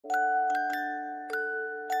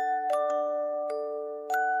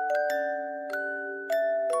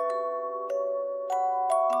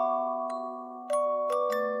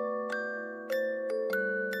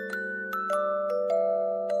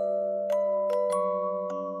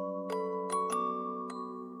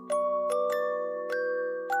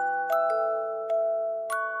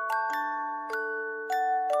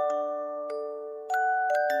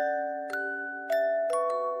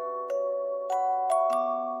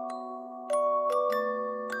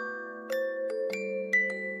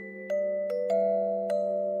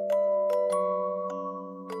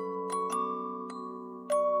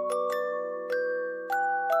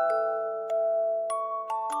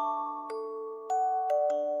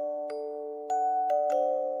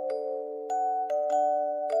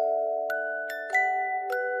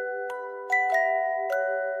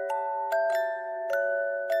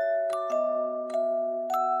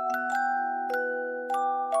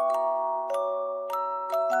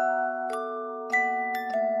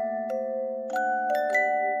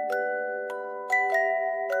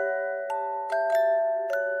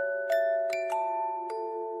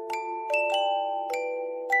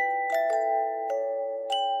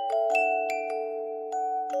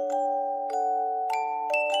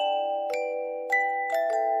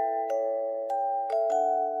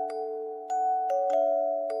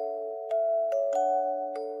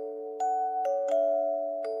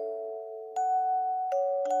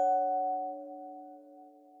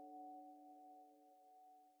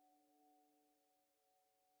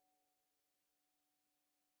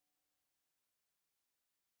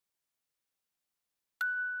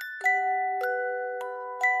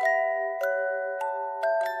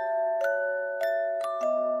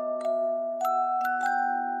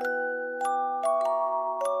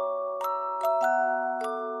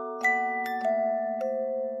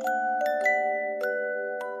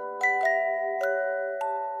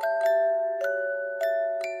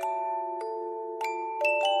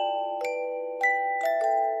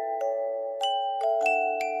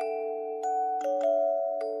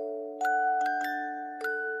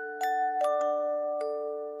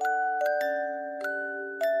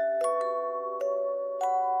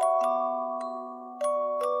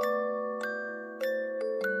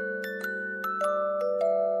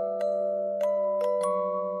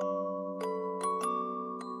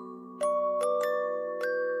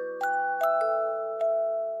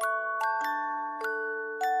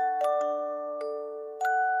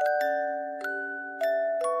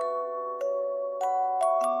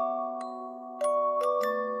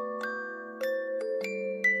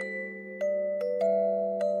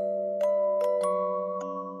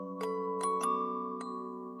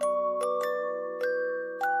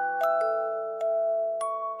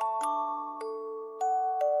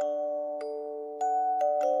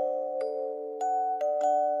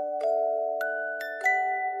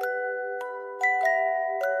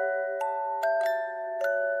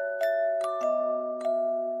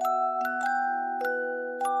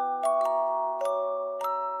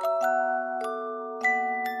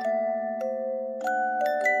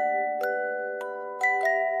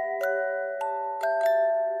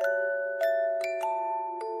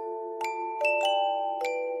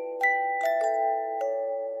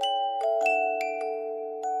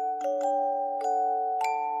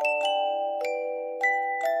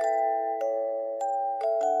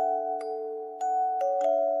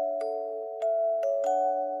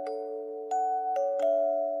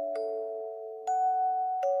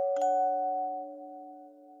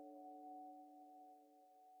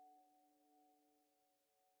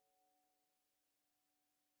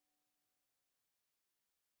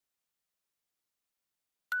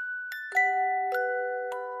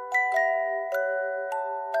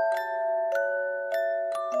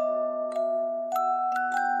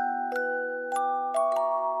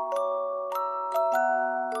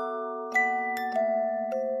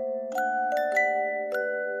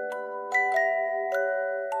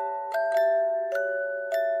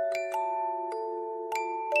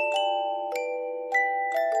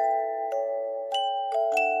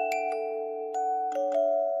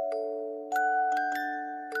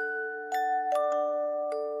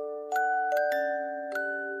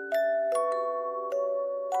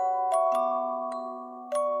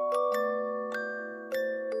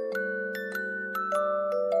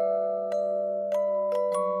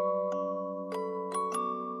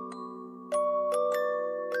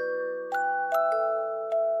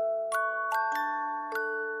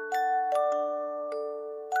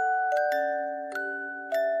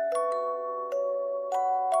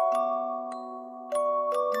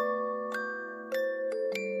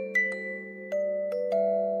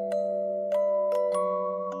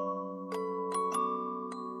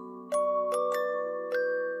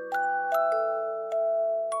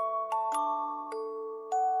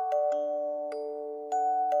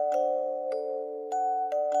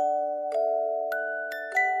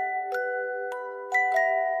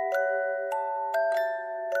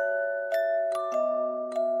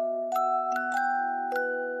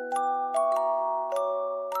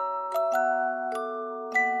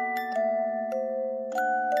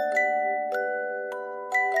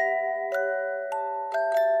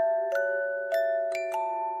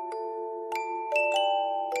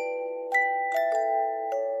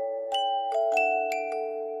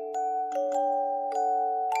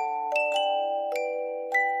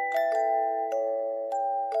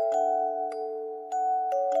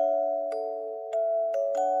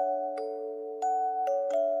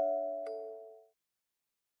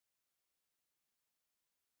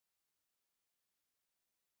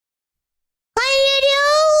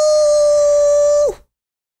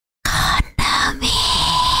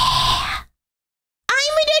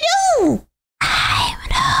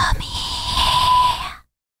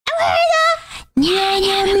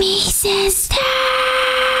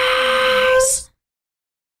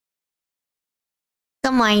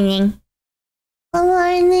Good morning. Good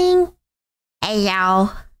morning. Hello.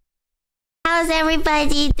 How's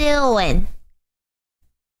everybody doing?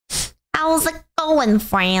 How's it going,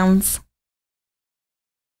 friends?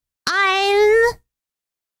 I'm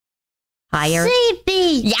Tired?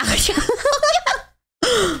 sleepy. Yeah.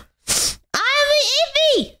 I'm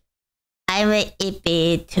ippy. I'm an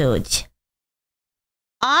ippy tooch.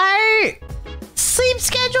 Our sleep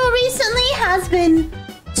schedule recently has been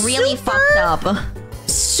Really fucked up.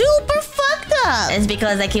 super fucked up. It's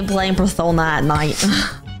because I keep playing Persona at night.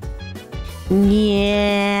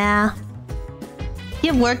 Yeah.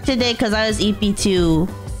 You have work today because I was EP too.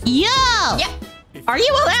 Yo! Yeah. Are you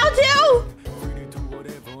allowed to?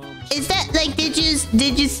 Is that like did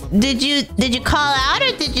you call out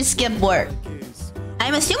or did you skip work?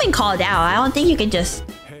 I'm assuming called out. I don't think you could just...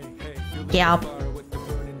 Yeah.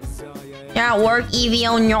 You're at work, Evie.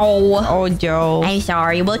 Oh no. Oh Joe. I'm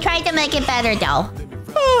sorry. We'll try to make it better though.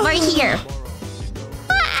 We're here.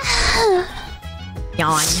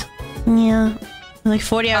 Yawn. Yeah. Like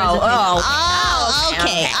 40 hours. Oh,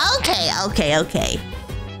 Okay.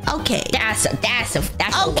 That's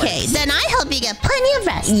Okay, then I hope you get plenty of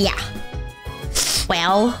rest. Yeah.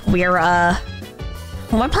 Well, we're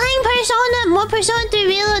We're playing more Persona 3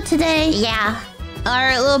 Reload today. yeah.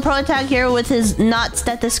 Our little protag here with his not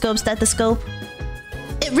stethoscope.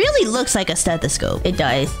 It really looks like a stethoscope. It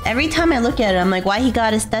does. Every time I look at it, I'm like, why he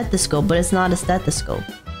got a stethoscope, but it's not a stethoscope.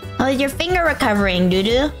 How is your finger recovering,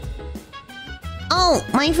 Dudu? Oh,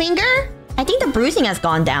 my finger? I think the bruising has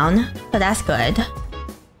gone down, so that's good.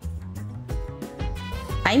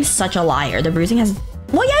 I'm such a liar. The bruising has...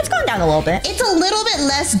 Well, yeah, it's gone down a little bit. It's a little bit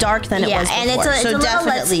less dark than it was before. And it's a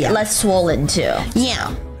little less swollen too.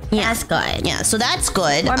 Yeah. That's good. Yeah, so that's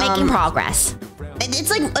good. We're making progress.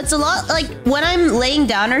 It's a lot like when I'm laying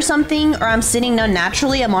down or something, or I'm sitting down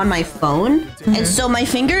naturally, I'm on my phone. And so my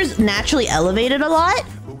fingers naturally elevated a lot.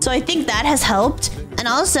 So I think that has helped. And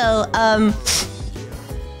also, I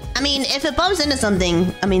mean, if it bumps into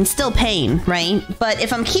something, I mean, still pain, right? But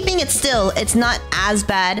if I'm keeping it still, it's not as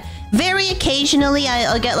bad. Very occasionally,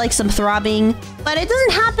 I'll get like some throbbing, but it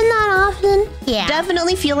doesn't happen that often. Yeah.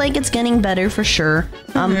 Definitely feel like it's getting better for sure.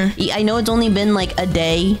 I know it's only been like a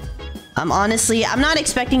day. Honestly, I'm not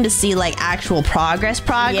expecting to see like actual progress.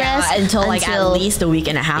 Yeah, until at least a week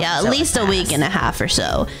and a half. Yeah, at least a week and a half or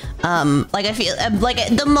so. Like I feel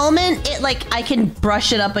like the moment it like I can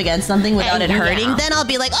brush it up against something without it hurting, then I'll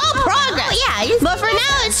be like, oh, progress. Yeah, but for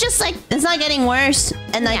now, it's just like it's not getting worse,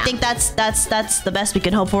 and I think that's the best we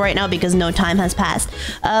can hope for right now because no time has passed.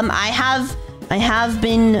 I have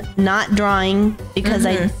been not drawing because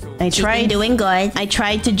I tried doing good. I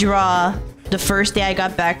tried to draw the first day I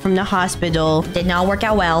got back from the hospital. Did not work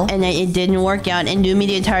out well. And it didn't work out. And Doomy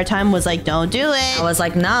the entire time was like, don't do it. I was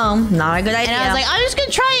like, no, not a good idea. And I was like, I'm just going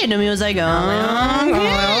to try it. And he was like,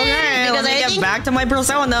 okay. Because I get back to my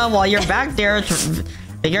persona while you're back there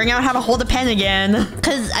figuring out how to hold a pen again.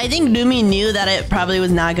 Because I think Doomy knew that it probably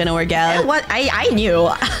was not going to work out. What? I knew.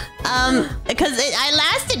 Because I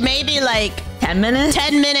lasted maybe like 10 minutes?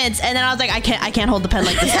 10 minutes, and then I was like, I can't hold the pen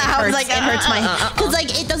like this. Yeah, it hurts. It hurts my... Because,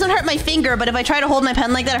 like, it doesn't hurt my finger, but if I try to hold my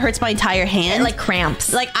pen like that, it hurts my entire hand. It, like,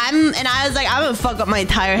 cramps. Like, I was like, I'm gonna fuck up my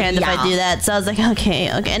entire hand if I do that. So I was like, okay.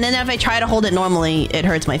 And then if I try to hold it normally, it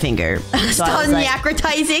hurts my finger. So Stop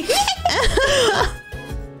yakratizing.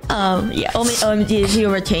 Yeah. Is he a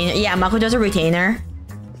retainer? Yeah, Makoto's a retainer.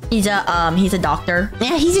 He's a doctor.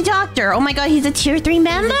 Yeah, he's a doctor. Oh my god, he's a tier 3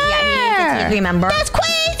 member. Yeah, he's a tier 3 member. That's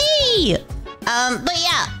crazy. But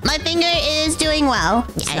yeah, my finger is doing well.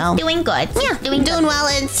 Yeah, it's doing good. Yeah, doing well,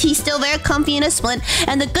 and he's still very comfy in a splint.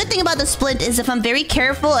 And the good thing about the splint is if I'm very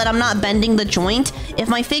careful and I'm not bending the joint, if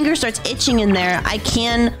my finger starts itching in there, I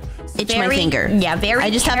can itch my finger. Yeah, very. I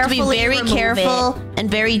just have to be very careful and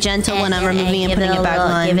very gentle when I'm removing and putting it back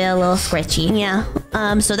on. Give it a little scratchy. Yeah.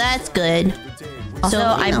 So that's good. Also,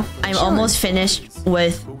 I'm almost finished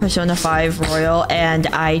with Persona 5 Royal, and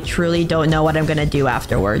I truly don't know what I'm gonna do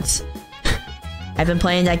afterwards. I've been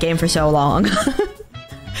playing that game for so long.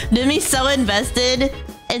 Dumi's so invested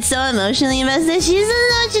and so emotionally invested. She doesn't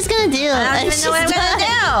know what she's gonna do. I don't even know what I'm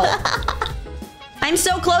gonna do. I'm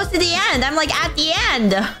so close to the end. I'm like at the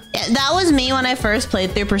end. Yeah, that was me when I first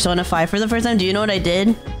played through Persona 5 for the first time. Do you know what I did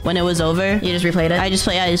when it was over? You just replayed it? I just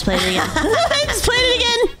played it again. I just played it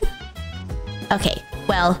again. Okay,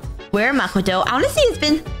 well, we're Makoto. Honestly, it's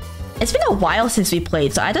been a while since we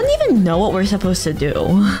played, so I don't even know what we're supposed to do.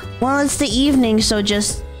 Well, it's the evening, so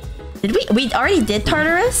just... Did we already did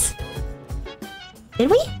Tartarus? Did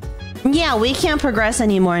we? Yeah, we can't progress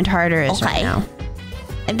anymore in Tartarus right now.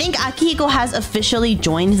 I think Akihiko has officially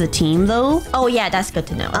joined the team though. Oh yeah, that's good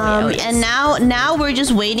to know. Yes. And now we're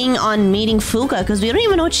just waiting on meeting Fuuka because we don't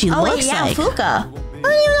even know what she looks like. Fuuka. I don't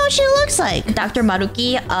even know what she looks like. Dr.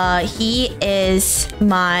 Maruki, he is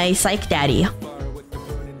my psych daddy.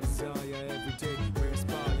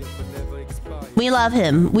 We love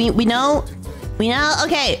him. We know.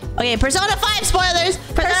 Okay. Persona 5 spoilers.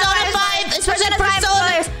 Persona 5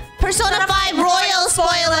 spoilers. Persona 5 Royal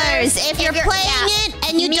spoilers. If you're playing it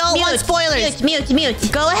and you don't want spoilers, mute.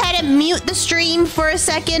 go ahead and mute the stream for a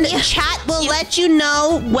second. Chat will let you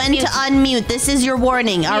know when to unmute. This is your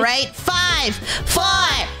warning. All right. 5, 4,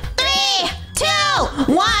 3, 2,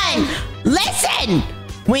 1. Listen.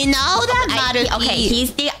 We know that Maruki. Okay,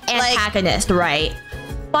 he's the antagonist, right?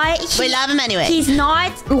 But we love him anyway. He's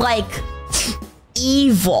not like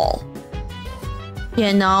evil.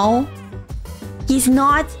 You know? He's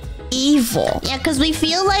not evil. Yeah, because we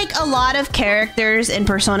feel like a lot of characters in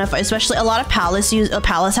Persona, especially a lot of palace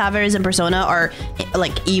havers in Persona are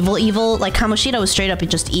like evil. Like Kamoshida was straight up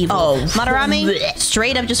just evil. Oh, Madarame,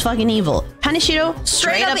 straight up just fucking evil. Kaneshiro,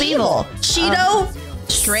 straight up evil. Shido,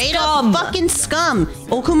 straight up fucking scum.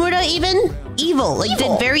 Okumura even evil. Like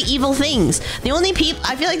did very evil things. The only people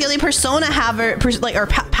I feel like the only Persona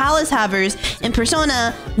palace havers in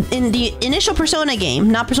Persona in the initial Persona game,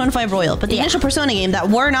 not Persona 5 Royal, but the initial Persona game that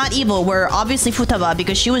were not evil were obviously Futaba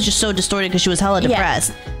because she was just so distorted because she was hella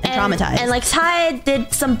depressed and traumatized. And like Sae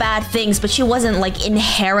did some bad things, but she wasn't like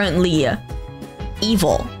inherently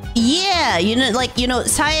evil. Yeah,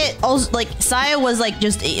 Sae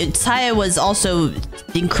was also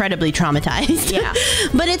incredibly traumatized. Yeah.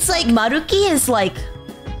 But it's like Maruki is like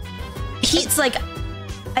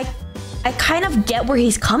I kind of get where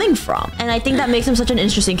he's coming from. And I think that makes him such an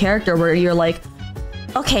interesting character where you're like,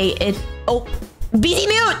 okay, BZ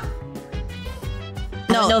mute!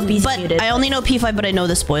 No, but muted. I only know P5, but I know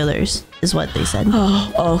the spoilers, is what they said.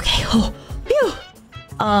 Oh, okay. Oh, phew.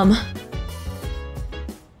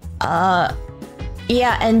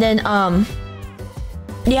 Yeah, and then,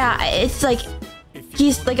 yeah, it's like,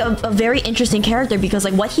 he's like a very interesting character because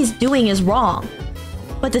like what he's doing is wrong.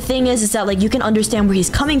 But the thing is that like you can understand where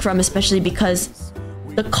he's coming from, especially because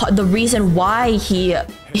the reason why he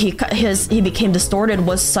became distorted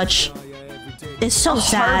was such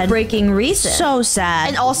heartbreaking reason. So sad.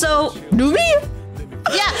 And also, Numi?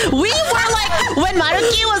 Yeah, we were like, when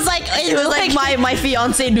Maruki was like, it was like my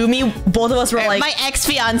fiance Numi, both of us were like, my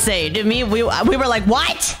ex-fiance Numi, we were like,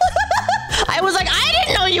 what? I was like, I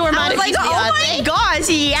didn't know you were Maruki's fiance. Oh my gosh,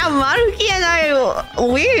 yeah, Maruki and I,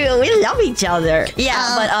 we love each other.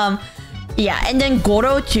 Yeah, but yeah, and then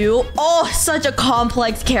Goro too. Oh, such a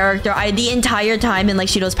complex character. The entire time in like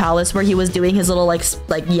Shido's palace where he was doing his little like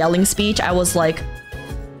yelling speech, I was like,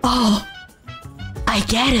 oh, I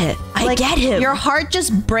get it. I get him. Your heart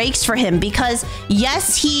just breaks for him because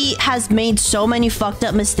yes, he has made so many fucked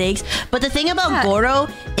up mistakes. But the thing about Goro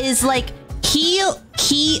is like he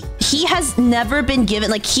has never been given,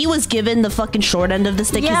 like he was given the fucking short end of the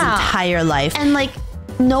stick his entire life. And like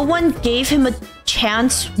no one gave him a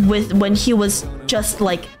chance when he was just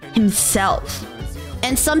like himself.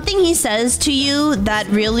 And something he says to you that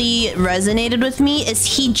really resonated with me is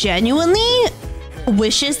he genuinely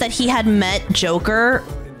wishes that he had met Joker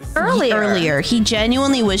earlier. He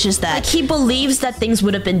genuinely wishes that. Like he believes that things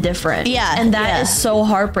would have been different. Yeah. And that is so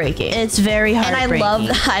heartbreaking. It's very heartbreaking.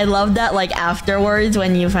 And I love that like afterwards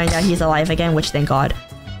when you find out he's alive again, which thank God.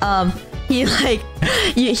 He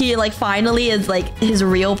like finally is like his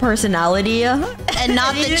real personality and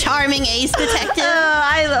not the charming ace detective.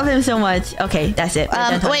 I love him so much. Okay, that's it.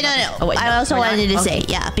 Wait, no. Oh, wait, I also wanted to say,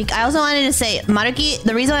 I also wanted to say Maruki,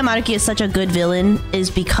 the reason why Maruki is such a good villain is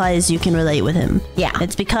because you can relate with him. Yeah.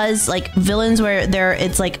 It's because like villains where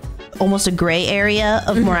it's like almost a gray area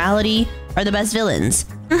of morality are the best villains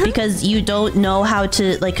because you don't know how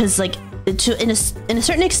to like, cause like in a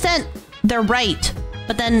certain extent they're right.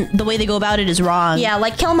 But then the way they go about it is wrong. Yeah,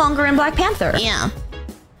 like Killmonger and Black Panther. Yeah.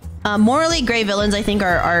 Morally gray villains, I think,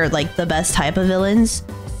 are like the best type of villains.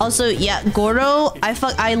 Also, yeah, Goro,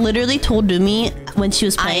 I literally told Dumi when she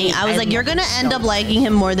was playing, I was like, you're gonna end up liking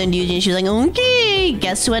him more than Ryuji. And she was like, okay.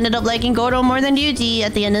 Guess who ended up liking Goro more than Ryuji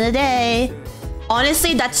at the end of the day?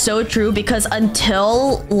 Honestly, that's so true because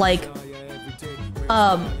until like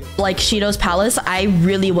Shido's Palace, I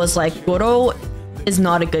really was like, Goro is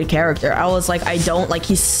not a good character. I was like, I don't like,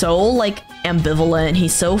 he's so like ambivalent,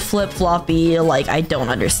 he's so flip-floppy, like I don't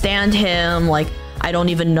understand him, like I don't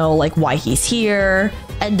even know like why he's here.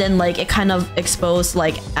 And then like it kind of exposed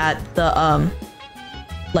like at the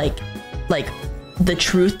like the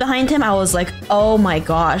truth behind him, I was like, oh my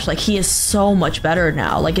gosh, like he is so much better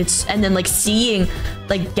now. Like and then like seeing,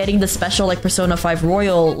 like getting the special like Persona 5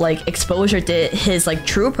 Royal like exposure to his like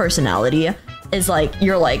true personality is like,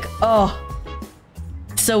 you're like, oh,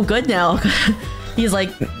 so good now. He's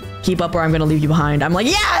like, keep up or I'm gonna leave you behind. I'm like,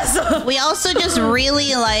 yes! We also just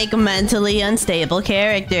really like mentally unstable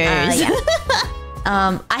characters. Yeah.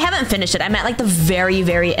 I haven't finished it. I'm at like the very,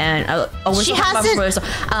 very end. She hasn't.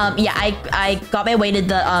 Yeah, I got my way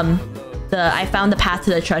to I found the path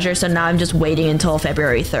to the treasure, so now I'm just waiting until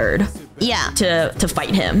February 3rd. Yeah. To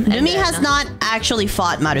fight him. Numi has not actually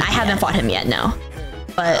fought Maruki. I haven't fought him yet, no.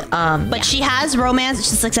 But yeah. She has she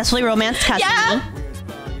successfully romanced Kasumi. Yeah.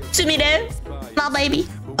 Sumire, my baby.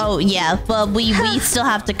 Oh yeah, but we still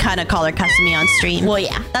have to kind of call her Kasumi on stream. Well,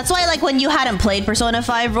 yeah. That's why, like, when you hadn't played Persona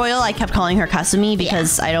 5 Royal, I kept calling her Kasumi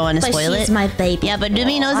because I don't want to spoil she's it. my baby. Yeah, but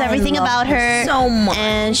Numi knows everything about her so much,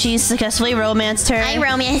 and she successfully romanced her. I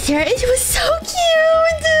romanced her. It was so cute.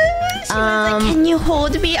 She was like, "Can you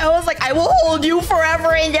hold me?" I was like, "I will hold you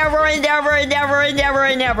forever and ever and ever and ever and ever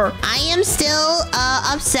and ever." I am still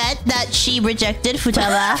upset that she rejected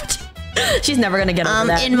Futaba. She's never gonna get over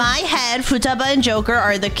that. In my head, Futaba and Joker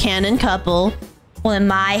are the canon couple. Well, in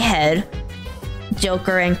my head,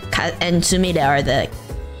 Joker and Sumida are the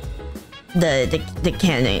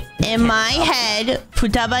canon. In my head,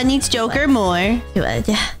 Futaba needs Joker more.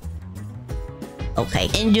 Okay.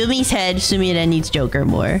 In Dumi's head, Sumida needs Joker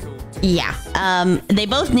more. Yeah. They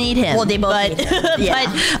both need him. Well, they both need him. Yeah.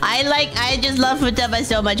 But I just love Futaba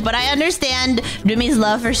so much. But I understand Dumi's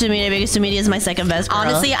love for Sumida because Sumida is my second best girl.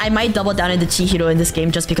 Honestly, I might double down into Chihiro in this game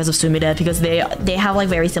just because of Sumida, because they have like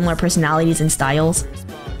very similar personalities and styles.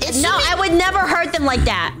 I would never hurt them like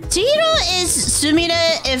that. Chihiro is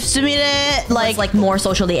Sumida if Sumida like more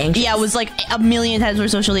socially anxious. Yeah, was like a million times more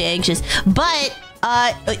socially anxious. But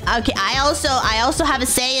okay, I also have a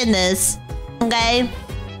say in this. Okay.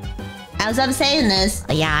 As I'm saying this,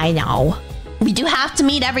 yeah, I know. We do have to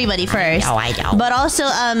meet everybody first. I know. But also,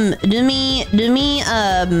 Dumi,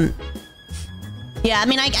 yeah, I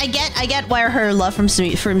mean, I get where her love for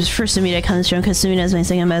Sumida comes from, because Sumida is my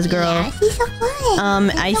second best girl. Yeah, she's so good.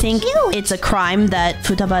 I think it's a crime that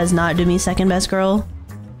Futaba is not Dumi's second best girl.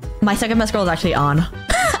 My second best girl is actually On.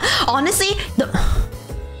 Honestly,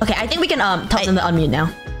 okay, I think we can tell them to unmute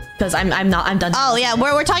now. Because I'm done. Oh yeah,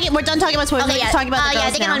 we're done talking about spoilers. Okay, we're just talking about the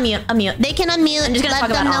girls they can now. unmute. They can unmute. I'm just gonna let talk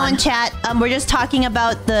them about know On. in chat. We're just talking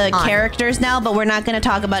about the characters now, but we're not gonna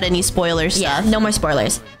talk about any spoiler stuff. Yeah, no more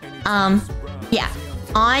spoilers. Yeah.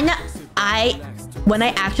 On, when I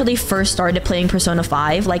actually first started playing Persona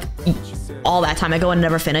 5, like all that time ago and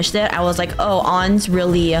never finished it, I was like, oh, On's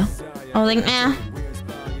really, I was like,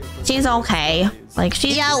 she's okay. Like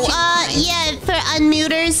she's yeah, for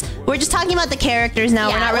unmuters, we're just talking about the characters now.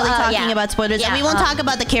 Yeah, we're not really talking about spoilers, yeah, and we won't talk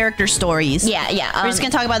about the character stories. Yeah. We're just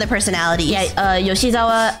gonna talk about their personalities. Yeah,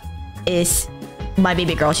 Yoshizawa is my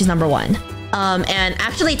baby girl. She's number 1. And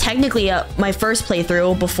actually, technically, my first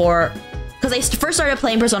playthrough before, because I first started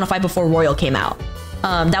playing Persona 5 before Royal came out.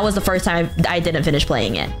 That was the first time I didn't finish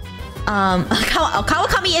playing it.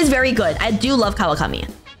 Kawakami is very good. I do love Kawakami.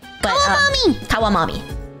 But, Kawamami.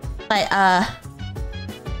 But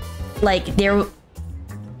like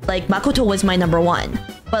Makoto was my number 1.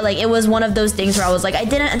 But like it was one of those things where I was like, I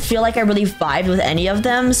didn't feel like I really vibed with any of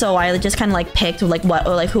them, so I just kind of like picked like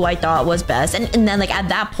who I thought was best. And then like at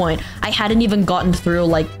that point, I hadn't even gotten through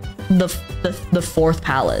like the 4th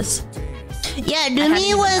palace. Yeah,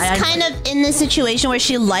 Dumi was kind of in this situation where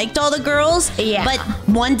she liked all the girls, but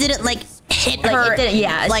one didn't like hit her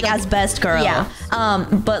as best girl. Yeah.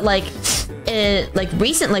 But like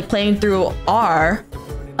recent, like playing through R,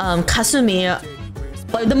 Kasumi,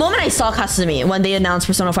 like the moment I saw Kasumi when they announced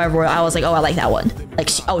Persona 5 Royal, I was like, oh, I like that one. Like,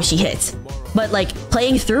 she hits. But like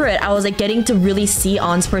playing through it, I was like getting to really see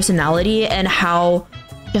On's personality and how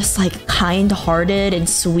just like kind-hearted and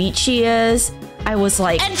sweet she is. I was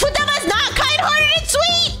like, and Futaba's not kind-hearted and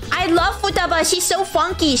sweet. I love Futaba. She's so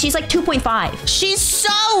funky. She's like 2.5. She's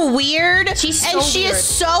so weird. She weird. is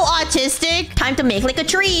so autistic. Time to make like a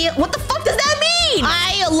tree. What the fuck does that mean?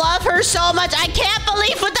 I love her so much. I can't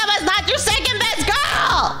believe Futaba's not your second best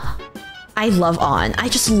girl. I love On. I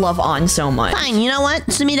just love On so much. Fine. You know what?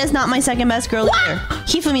 Sumida's not my second best girl either.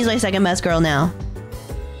 Hifumi's my second best girl now.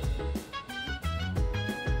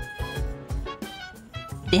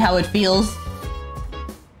 See how it feels?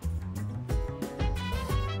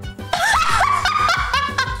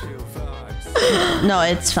 No,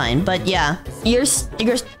 it's fine, but yeah.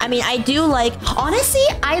 I mean, I do like, honestly,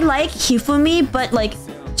 I like Hifumi, but like,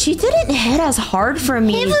 she didn't hit as hard for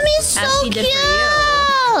me Hifumi's so as she did for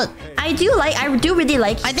you. I do really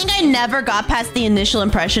like. I think I never got past the initial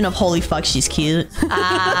impression of holy fuck, she's cute.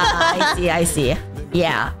 I see.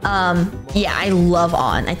 Yeah. Yeah, I love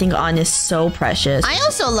On. I think On is so precious. I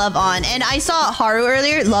also love On, and I saw Haru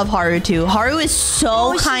earlier. Love Haru too. Haru is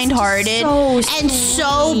so kind-hearted and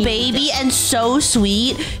so baby and so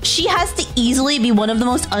sweet. She has to easily be one of the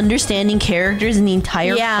most understanding characters in the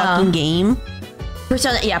entire fucking game.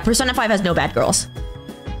 Persona 5 has no bad girls.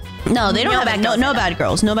 No, they don't have no bad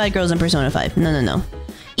girls. No bad girls in Persona 5. No.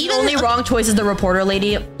 Even the only wrong choice is the reporter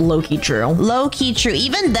lady. Low-key true. Low-key true.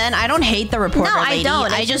 Even then, I don't hate the reporter lady. No, I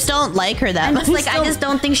don't. I just don't like her that much. I just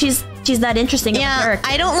don't think she's that interesting of a character.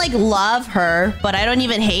 I don't like love her, but I don't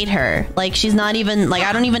even hate her. Like, she's not even like,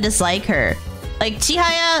 I don't even dislike her. Like,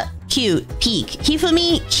 Chihaya, cute, peak.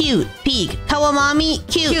 Hifumi, cute, peak. Kawamami,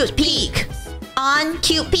 cute, peak. On,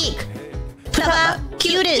 cute, peak. Futaba,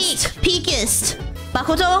 cutest, peakest.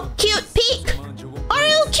 Makoto, cute, peak.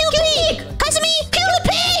 Haru, cute, peak. Kasumi, cute,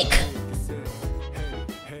 peak.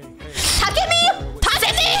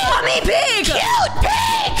 Takemi, peak. Cute,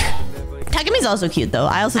 peak. Takemi's also cute though.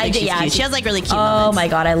 I also think she's cute. She has like really cute moments. Oh my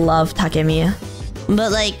god, I love Takemi.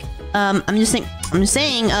 But like, I'm just saying,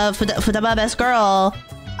 Futaba best girl.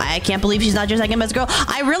 I can't believe she's not your second best girl.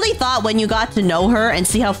 I really thought when you got to know her and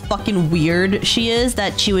see how fucking weird she is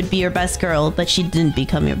that she would be your best girl, but she didn't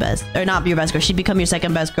become your best, or not your best girl. She'd become your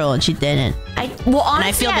second best girl, and she didn't. Honestly, and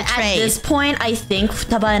I feel betrayed. At this point, I think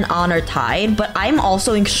Futaba and On are tied, but I'm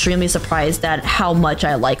also extremely surprised at how much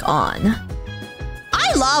I like On.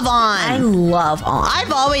 I love On. I love On.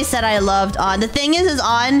 I've always said I loved On. The thing is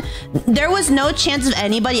On, there was no chance of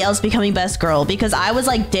anybody else becoming best girl because I was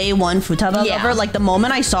like day one Futaba lover. Like the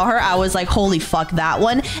moment I saw her, I was like, holy fuck, that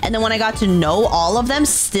one. And then when I got to know all of them,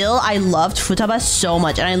 still I loved Futaba so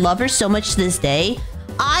much. And I love her so much to this day.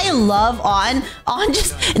 I love On. On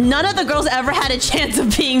just, none of the girls ever had a chance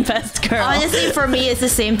of being best girl. Honestly, for me, it's the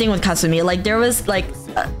same thing with Kasumi. Like there was like,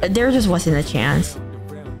 there just wasn't a chance.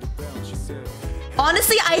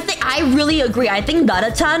 Honestly, I really agree. I think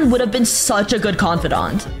Nara-chan would have been such a good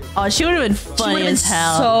confidant. Oh, she would have been funny as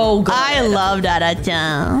hell. So good. I love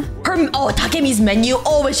Nara-chan. Takemi's menu.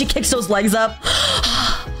 Oh, when she kicks those legs up.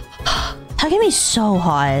 Takemi's so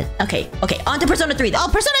hot. Okay. On to Persona 3 then. Oh,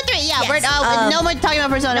 Persona 3. Yeah, we're no more talking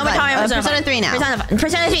about Persona 5. Persona 3 now.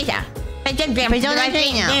 Persona 3 now. Persona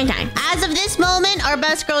 3 now. As of this moment, our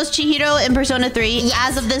best girl is Chihiro in Persona 3. Yes.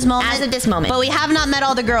 As of this moment. But we have not met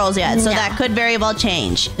all the girls yet, so that could very well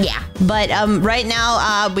change. Yeah. But right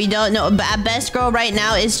now, we don't know. Best girl right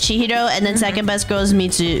now is Chihiro, and then second best girl is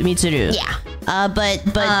Mitsuru. Yeah. But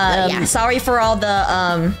yeah. Sorry for all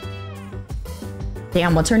the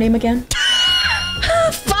Damn, what's her name again?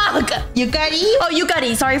 Fuck! Yukari? Oh,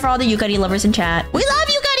 Yukari. Sorry for all the Yukari lovers in chat. We love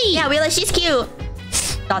Yukari! Yeah, we like, she's cute.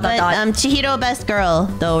 But Chihiro best girl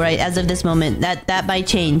though, right? As of this moment, that might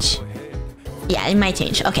change. Yeah, it might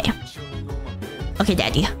change. Okay,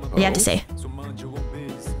 Daddy, what do you have to say?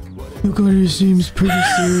 Yukari seems pretty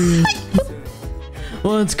serious.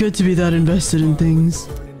 Well, it's good to be that invested in things.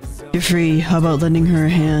 You're free. How about lending her a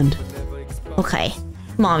hand? Okay,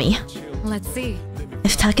 mommy. Let's see.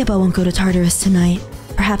 If Takeba won't go to Tartarus tonight,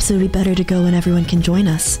 perhaps it would be better to go when everyone can join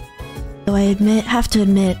us. Though I have to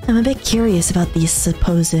admit, I'm a bit curious about these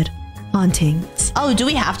supposed hauntings. Oh, do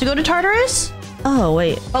we have to go to Tartarus? Oh,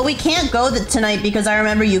 wait. But we can't go tonight because I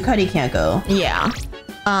remember Yukari can't go. Yeah.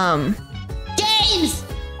 Games!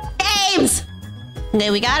 Okay,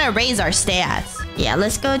 we gotta raise our stats. Yeah,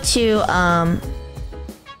 let's go to,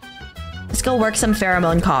 let's go work some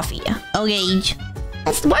pheromone coffee. Okay.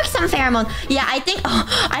 Let's work some pheromone. Yeah, I think,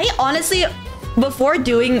 I honestly... Before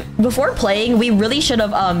playing, we really should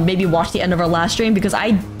have maybe watched the end of our last stream because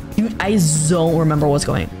I don't remember what's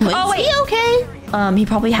going. Oh wait, he okay? He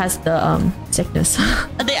probably has the sickness.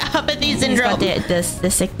 The apathy syndrome. He's got the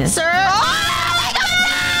sickness. Sir.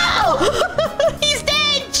 Oh, no! He's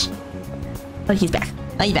dead. Oh, he's back.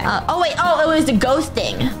 Oh, he's back. Oh wait. Oh, it was the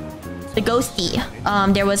ghosting. The ghosty.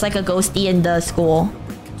 There was like a ghosty in the school.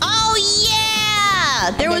 Oh yeah.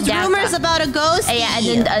 There was rumors about a ghost. Yeah,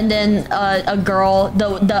 and then a girl,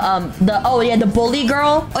 the bully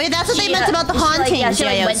girl. Oh yeah, that's what they meant about the hauntings.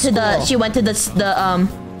 She went to the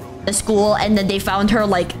school, and then they found her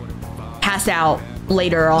like passed out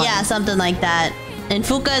later on. Yeah, something like that. And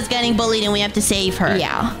Fuuka is getting bullied, and we have to save her.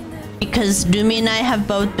 Yeah, because Dumi and I have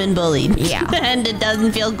both been bullied. Yeah, and it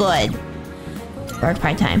doesn't feel good. Work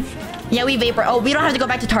part time. Yeah, we vapor. Oh, we don't have to go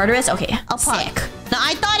back to Tartarus. Okay, I'll sick. Now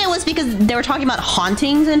I thought it was because they were talking about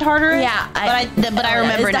hauntings in Tartarus. Yeah, but I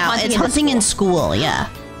remember now. It's haunting in school. Yeah.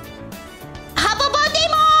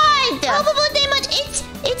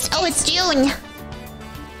 It's June.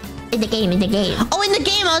 In the game. Oh, in the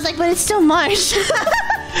game, I was like, but it's still March.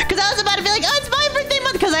 Because I was about to be like, oh, it's my birthday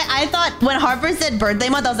month. Because I thought when Harper said birthday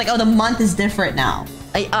month, I was like, oh, the month is different now.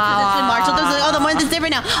 It's in March. So I was like, oh, the month is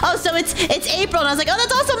different now. Oh, so it's April. And I was like, oh,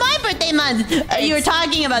 that's also my birthday month. You were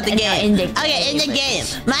talking about the game. Okay, in the game.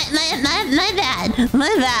 My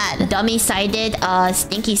bad. Dummy-sided,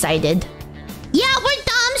 stinky-sided. Yeah, we're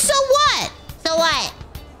dumb. So what?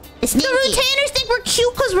 It's The retainers think we're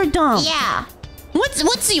cute because we're dumb. Yeah. What's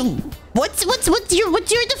your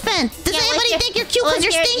defense? Does anybody think you're cute because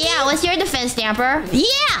you're stinky? Yeah, what's your defense, Damper?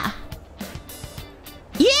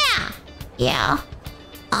 Yeah.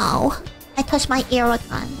 Oh, I touched my ear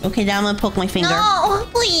again. Okay, now I'm gonna poke my finger. No,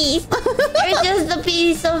 please. There's just a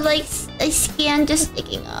piece of like skin just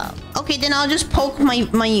sticking up. Okay, then I'll just poke my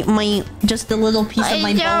just a little piece of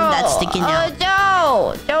my bone that's sticking out.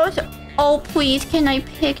 Oh, please, can I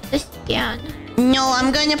pick the skin? No,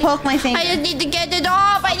 I'm gonna poke my finger. I just need to get it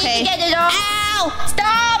off. I need to get it off. Ow!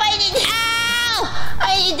 Stop! I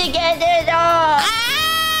need to get it off.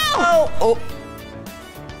 Ow! Oh.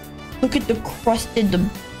 Look at the crusted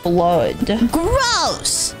blood.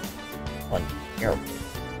 Gross!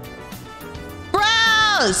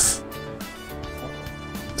 Gross!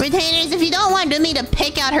 Retainers, if you don't want me to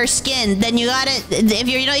pick out her skin, then you gotta. If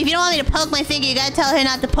you don't want me to poke my finger, you gotta tell her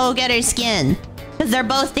not to poke at her skin, because they're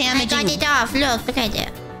both damaging. I got it off. Look at it.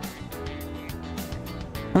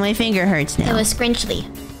 My finger hurts now. It was scrunchly.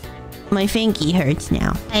 My finky hurts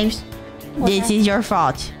now. This is your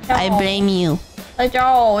fault. No. I blame you.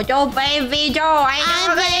 Don't blame me, Joe. I'm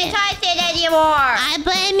not gonna touch it anymore. I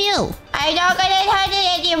blame you. I'm not gonna touch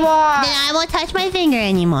it anymore. Then I won't touch my finger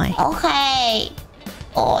anymore. Okay.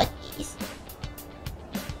 Oh, jeez.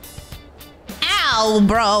 Ow,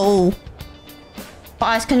 bro.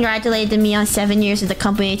 Boss congratulated me on 7 years with the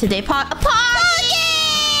company today. Asking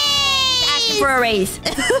for a raise.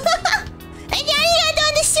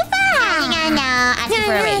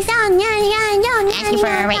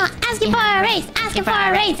 Asking for a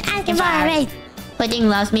raise. Asking for a raise. Pudding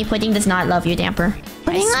loves me. Pudding does not love you, Damper.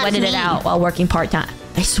 Pudding I sweated loves it me. out while working part-time.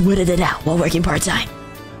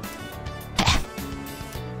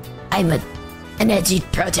 I'm an edgy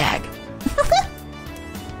protag.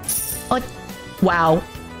 Oh, wow.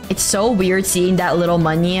 It's so weird seeing that little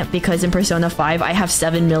money because in Persona 5 I have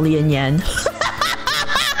 7 million yen.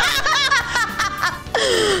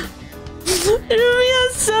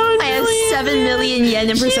 I have 7 million yen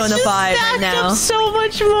in Persona 5 right now. Up so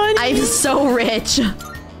much money. I'm so rich.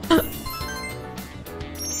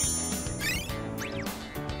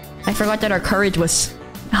 I forgot that our courage was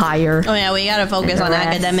higher. Oh yeah, we gotta focus on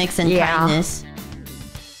academics and kindness.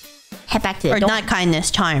 Head back to the Or not kindness,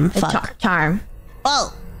 charm. Fuck. Charm.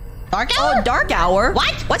 Oh, dark hour? Oh, dark hour.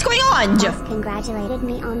 What? What's going on? Boss congratulated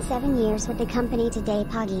me on 7 years with the company today,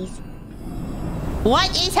 Puggies. What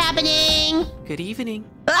is happening? Good evening.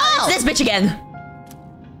 Oh, It's this bitch again.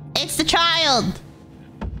 it's the child.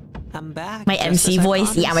 I'm back. My just MC as I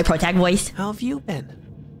voice. Yeah, my promised. protag voice. How have you been?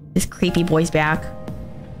 This creepy boy's back.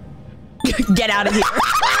 Get out of here.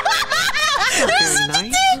 Very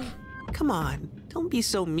nice. Come on, don't be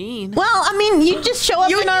so mean. Well, I mean, you just show up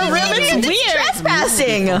in our room. It's weird.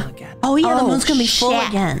 Trespassing. Oh yeah, the Oh, moon's gonna be full shit.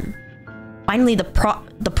 again. Finally, the prot.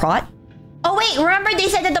 Oh wait, remember they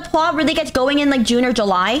said that the plot really gets going in like June or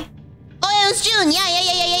July? Oh, it was June. Yeah.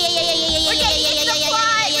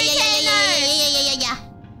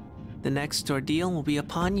 The next ordeal will be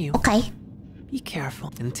upon you. Okay. Be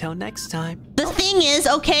careful. Until next time. The thing is,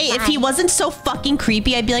 okay, if he wasn't so fucking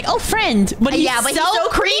creepy, I'd be like, oh, friend. But he's Yeah, but so he's so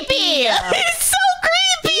creepy. creepy. He's so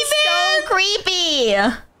creepy, man. So creepy.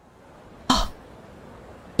 Oh.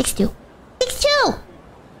 6-2. 6'2".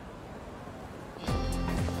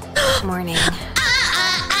 Morning.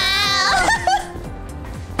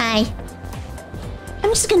 Hi. I'm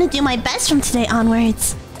just gonna do my best from today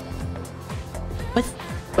onwards.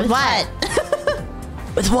 With what?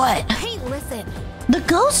 With what? Hey, listen. The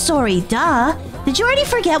ghost story, duh. Did you already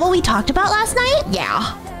forget what we talked about last night?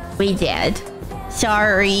 Yeah, we did.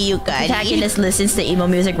 Sorry, you guys. Protagonist listens to emo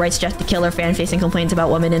music, writes Jeff the Killer fan-facing complaints about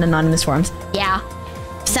women in anonymous forums. Yeah.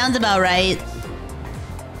 Sounds about right.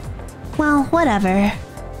 Well, whatever.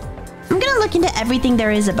 I'm gonna look into everything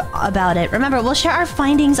there is about it. Remember, we'll share our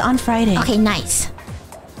findings on Friday. Okay, nice.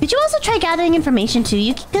 Did you also try gathering information too,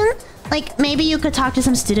 Yuki-kun? Like, maybe you could talk to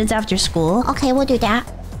some students after school? Okay, we'll do that.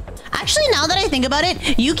 Actually, now that I think about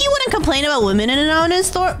it, Yuki wouldn't complain about women in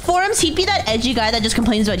anonymous forums. He'd be that edgy guy that just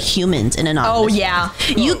complains about humans in anonymous. Oh yeah.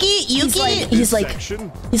 Yuki. He's like,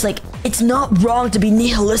 it's not wrong to be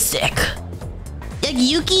nihilistic. Like,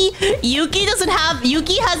 Yuki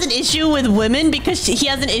has an issue with women because he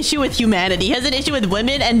has an issue with humanity. He has an issue with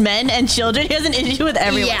women and men and children. He has an issue with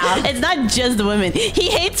everyone. Yeah. It's not just the women. He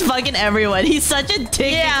hates fucking everyone. He's such a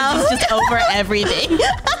dick. Yeah. He's just over everything.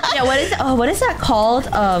 Yeah, what is that called?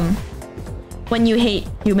 When you hate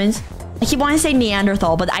humans? I keep wanting to say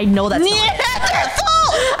Neanderthal, but I know that's Neanderthal!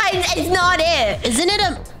 it's not it. Isn't it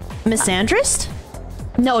a misandrist?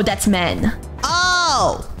 No, that's men.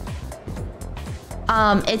 Oh.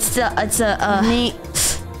 It's a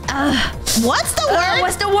What's the word?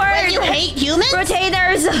 what's the word? When you hate humans?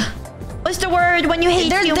 Retainers. What's the word when you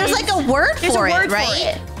hate humans? There's like a word There's for a word it, right? for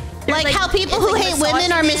it. There's Like how people who hate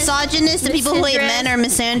women are misogynists and people who hate men are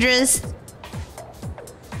misandrists.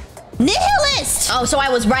 Nihilist! Oh, so I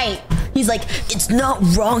was right. He's like, it's not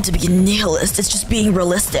wrong to be a nihilist. It's just being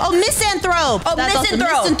realistic. Oh, misanthrope. Oh, That's also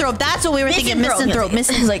misanthrope. misanthrope. That's what we were thinking. Misanthrope.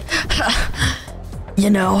 He's like, you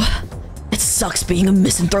know, it sucks being a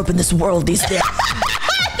misanthrope in this world these days.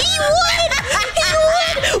 He would.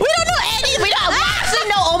 We don't know anything. We actually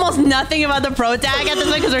know almost nothing about the pro tag at this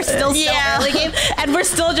point because we're still early game, and we're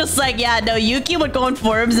still just like, yeah, no. Yuki would go on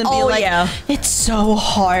forums and be like, it's so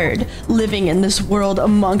hard living in this world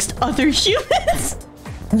amongst other humans.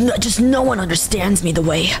 No one understands me the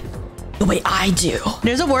way I do.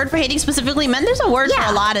 There's a word for hating specifically men. There's a word for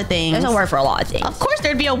a lot of things. There's a word for a lot of things. Of course,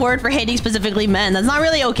 there'd be a word for hating specifically men. That's not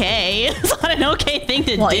really okay. It's not an okay thing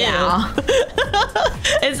to do. Yeah.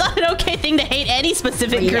 It's not an okay thing to hate any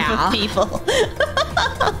specific group of people.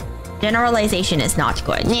 Generalization is not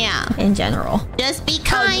good. Yeah. In general. Just be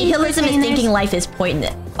kind. Nihilism is thinking life is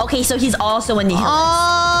pointless. Okay, so he's also a nihilist.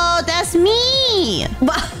 Oh, that's me.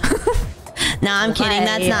 No, I'm kidding.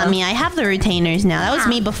 That's not me. I have the retainers now. That was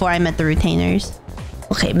me before I met the retainers.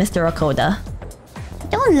 Okay, Mr. Akoda. I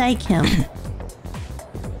don't like him.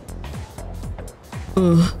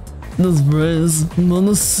 This race,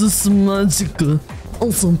 monosystematica.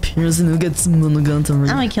 Also piercing who gets monogatari. I'm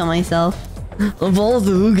gonna kill myself. Of all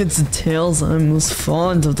the who gets the tails, I'm most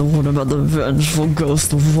fond of the one about the vengeful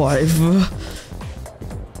ghost wife.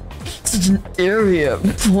 Such an eerie,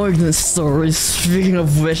 poignant story. Speaking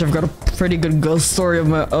of which, I've got a pretty good ghost story of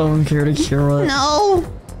my own. Care to hear it? No.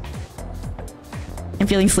 I'm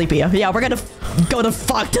feeling sleepy. Yeah, we're gonna go to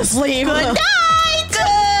fuck to sleep. Good night.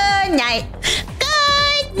 Good night.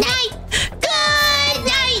 Good night. Good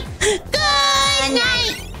night. Good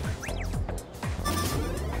night.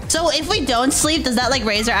 So if we don't sleep, does that like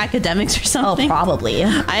raise our academics or Oh, something? probably.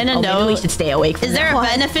 I don't know. Maybe we should stay awake. From Is there a now on.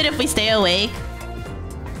 benefit if we stay awake?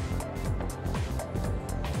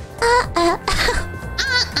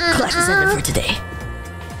 Class is ended for today.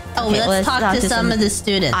 Oh, Okay, let's talk to some of the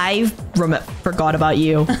students. I forgot about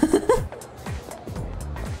you. Talk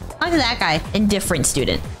to that guy. Indifferent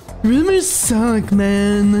student. Rumors suck,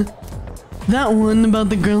 man. That one about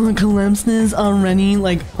the girl who collapsed is already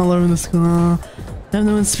like all over the school. No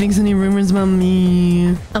one speaks any rumors about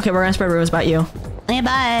me. Okay, we're gonna spread rumors about you. Hey,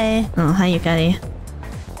 bye. Oh, hi, Yukari.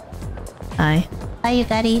 Hi. Bye,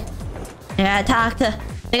 Yukari. We gotta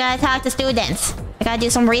talk to students. I gotta do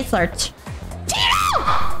some research.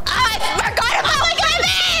 I forgot about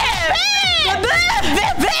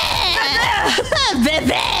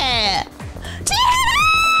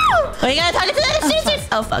we gotta talk to the students.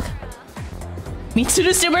 Oh, fuck.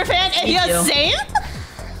 Mitsuru super fan and Me you're too. same?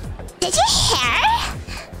 Did you hear?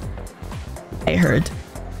 I heard.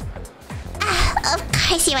 Of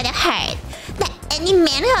course you would have heard. That any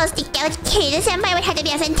man who was to go to Kiryu-senpai would have to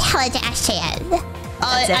be as intelligent as she is.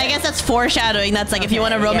 I guess that's foreshadowing. That's like if you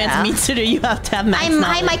want to romance Mitsuru, you have to have math Hi,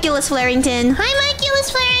 knowledge. Michaelis Flarington. Hi, Michaelis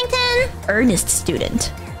Flarington. Earnest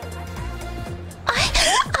student.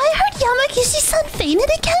 I heard Yamagishi-san fainted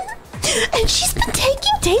again, and she's been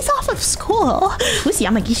taking days off of school. Who's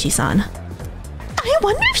Yamagishi-san? I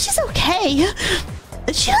wonder if she's okay.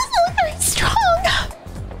 She doesn't look very strong.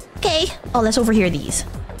 Okay. Oh, let's overhear these.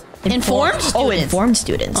 Informed Oh, students. informed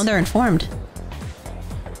students. Oh, they're informed.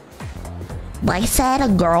 Like said, a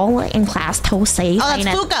girl in class told say. Oh, that's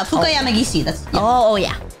Fuuka. Fuuka Yamagishi. That's Oh,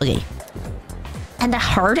 yeah. Okay. And I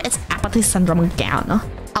heard it's apathy syndrome again.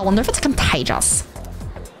 I wonder if it's contagious.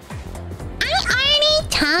 I already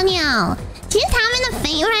told you. She's having a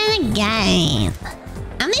favorite again.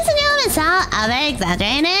 I'm listening to myself. I'm very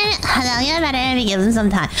exaggerated. You better be given some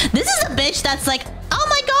time. This is a bitch that's like, oh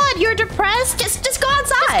my god, you're depressed. Just go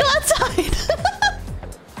outside. Just go outside.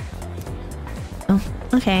 Oh,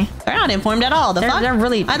 okay. They're not informed at all. They're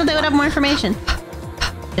really. I thought they would have more information.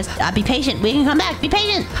 Just be patient. We can come back. Be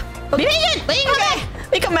patient. Be patient. We can come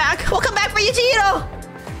back. We come back. We'll come back for you, Chihiro.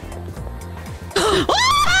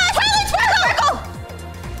 Sparkle!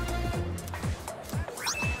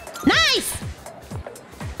 Nice!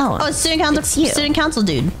 Oh, student council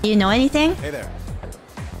dude. Do you know anything? Hey there.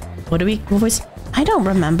 What was? I don't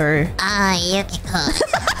remember. You can cook.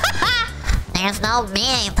 There's no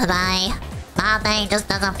meeting today. Nothing just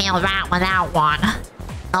doesn't feel right without one.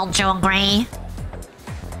 Don't you agree?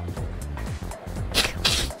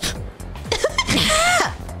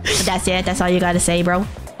 That's it? That's all you gotta say, bro?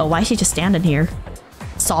 Oh, why is she just standing here?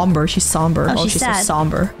 Somber. She's somber. Oh, she's so sad.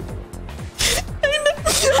 somber. I never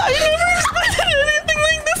expected anything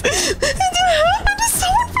like this. It didn't happen to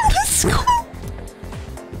someone from this school.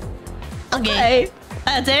 Okay.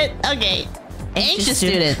 That's it? Okay. Anxious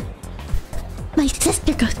student. My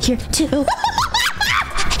sister goes here too.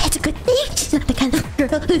 It's a good thing she's not the kind of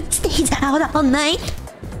girl who stays out all night.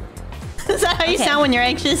 Is that how you sound when you're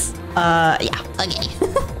anxious? Yeah. Okay.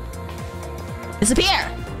 Disappear!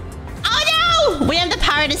 Oh no! We have the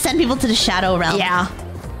power to send people to the shadow realm. Yeah.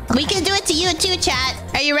 We can do it to you too, chat.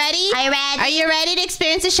 Are you ready? Are you ready? Are you ready to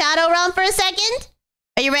experience the shadow realm for a second?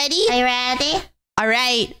 Are you ready? Are you ready? All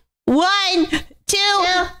right. 1, 2, 3.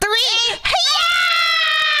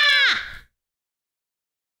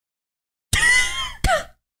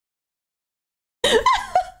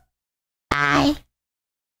 Bye.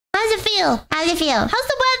 How does it feel? How does it feel? How's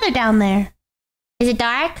the weather down there? Is it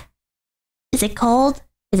dark? Is it cold?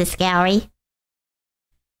 Is it scary?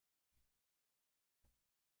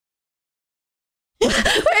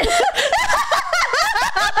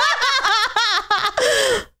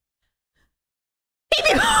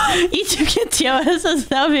 YouTube can't TOS us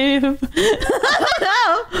now, baby. Okay,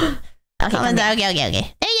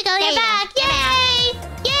 Okay. There you go. You're back. Yay!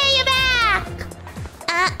 Yay, you're back!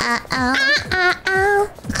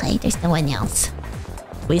 Okay, there's no one else.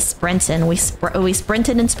 We sprinted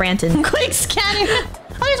and spranted. Quick scanner.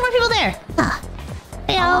 Oh, there's more people there.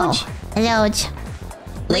 Hello. Hello.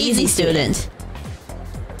 Lazy student.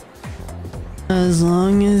 As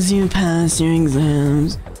long as you pass your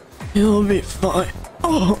exams, you'll be fine.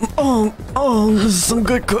 Oh, this is some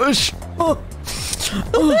good kush. But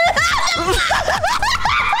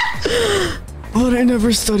I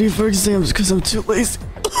never study for exams because I'm too lazy.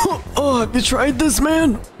 Have you tried this,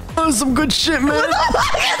 man? Oh, some good shit, man.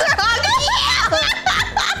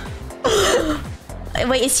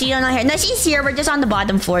 Wait, is she not here? No, she's here. We're just on the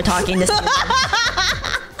bottom floor talking to students.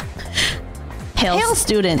 Pale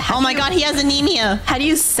student. Oh my god, he has anemia. How do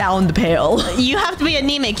you sound pale? You have to be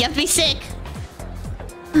anemic. You have to be sick.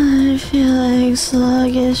 I feel like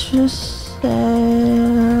sluggish just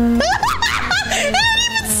sad.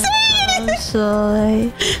 I'm so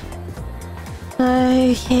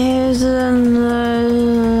like here's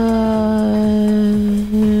another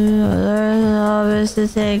to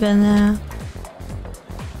take a nap.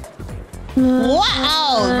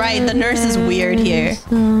 Wow! Right, the nurse is weird here.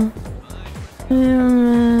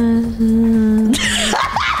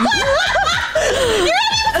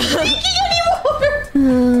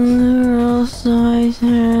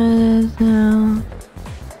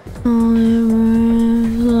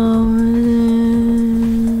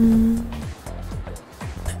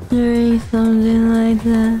 Doing something like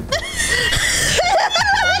that.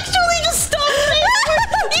 Actually, just stop it!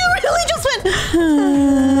 You really just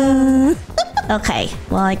went. Okay,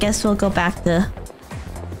 well, I guess we'll go back to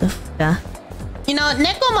the Fuuka. You know,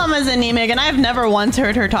 Neko Mama's anemic, and I've never once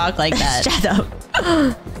heard her talk like that. Shut up.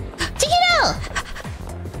 Chiquito!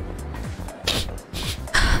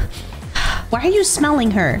 Why are you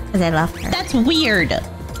smelling her? Because I love her. That's weird.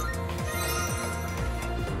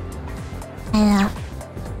 Hello.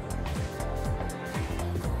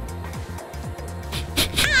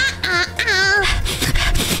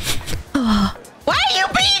 Why are you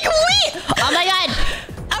being weird? Oh my god!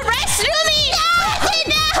 Arrest me!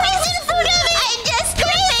 Prison food of me! I'm just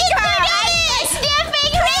sniffing her! I'm just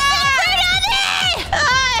sniffing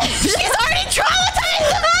her! She's already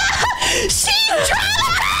traumatized! She's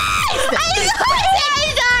traumatized! I'm sorry!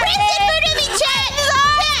 Prison food of me, chat!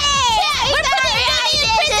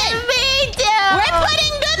 We're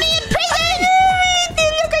putting Gummy in prison!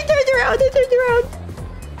 Look, I turned around.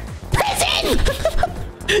 Prison!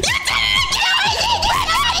 You did it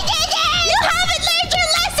again! You haven't learned your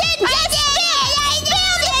lesson!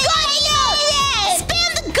 Spam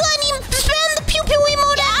the gun! Spam the pew pew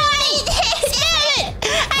emote! Spam it!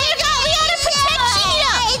 We gotta protect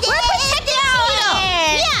Chihiro! We're protecting Chihiro!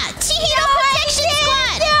 Yeah! Chihiro Protection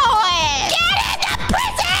Squad! Get in the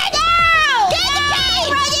prison! Get in the cage!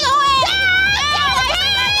 Running away!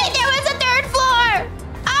 There was a third floor!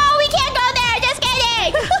 Oh, we can't go there! Just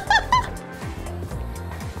kidding!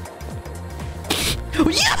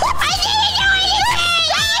 I didn't do anything!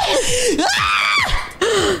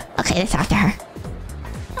 Okay, let's talk to her.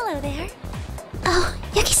 Hello there. Oh,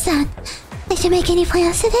 Yuki to make any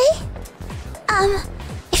plans today?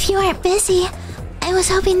 If you aren't busy, I was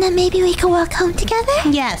hoping that maybe we could walk home together.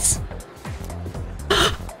 Yes.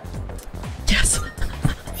 Yes.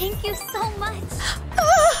 Thank you so much.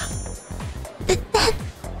 Then,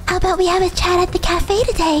 how about we have a chat at the cafe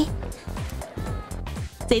today?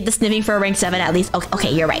 Save the sniffing for rank 7 at least.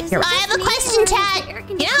 Okay, you're right. You're I right. have a question, chat.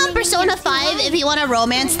 You know how Persona 5, if you want to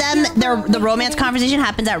romance them, the romance conversation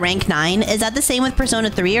happens at rank 9? Is that the same with Persona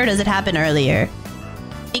 3 or does it happen earlier?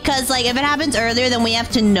 Because, like, if it happens earlier, then we have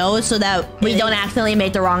to know so that We don't accidentally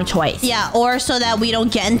make the wrong choice. Yeah, or so that we don't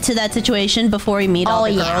get into that situation before we meet all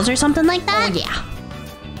the girls or something like that. Oh, yeah.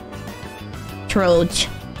 True.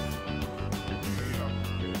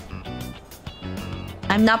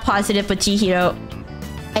 I'm not positive for Chihiro.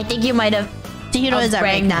 I think you might have. Chihiro is at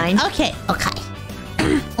rank 9. Okay. Okay.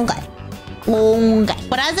 Okay.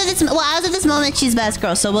 But as of this moment, she's best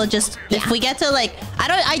girl. So we'll just if we get to like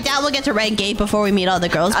I doubt we'll get to rank 8 before we meet all the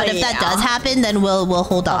girls. But if that does happen, then we'll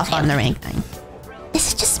hold off on the rank 9.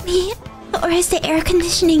 Is it just me, or is the air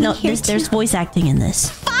conditioning here there's voice acting in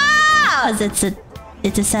this. Because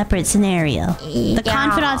it's a separate scenario. The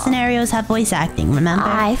confidant scenarios have voice acting. Remember?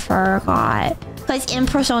 I forgot. Because in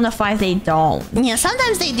Persona 5 they don't. Yeah,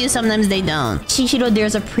 sometimes they do, sometimes they don't. Chihiro,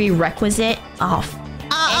 there's a prerequisite of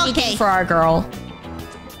anything for our girl.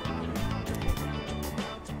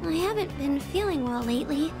 I haven't been feeling well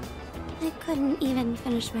lately. I couldn't even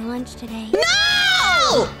finish my lunch today.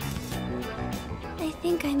 No! I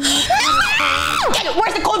think I might.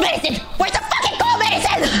 Where's the cold medicine? Where's the fucking cold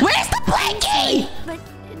medicine? Where's the blankie? But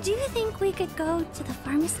do you think we could go to the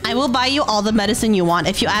pharmacy? I will buy you all the medicine you want.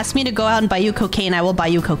 If you ask me to go out and buy you cocaine, I will buy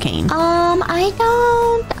you cocaine. I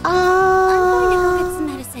don't. I'm going to go get some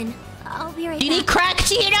medicine. I'll be right back. You need crack,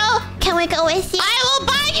 Chihiro? Can we go with you? I will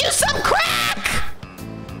buy you some crack!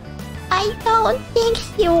 I don't think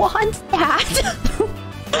he wants that.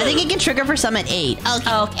 I think it can trigger for some at 8.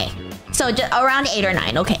 Okay. Okay. So just around 8 or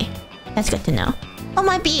 9. Okay. That's good to know. Oh,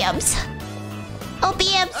 my BMs. Oh,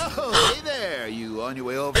 BMs. Oh, hey there. You on your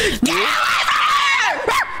way over?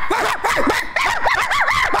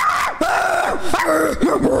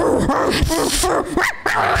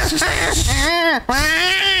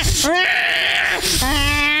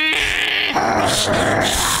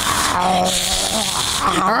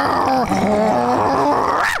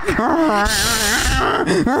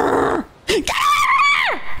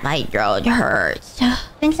 My throat hurts.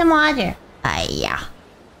 Drink some water. Yeah.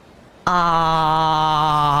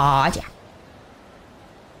 Yeah.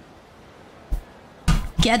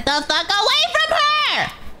 Get the fuck away from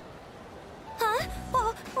her! Huh?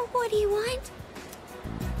 What do you want?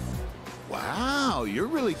 Wow, you're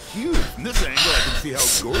really cute. From this angle, I can see how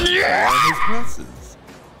gorgeous you are in those dresses.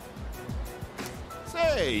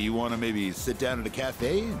 Say, you want to maybe sit down at a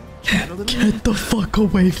cafe and chat a little bit? Get the fuck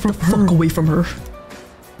away from her. Fuck away from her.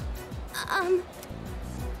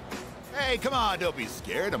 Hey, come on, don't be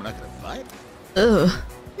scared. I'm not gonna fight. Ugh.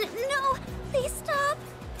 No, please stop.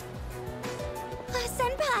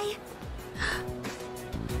 Senpai.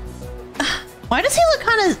 Why does he look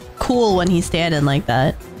kind of cool when he's standing like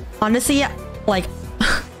that? Honestly, like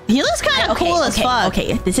he looks kind of cool as fuck.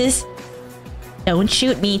 Okay, this is. Don't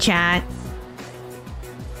shoot me, chat.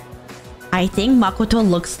 I think Makoto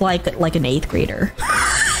looks like an 8th grader.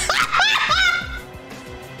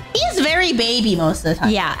 He's very baby most of the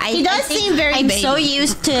time. Yeah, he does seem very I'm baby. so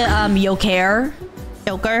used to Yoker.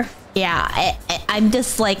 Joker? Yeah, I'm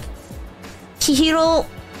just like Chihiro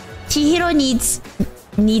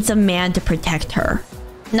needs a man to protect her.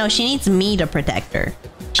 No, she needs me to protect her.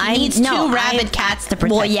 She needs two rabid cats to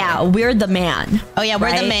protect her. Well, yeah, we're the man. Oh yeah,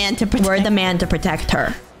 we're the man to protect her. We're the man to protect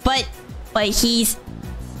her. But he's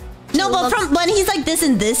from when he's like this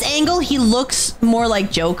in this angle, he looks more like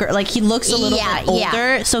Joker. Like he looks a little bit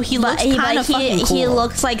older, so he looks kind of fucking cool. He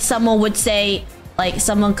looks like someone would say, like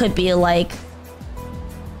someone could be like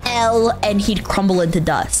L, and he'd crumble into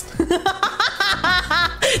dust.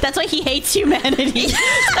 That's why he hates humanity.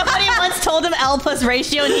 Somebody once told him L plus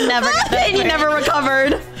ratio, and he never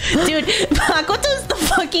recovered. Dude, Makoto's the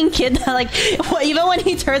fucking kid that like, even when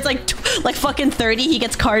he turns like fucking 30, he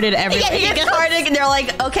gets carded everywhere. Yeah, he gets carded, and they're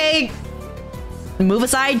like, okay, move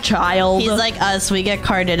aside, child. He's like us. We get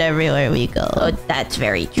carded everywhere we go. Oh, that's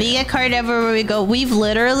very true. We get carded everywhere we go. We've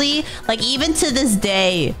literally, like, even to this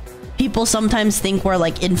day, people sometimes think we're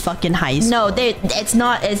like in fucking high school. No, it's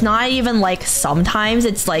not even like sometimes,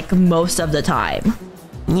 it's like most of the time.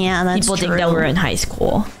 Yeah, that's people true. think that we're in high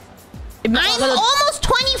school. I'm almost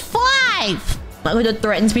 25. Makoto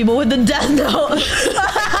threatens people with the death note.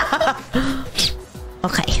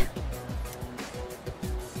 Okay.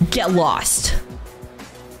 Get lost.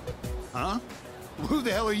 Huh? Who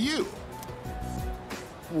the hell are you?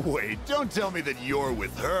 Wait, don't tell me that you're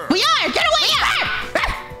with her. We are! Get away!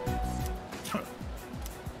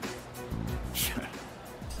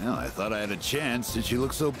 Well, I thought I had a chance since you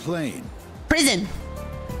look so plain. Prison.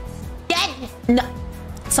 No.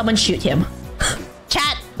 Someone shoot him.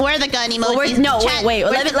 Chat, where are the gun emojis? Where's, no, Chat, wait.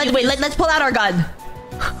 Let's pull out our gun.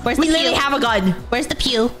 Where's We the literally pew? have a gun. Where's the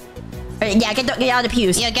pew? Yeah, get out of the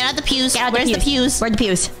pews. Yeah, get out the pews. Get out Where's the pews? Where's the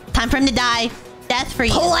pews? Time for him to die. Death for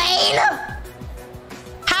you. Plain.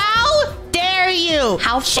 How dare you?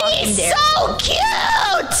 How fucking She's dare? so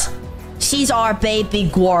cute! She's our baby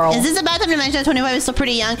girl. Is this a bad time to mention that 25 is still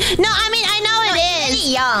pretty young? No, I mean, I know it is.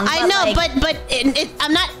 Pretty young. I know, but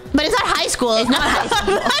I'm not, but it's not high school. It's not high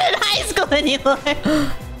school. I'm not in high school anymore.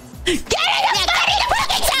 Get in the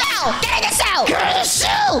fucking cell! Get in the cell! Get in the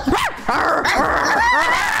cell!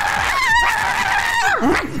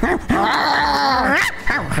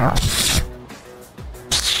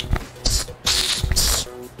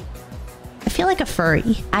 I feel like a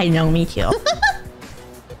furry. I know, me too.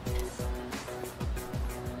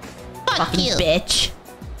 Fuck Fucking you. bitch.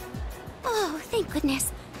 Oh, thank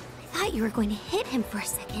goodness. I thought you were going to hit him for a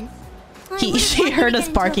second. She heard us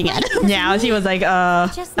barking at him. Yeah, she was like,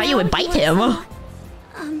 Just thought you would now, bite you him. were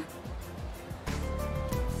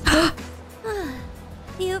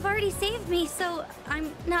You've already saved me, so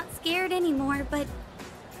I'm not scared anymore, but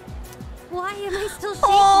why am I still shaking?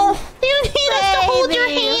 Oh, you need us to hold your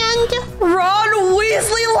hand. Ron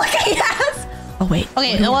Weasley looking at us. Oh, wait.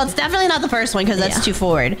 Okay, well, it's definitely not the first one because that's Yeah. too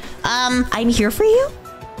forward. I'm here for you?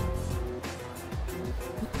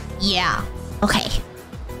 Yeah. Okay.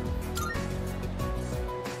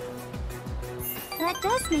 That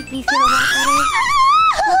does make me feel a lot better.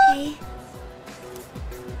 Okay.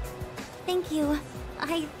 Thank you.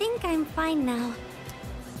 I think I'm fine now.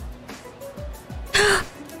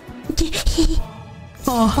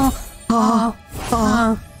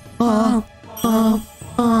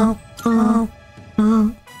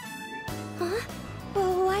 Huh?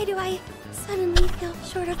 Well, why do I suddenly feel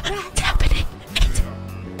short of breath? It's happening.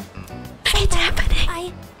 It's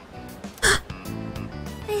happening.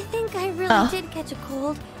 I think I really did catch a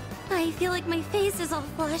cold. I feel like my face is all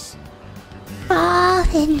flush. Fall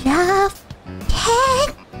in love.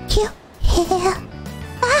 Can you hear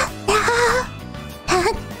the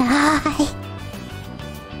love tonight?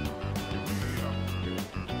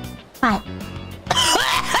 What?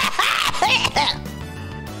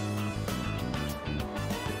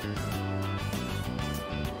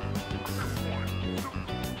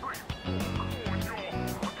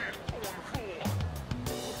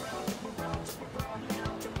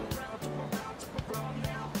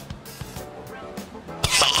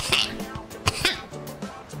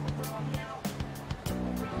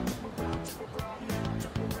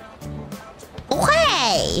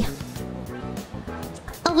 Okay.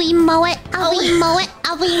 We mow it. We mow it.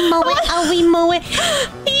 We mow it. We mow it.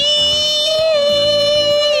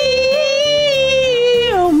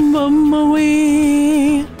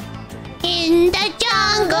 In the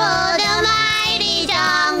jungle, the mighty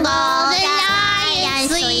jungle, the lion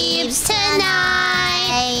sleeps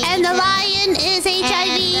tonight. And the lion is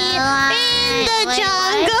HIV in the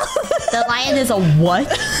jungle. The lion is a what?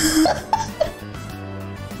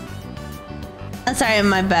 Sorry,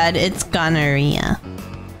 my bad. It's gonorrhea.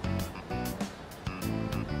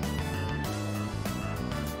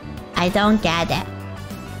 I don't get it.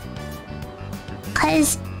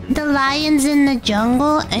 Cause the lion's in the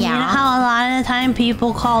jungle, and You know yeah. how a lot of the time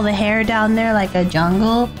people call the hair down there like a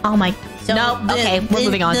jungle? Oh my. So no. the- Okay, we're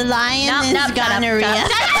moving on. The lion No, is no, shut up, gonorrhea.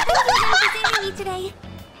 shut Saving me today.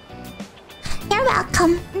 You're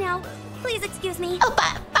welcome. Now, please excuse me. Oh,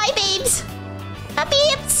 bye, babes. Bye,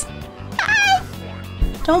 babes. Bye.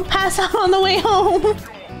 Don't pass out on the way home.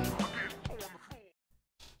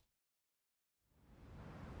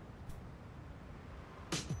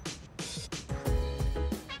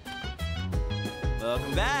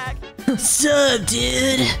 Welcome back. What's up,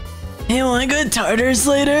 dude? Hey, wanna go to Tartarus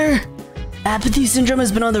later? Apathy syndrome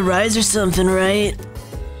has been on the rise or something, right?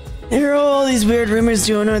 There are all these weird rumors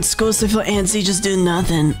going on at school, so I feel antsy just doing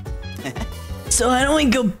nothing. So I don't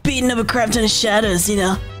want to go beating up a crap ton of shadows, you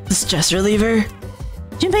know? The stress reliever.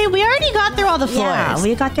 Junpei, we already got through all the floors. Yeah,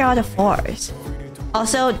 we got through all the floors.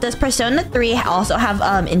 Also, does Persona 3 also have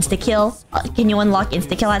insta-kill? Can you unlock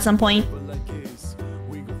insta-kill at some point?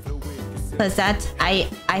 Because that,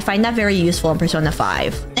 I find that very useful in Persona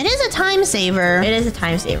 5. It is a time saver. It is a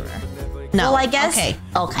time saver. No. Well, I guess. Okay.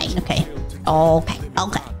 Okay. Okay. Okay.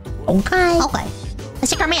 Okay. Okay. Okay. Let's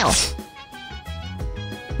take our meal.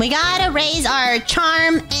 We gotta raise our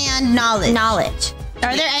charm and knowledge. Knowledge.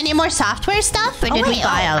 Are there any more software stuff? Or did we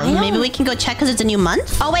buy I out? don't- Maybe we can go check because it's a new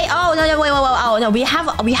month. Oh wait, oh no, wait, oh no, we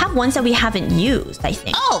have ones that we haven't used, I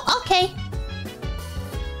think. Oh, okay.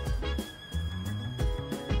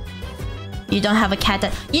 You don't have a cat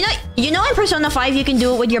that you know in Persona 5 you can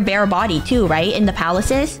do it with your bare body too, right? In the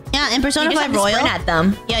palaces. Yeah, in Persona You just 5 have to Royal. sprint at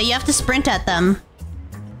them. Yeah, you have to sprint at them.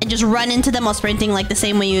 And just run into them while sprinting like the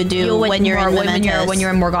same way you do when you're in the Mentos. when you're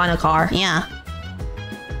in Morgana car. Yeah.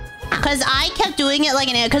 Because I kept doing it like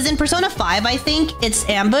because in Persona 5 I think it's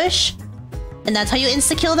ambush. And that's how you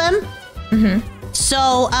insta-kill them. Mm-hmm.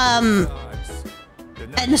 So,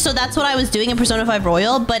 and so that's what I was doing in Persona 5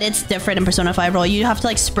 Royal, but it's different in Persona 5 Royal. You have to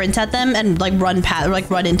like sprint at them and like run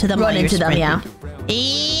into them. Run into them, yeah.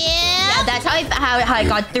 Yeah. That's how I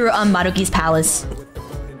got through Maruki's palace.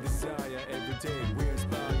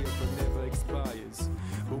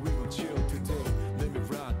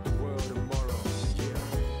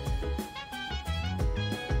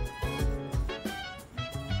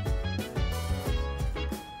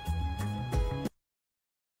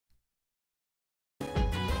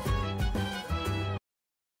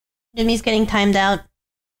 Jimmy's getting timed out.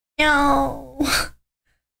 No.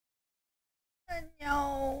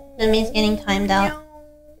 Jimmy's getting timed out.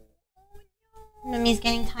 Jimmy's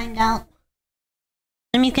getting timed out.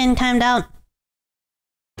 Jimmy's getting timed out.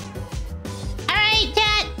 Alright,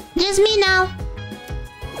 chat. Just me now.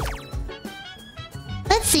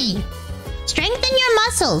 Let's see. Strengthen your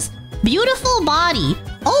muscles. Beautiful body.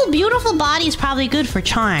 Oh, beautiful body is probably good for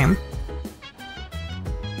charm.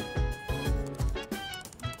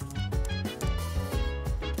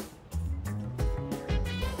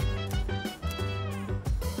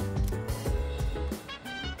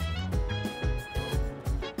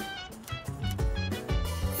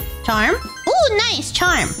 Charm? Ooh, nice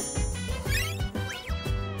charm.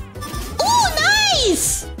 Ooh,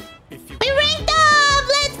 nice! We ranked up!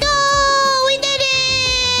 Let's go! We did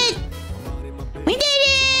it! We did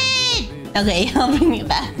it! Okay, I'll bring you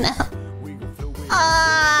back now.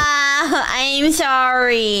 I'm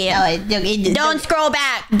sorry. Oh, okay, Don't scroll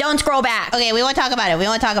back. Don't scroll back. Okay, we won't talk about it. We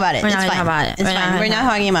won't talk about it. We're It's not fine. talking about it. It's fine. We're not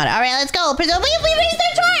talking about it. All right, let's go. We raised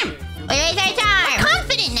our charm. We raised our charm. We're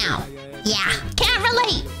confident now. Yeah. Can't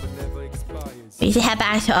relate. We should head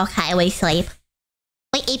back to we sleep.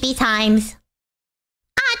 Wait, AP times.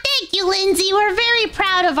 Ah, thank you, Lindsay. We're very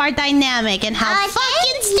proud of our dynamic and how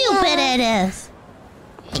fucking stupid it is.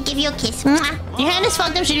 I give you a kiss. Mwah. Your hand is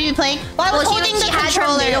fucked up. Should you be playing? While I was holding the had her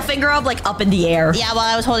controller. middle finger up like up in the air. Yeah, while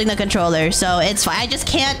I was holding the controller, so it's fine. I just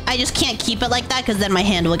can't keep it like that because then my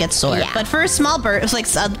hand will get sore. Yeah. But for a small burst, like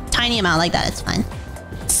a tiny amount like that, it's fine.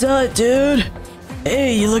 What's up, dude?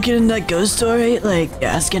 Hey, you looking in that ghost story? Like,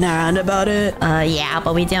 asking around about it? Yeah,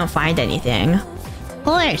 but we didn't find anything. Of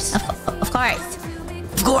course. Of course.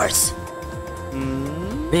 Of course.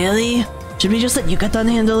 Really? Should we just let Yukatan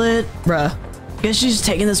handle it? Bruh. Guess she's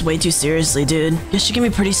taking this way too seriously, dude. Guess she can be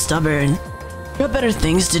pretty stubborn. Got better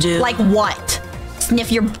things to do. Like what?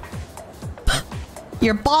 Sniff your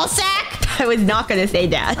ball sack? I was not gonna say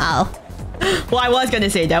that. Oh. Well, I was gonna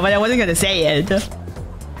say that, but I wasn't gonna say it.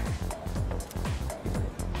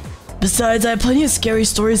 Besides, I have plenty of scary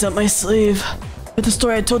stories up my sleeve. But the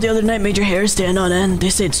story I told the other night made your hair stand on end. They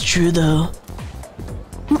say it's true, though.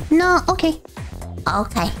 No, okay.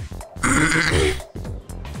 Okay.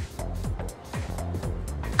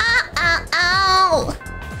 Ow!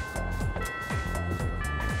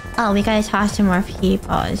 Oh, we gotta talk to more people.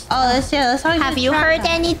 Oh, let's talk. Have you heard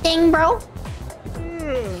anything, bro?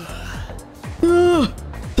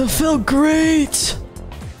 That felt great!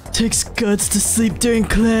 Takes guts to sleep during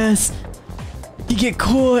class. You get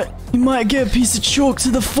caught, you might get a piece of chalk to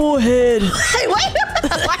the forehead. Hey, what?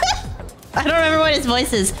 I don't remember what his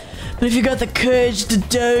voice is. But if you got the courage to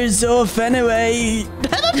doze off anyway,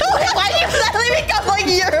 Why do you suddenly become like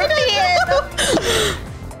European?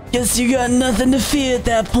 guess you got nothing to fear at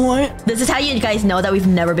that point. This is how you guys know that we've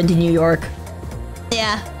never been to New York.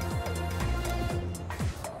 Yeah.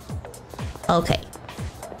 Okay.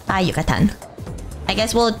 Hi, Yukatan. I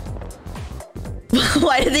guess we'll...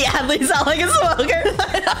 Why did the athlete sound like a smoker?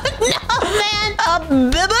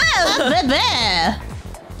 No, man.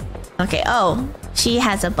 Okay, oh. She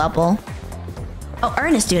has a bubble. Oh,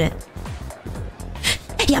 Ernest student.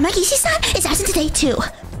 Yamagishi-san is absent today too.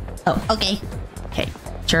 Oh, Okay. okay.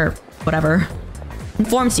 Sure. Whatever.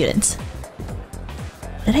 Inform students.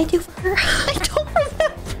 What did I do for her? I don't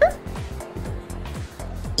remember.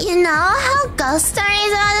 You know how ghost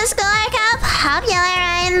stories about the school are kind of popular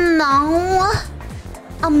right now?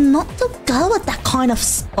 I'm not too good with that kind of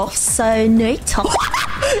stuff, so no talk.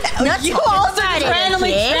 Not You talking also about just it,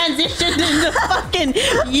 randomly okay? transitioned into fucking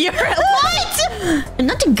Europe. What? I'm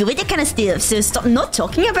not too good with that kind of stuff, so stop not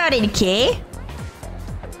talking about it, okay?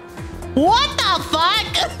 What the fuck?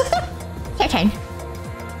 Your turn.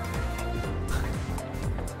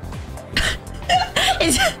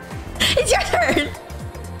 It's your turn.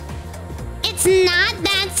 It's not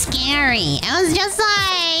that scary. It was just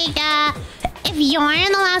like, if you're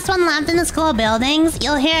the last one left in the school buildings,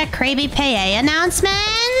 you'll hear a creepy PA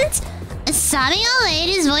announcement. Some young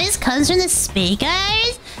lady's voice comes from the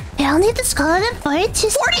speakers. You'll need the school in 42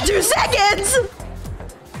 seconds.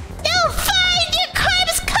 You'll find your crib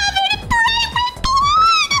is covered in bright red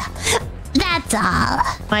blood. That's all.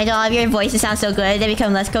 Why do all of your voices sound so good? They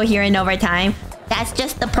become less coherent over time. That's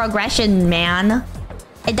just the progression, man.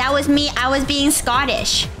 And that was me. I was being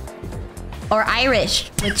Scottish. Or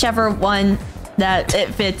Irish. Whichever one that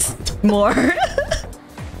it fits more. Okay,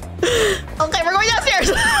 we're going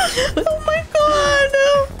downstairs. Oh my god.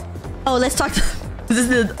 Oh, let's talk. This is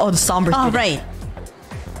the somber. Oh, right.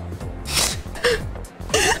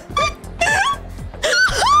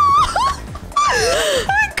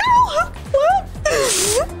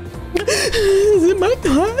 Is it my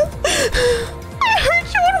time? I heard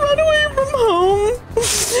you would run away from home and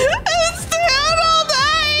stay out all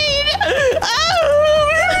night.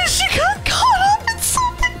 Oh, she got caught up in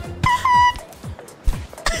something bad.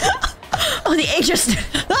 Oh, the anxious student.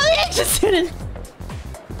 Oh, the anxious student.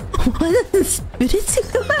 One of the students in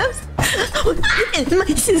the class, in my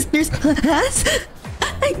sister's class,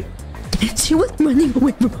 she was running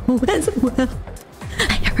away from home as well. I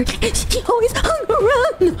heard she always hung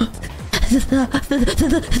around the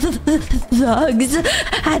thugs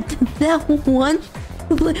at that one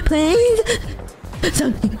place.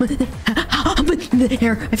 Something was happened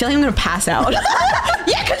there. I feel like I'm gonna pass out.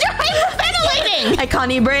 Yeah, because you're hyperventilating. I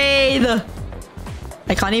can't even breathe.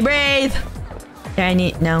 I can't even breathe. There, I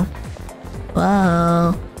need no.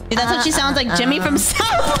 Whoa. Dude, that's what she sounds like, Jimmy from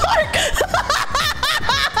South Park.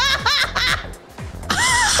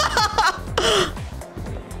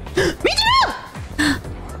 Me too.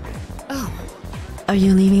 Are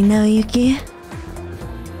you leaving now, Yuki?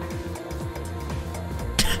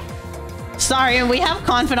 Sorry, we have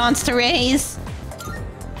confidants to raise.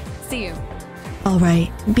 See you. All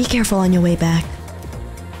right, be careful on your way back.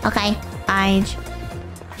 Okay. Are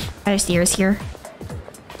there stairs here?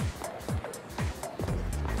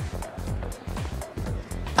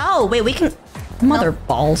 Oh, wait, we can... Mother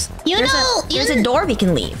balls. There's a door we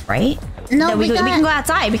can leave, right? No, That we can go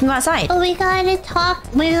outside. We can go outside. But we gotta talk.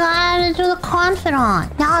 We gotta do the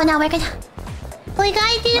confidant. No, we're gonna... We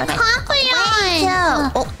gotta do the confidant.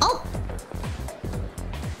 Oh.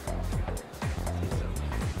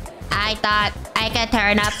 I thought I could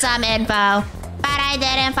turn up some info, but I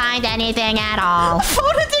didn't find anything at all.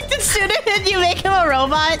 Phone addicted student and you make him a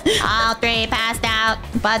robot. All three passed out,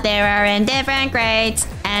 but they were in different grades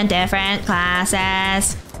and different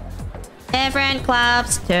classes. Different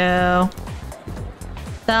clubs, too.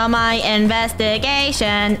 So my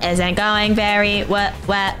investigation isn't going very well.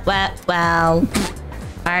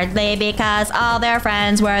 Partly because all their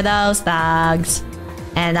friends were those thugs.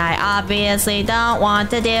 And I obviously don't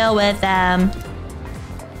want to deal with them.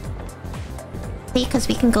 Because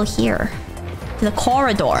we can go here. To the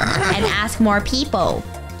corridor and ask more people.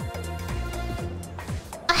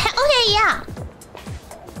 Okay, yeah.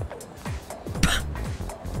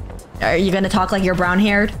 Are you gonna talk like you're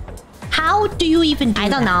brown-haired? How do you even do I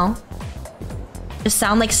don't that? know. Just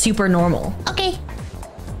sound like super normal. Okay.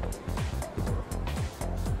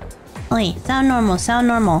 Wait, sound normal, sound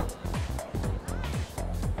normal.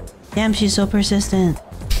 Damn, she's so persistent.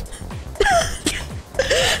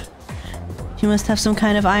 She must have some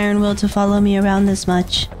kind of iron will to follow me around this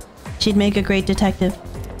much. She'd make a great detective.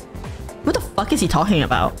 What the fuck is he talking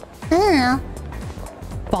about? I don't know.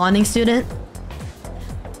 Bonding student?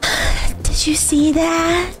 Did you see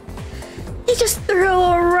that? He just threw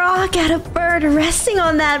a rock at a bird resting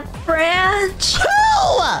on that branch.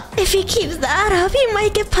 Who? If he keeps that up, he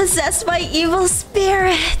might get possessed by evil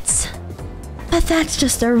spirits. But that's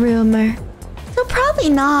just a rumor. So probably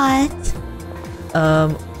not.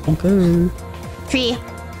 Okay. Tree.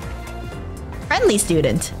 Friendly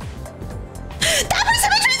student. That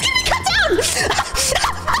person's gonna be cut down!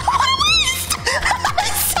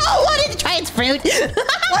 So wanted to try its fruit.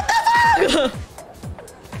 What the fuck?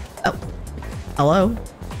 Oh. Hello?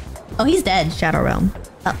 Oh, he's dead. Shadow Realm.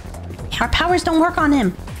 Our powers don't work on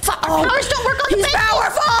him. Our powers don't work on the benches.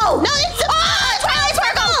 powerful! No, it's Twilight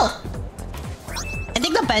Sparkle! I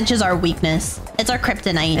think the bench is our weakness. It's our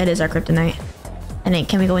kryptonite. It is our kryptonite. And then,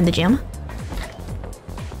 can we go in the gym?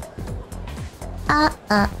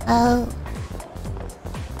 Oh.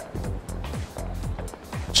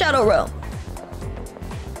 Shadow Realm.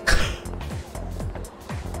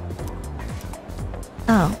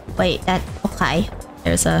 Oh, wait, that... Okay.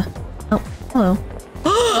 There's a... Oh, hello.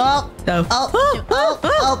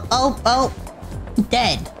 Oh.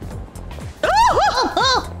 Dead.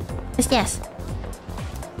 Yes.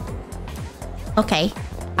 Okay.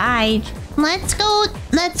 Bye. Let's go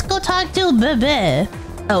talk to Bebe.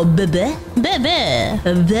 Oh, Bebe? Bebe.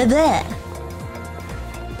 Bebe.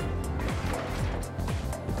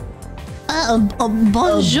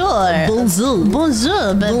 Bonjour.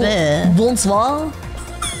 Bonjour, Bebe. Bonsoir.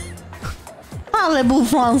 Parlez-vous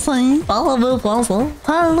français? Parlez-vous français?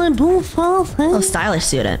 Parlez-vous français? Oh, stylish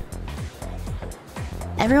student.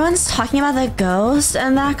 Everyone's talking about the ghost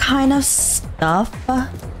and that kind of stuff.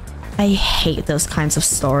 I hate those kinds of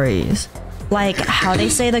stories. Like how they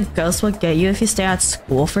say the ghost will get you if you stay at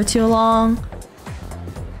school for too long.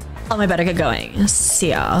 Oh, I better get going. See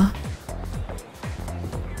ya.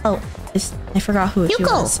 Oh, I forgot who she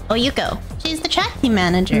was. Oh, Yuko. She's the track team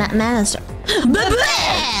manager. Manager.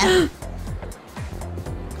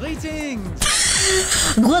 Greetings!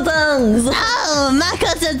 Greetings! Oh,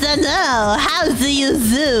 Makoto Dono, how do you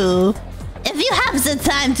do? If you have the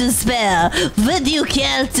time to spare, would you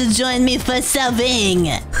care to join me for serving?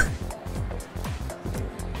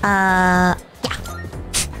 I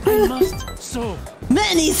must so.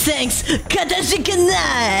 Many thanks,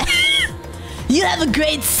 Katashikana! You have a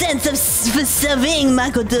great sense of for serving,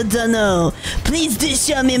 Makoto Dono. Please do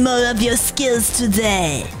show me more of your skills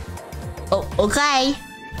today. Oh, okay.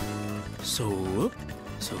 So up,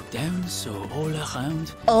 so down, so all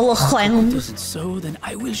around. All around. Does it so? Then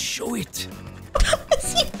I will show it. What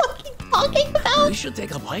is he fucking talking about? We should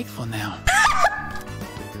take a break for now.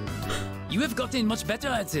 You have gotten much better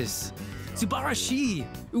at this. Subarashi,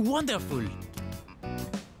 wonderful.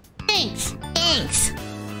 Thanks.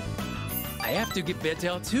 I have to get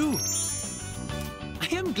better too. I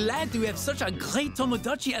am glad to have such a great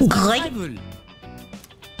Tomodachi as my rival.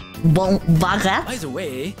 Bon, By the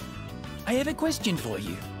way, I have a question for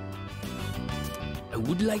you. I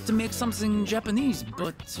would like to make something Japanese,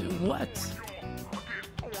 but what?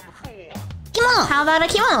 Kimono. How about a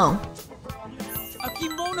kimono? A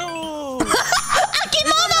kimono! A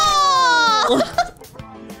kimono!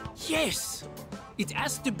 Yes! It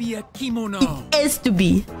has to be a kimono. It has to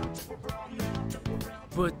be.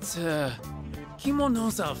 But,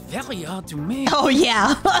 kimonos are very hard to make. Oh,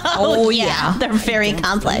 yeah. Oh, yeah. They're very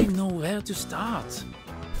complex. I don't know where to start.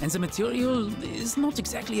 And the material is not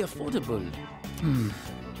exactly affordable.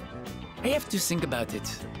 I have to think about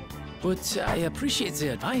it. But I appreciate the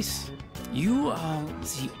advice. You are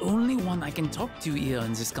the only one I can talk to here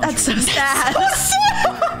in this country. That's so sad.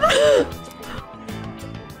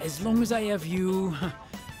 As long as I have you,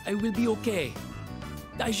 I will be okay.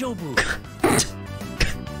 Daijoubu.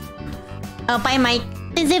 Oh, bye, Mike.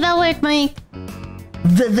 Is it about work, Mike?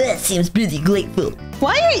 That seems pretty grateful.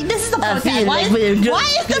 Why are you, this is the pro tag. Why is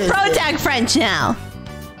the pro tag French now?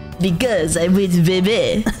 Because I'm with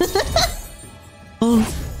Bebe.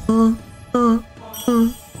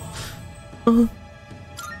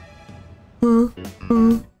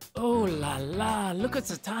 Oh la la, look at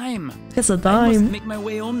the time. It's a I must time. make my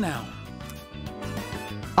way home now.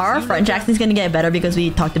 Our French accent's gonna get better because we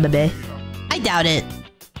talked to Bebe. I doubt it.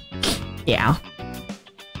 Yeah.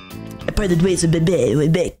 I parted ways with Bebe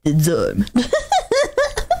went back to the dorm.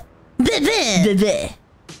 Bebe.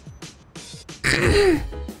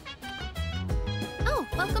 Oh,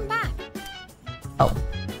 welcome back.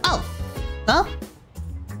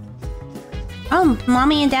 Oh,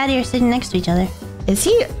 mommy and daddy are sitting next to each other. Is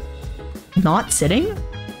he not sitting?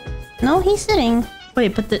 No, he's sitting.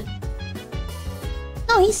 Wait, but the...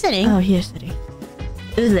 No, he's sitting. Oh, he's sitting.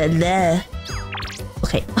 Ooh la la.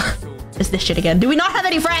 Okay. It's this shit again. Do we not have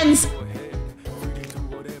any friends?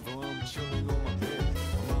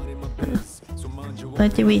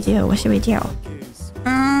 What do we do? What should we do?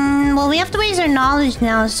 Well, we have to raise our knowledge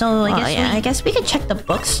now, so I guess we could check the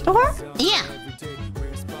bookstore? Yeah.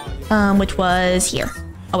 Which was here.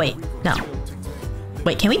 Oh, wait. No.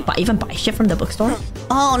 Wait, can we even buy shit from the bookstore?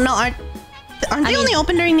 Oh, no. Aren't they only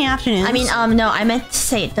open during the afternoon? I mean, no, I meant to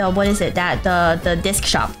say what is it? The disc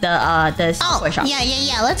shop, the software shop.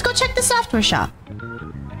 Yeah. Let's go check the software shop.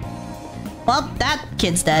 Well, that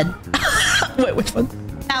kid's dead. Wait, which one?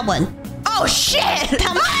 That one. Oh shit!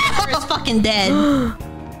 That motherfucker is fucking dead.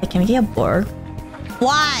 Hey, can we get a Borg?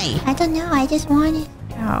 Why? I don't know. I just wanted.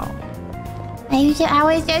 Oh. I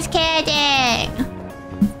was just kidding.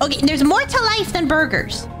 Okay, there's more to life than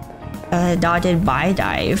burgers. Dotted by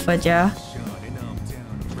dive, but yeah.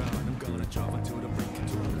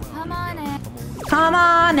 Come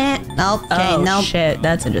on it. Nope. Okay, Oh, nope. shit.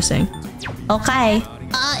 That's interesting. Okay.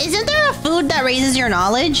 Isn't there a food that raises your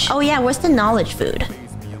knowledge? Oh, yeah. What's the knowledge food?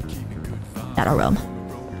 Shadow Realm.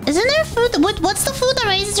 Isn't there food? What's the food that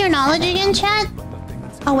raises your knowledge again, chat?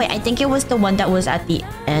 Oh, wait. I think it was the one that was at the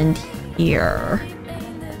end here.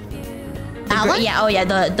 That one? Yeah. Oh, yeah.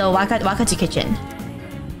 The Wakati kitchen.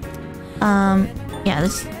 Yeah.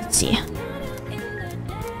 Let's see.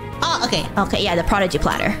 Oh, okay. Okay. Yeah. The prodigy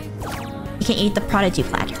platter. You can eat the prodigy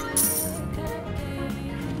platter.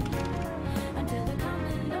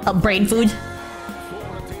 Oh, brain food.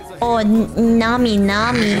 Oh, nami.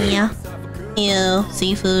 Ew,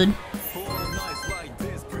 seafood.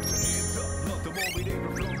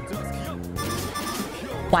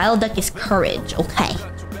 Wild duck is courage. Okay.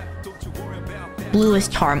 Blue is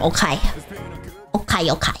charm. Okay.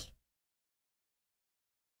 Okay.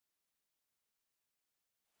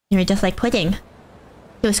 You're just like Pudding.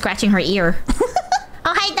 She was scratching her ear.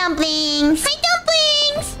 Oh, hi, Dumplings. Hi,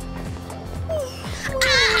 Dumplings.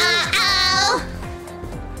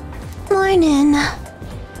 Morning.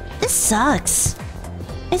 This sucks.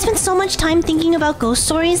 I spent so much time thinking about ghost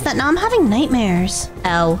stories that now I'm having nightmares.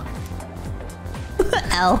 L.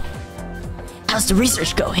 L. How's the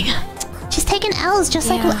research going? She's taking L's just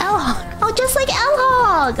like L-Hog. Oh, just like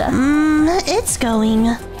L-Hog. It's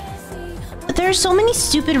going. But there are so many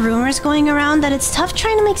stupid rumors going around that it's tough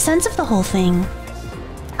trying to make sense of the whole thing.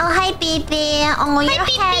 Oh, hi, baby. Oh, your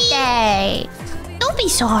headache. Don't be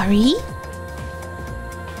sorry.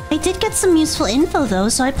 I did get some useful info though,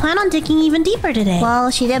 so I plan on digging even deeper today.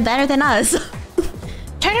 Well, she did better than us.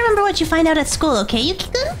 Try to remember what you find out at school, okay,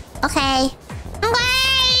 Yuki-kun? Okay.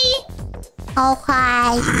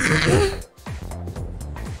 Okay.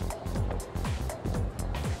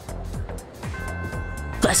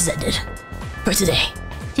 Class is ended. For today.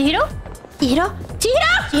 Chihiro?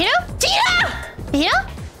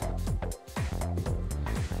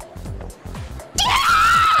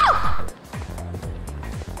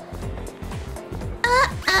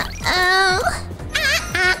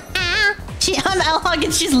 She on L-Hog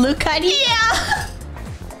and she's Lucati? Yeah!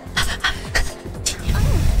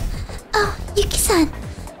 Oh, Yuki-san.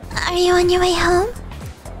 Are you on your way home?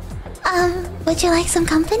 Would you like some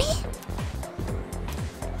company?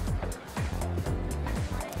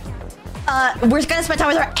 We're gonna spend time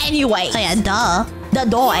with her anyway. Oh yeah, duh. The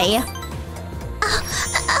doy. Oh,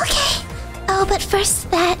 okay. Oh, but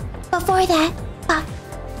before that,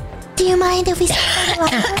 do you mind if we start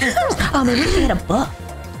Oh, maybe we can get a book.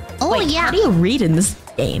 Oh Wait, yeah. how do you read in this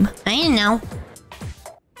game? I didn't know.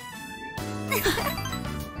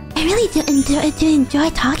 I really do enjoy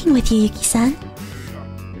talking with you, Yuki-san.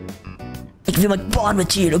 I can feel my bond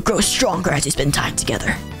with you to grow stronger as we spend time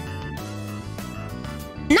together.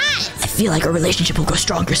 Nice! I feel like our relationship will grow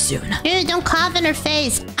stronger soon. Dude, don't cough in her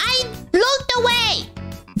face. I looked away!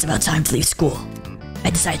 It's about time to leave school.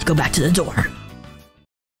 I decided to go back to the dorm.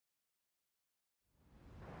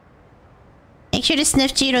 Make sure to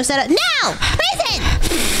sniff Cheeto setup. No! Prison!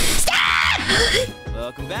 Stop!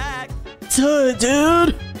 Welcome back. So,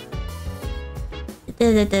 dude.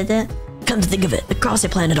 Come to think of it, the cross I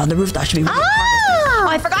planted on the rooftop should be really Oh,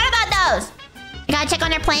 I forgot about those. You gotta check on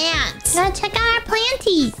their plants. Gotta check out our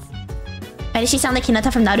planties. Why does she sound like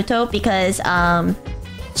Hinata from Naruto? Because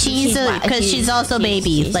she's also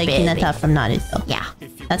baby, she's like baby. Hinata from Naruto. Yeah.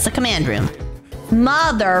 That's the command room.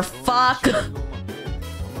 Motherfuck.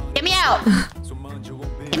 Get me out.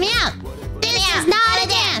 Get me out. This is not a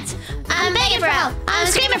dance. I'm begging for help. I'm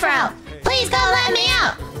screaming for help. Please come let me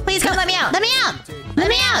out. Please come let me out. Let me out. Let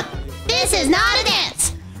me out. This is not a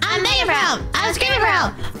dance. I'm begging for help. I'm screaming for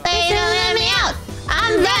help. Please don't let me out.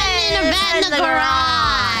 I'm running in a van in the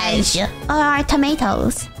garage. Our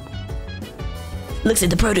tomatoes. Looks like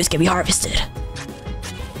the produce can be harvested.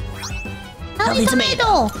 Healthy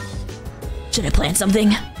tomato. Should I plant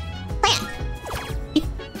something? Plant.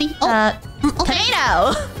 Okay.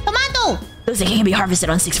 Tomato! Tomato. Looks like it can be harvested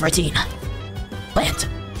on 614. Plant.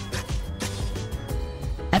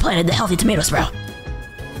 I planted the healthy tomato sprout.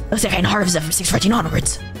 Looks like I can harvest it from 614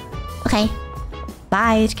 onwards. Okay.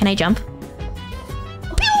 Bye. Can I jump?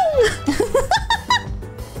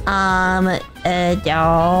 No,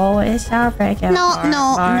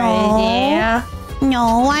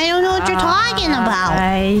 I don't know what you're talking about.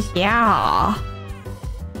 Yeah.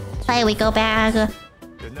 Why we go back?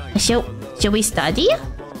 Should we study?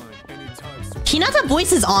 Hinata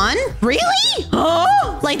voice is on? Really?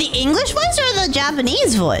 Oh! Like the English voice or the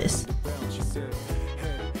Japanese voice?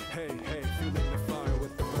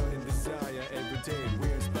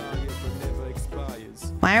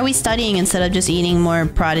 Why are we studying instead of just eating more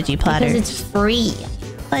prodigy platter? Because it's free.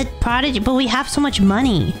 But Prodigy, but we have so much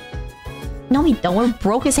money. No, we don't. We're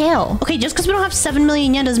broke as hell. Okay, just because we don't have 7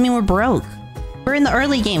 million yen doesn't mean we're broke. We're in the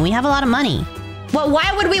early game. We have a lot of money. Well,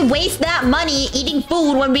 why would we waste that money eating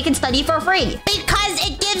food when we can study for free? Because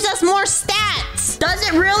it gives us more stats. Does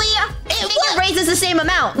it really? It raises the same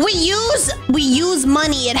amount. We use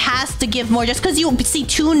money. It has to give more. Just because you see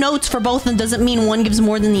 2 notes for both of them doesn't mean one gives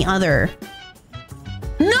more than the other.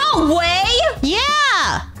 No way!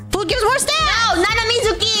 Yeah! Food gives more stats! No, Nana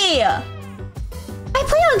Mizuki! I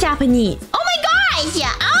play on Japanese. Oh my gosh!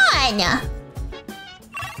 On!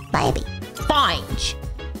 Baby. Fine.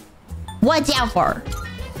 Whatever.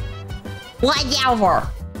 Whatever.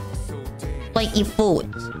 Like eat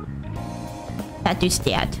food. That dude's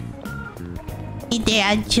dead. He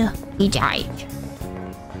dead. He died.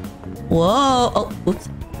 Whoa. Oh, oops.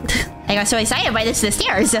 I got so excited by the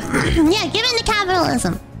stairs. Yeah, give in to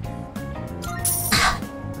capitalism.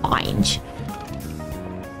 Fine.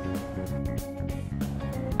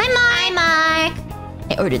 Hi, Mark.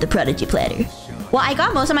 I ordered the Prodigy platter. Well, I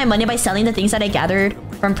got most of my money by selling the things that I gathered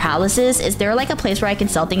from Paralysis. Is there like a place where I can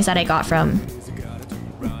sell things that I got from?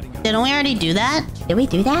 Didn't we already do that? Did we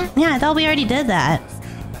do that? Yeah, I thought we already did that.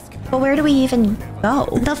 But where do we even go?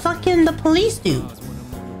 The police dude.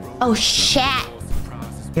 Oh, shit.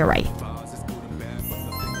 You're right.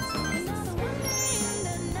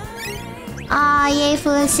 Ah, yay,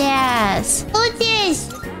 food sales. Who's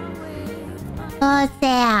this? Food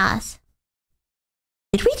sales.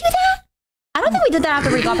 Did we do that? I don't think we did that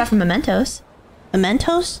after we got back from Mementos.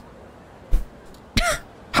 Mementos?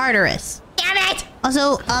 Harderus. Damn it!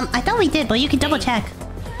 Also, I thought we did, but you can double check.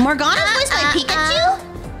 Morgana voiced by Pikachu?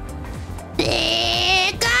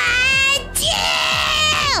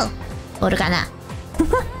 Pikachu! Morgana.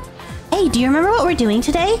 Hey, do you remember what we're doing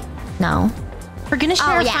today? No. We're gonna share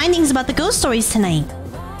our findings about the ghost stories tonight.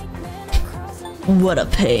 What a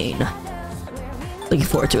pain. Looking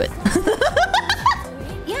forward to it.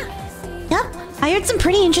 Yep, I heard some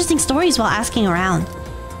pretty interesting stories while asking around.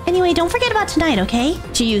 Anyway, don't forget about tonight, okay?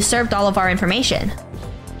 She usurped all of our information.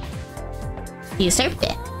 She usurped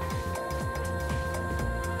it.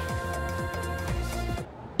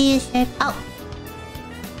 Oh.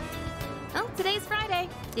 Oh, today's Friday.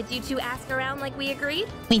 Did you two ask around like we agreed?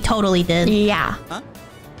 We totally did. Yeah. Huh?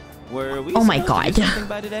 Were we Oh my supposed to do god. something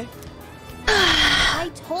by today? I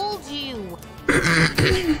told you.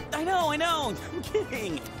 I know. I'm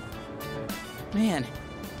kidding. Man,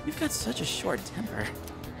 you've got such a short temper.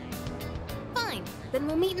 Fine. Then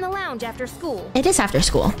we'll meet in the lounge after school. It is after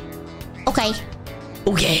school. Okay.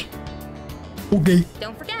 Okay. Okay.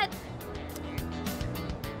 Don't forget.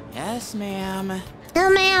 Yes, ma'am. No,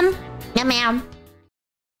 ma'am. No, ma'am.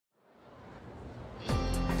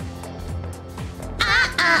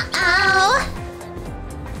 Oh.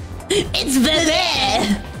 It's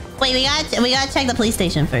Bebe! Wait, we gotta check the police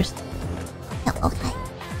station first. Oh, okay.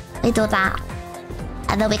 We do that.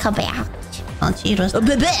 And then we come back. Oh, cheers.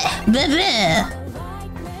 Bebe!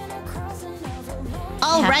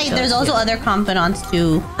 Oh, right. There's also other confidants,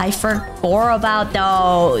 too. I forgot about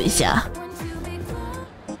those.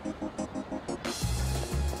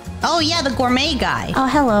 Oh, yeah, the gourmet guy. Oh,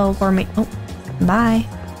 hello, gourmet. Oh, bye.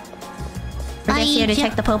 We're just here to Bye.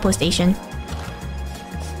 check the Popo station.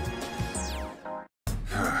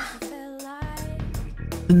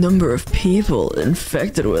 The number of people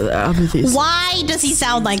infected with apathy is Why does he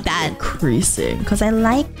sound like that? increasing. Because I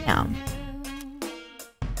like them.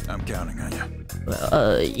 I'm counting on you.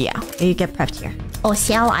 Yeah. You get prepped here. Oh,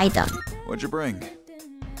 sell item. What'd you bring?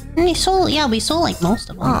 We sold like most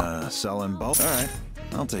of them. Sell in bulk? Alright,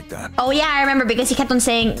 I'll take that. Oh, yeah, I remember because he kept on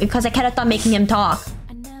saying, because I kept on making him talk.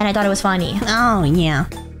 And I thought it was funny. Oh, yeah.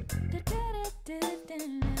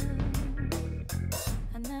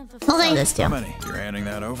 Okay. This too. How many? You're handing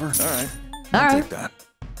that over? Alright. Alright. Take that.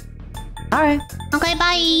 Alright. Okay,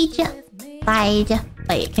 bye. Bye.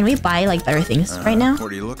 Wait, can we buy like better things right now?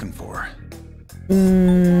 What are you looking for?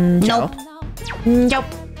 Nope. Nope.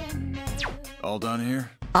 All done here?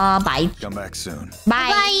 Bye. Come back soon. Bye.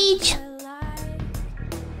 Bye.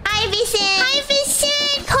 Hi, Vincent. Hi,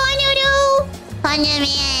 Vincent. Konuru.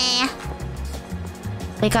 Konumi.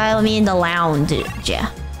 They got me in the lounge.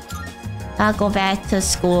 I'll go back to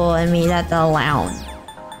school and meet at the lounge.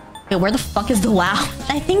 Wait, where the fuck is the lounge?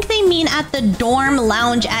 I think they mean at the dorm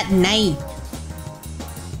lounge at night.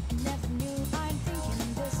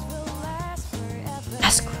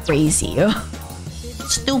 That's crazy.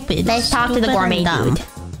 Stupid. Let's talk to the Stupid gourmet and dumb. dude.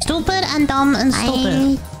 Stupid and dumb and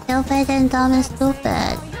stupid. Stupid and dumb and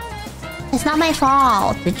stupid. It's not my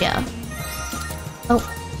fault, Joe. Oh.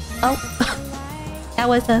 That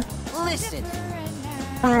was a... Listen.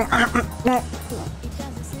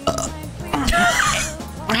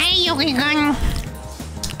 Hey, Yuki-gun.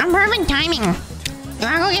 I'm perfect timing. You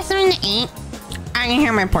wanna go get something to eat? I can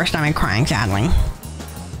hear my poor stomach crying sadly.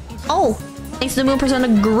 Oh, thanks to the moon persona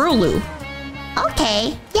Gurulu.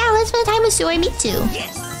 Okay. Yeah, let's spend time with Sue. Me too.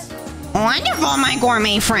 Yes. Wonderful, my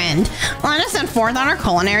gourmet friend. Let us set forth on our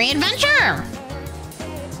culinary adventure.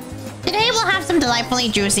 Today we'll have some delightfully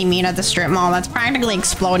juicy meat at the strip mall that's practically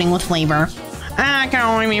exploding with flavor. I can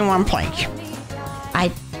only mean one place.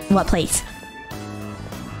 What place?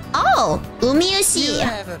 Oh, Umiushi. You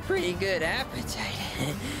have a pretty good appetite.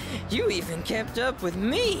 You even kept up with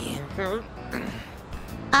me.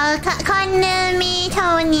 Konami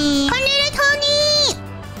Tony. Konami Tony.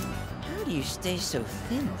 How do you stay so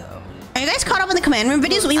thin, though? Are you guys caught up in the command room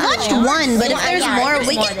videos? We watched one, but if there's more,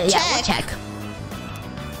 we can check. We'll check.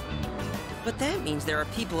 But that means there are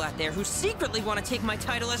people out there who secretly want to take my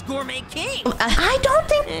title as Gourmet King. I don't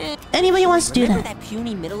think anybody wants to do Remember that. that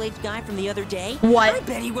puny middle-aged guy from the other day? What? I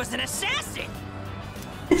bet he was an assassin.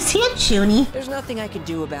 Is he a chuny? There's nothing I can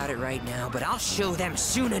do about it right now, but I'll show them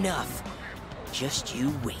soon enough. Just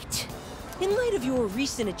you wait. In light of your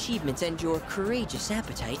recent achievements and your courageous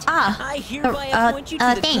appetite, I hereby appoint you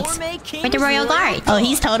to the thanks. Gourmet King. With the Royal Guard. Oh,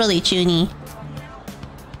 he's totally chuny.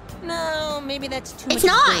 No, maybe that's too It's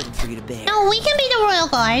much not. burden for you to bear. No, we can be the Royal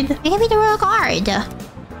Guard. We can be the Royal Guard.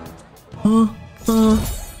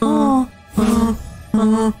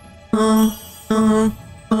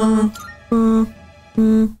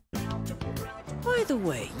 By the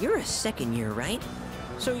way, you're a second year, right?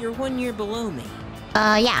 So you're 1 year below me.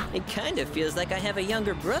 Yeah. It kind of feels like I have a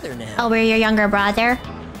younger brother now. Oh, we're your younger brother?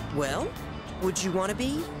 Well, would you want to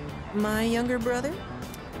be my younger brother?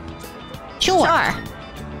 Sure.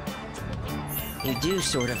 You do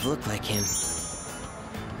sort of look like him.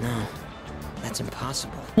 No, that's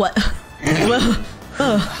impossible. What?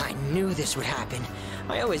 I knew this would happen.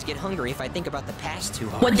 I always get hungry if I think about the past too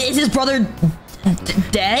hard. What, is his brother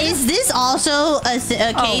dead? Is this also a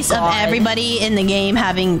case of everybody in the game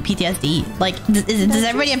having PTSD? Like, does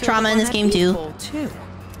everybody have trauma in this game too?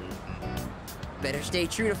 Better stay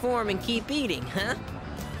true to form and keep eating, huh?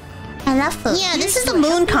 I love food. Yeah, this is the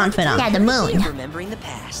moon confidant. Yeah, the moon. Remembering the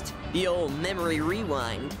past. The old memory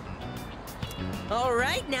rewind. All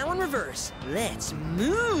right, now in reverse. Let's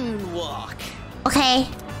moonwalk. Okay.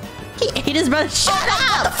 He just brother. Shut up!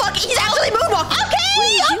 What the fuck? He's actually moonwalking! Okay,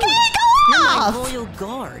 go You're off! my royal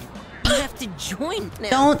guard. You have to join. Now,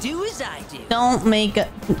 Don't do as I do. Don't make a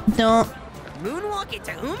don't Moonwalk it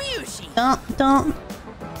to Umiushi. don't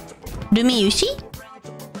Rumiushi?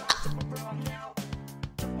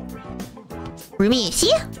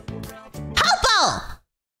 Rumiushi? Hoppo!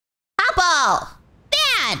 Hoppo!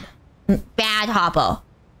 Bad! Bad Hoppo.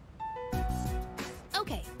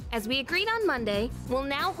 Okay, as we agreed on Monday, we'll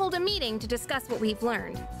now hold a meeting to discuss what we've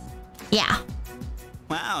learned. Yeah.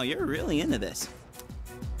 Wow, you're really into this.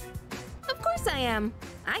 Of course I am.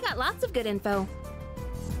 I got lots of good info.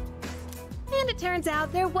 And it turns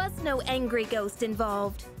out there was no angry ghost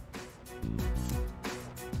involved.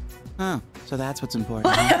 Oh, so that's what's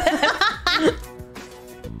important.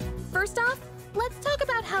 First off, let's talk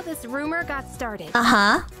about how this rumor got started.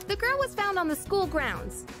 Uh-huh. The girl was found on the school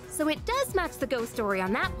grounds, so it does match the ghost story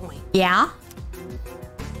on that point. Yeah?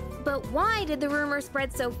 But why did the rumor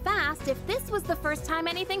spread so fast if this was the first time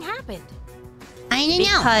anything happened? I don't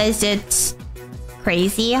know. Because it's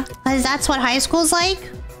crazy. Because that's what high school's like.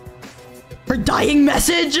 Her dying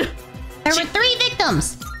message? There were 3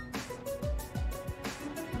 victims.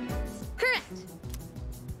 Correct.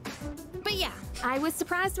 But yeah, I was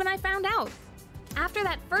surprised when I found out. After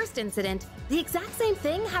that first incident, the exact same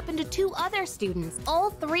thing happened to 2 other students.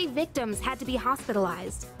 All 3 victims had to be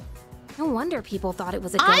hospitalized. No wonder people thought it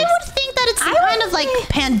was a ghost. I would think that it's some kind of like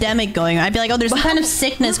pandemic going on. I'd be like, oh, there's some kind of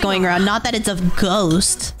sickness going around, not that it's a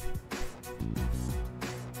ghost.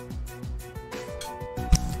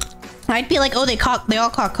 I'd be like, oh, they all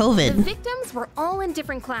caught The COVID. victims were all in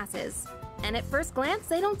different classes, and at first glance,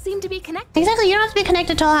 they don't seem to be connected. Exactly, you don't have to be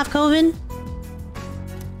connected to all have COVID.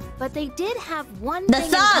 But they did have one The thing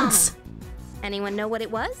in thugs! common. Anyone know what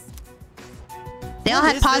it was? They all What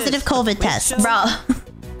had is positive this? COVID Quiz tests. show? Bro.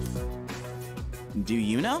 Do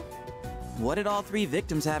you know? What did all 3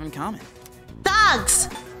 victims have in common? Thugs!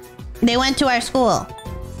 They went to our school.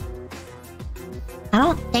 I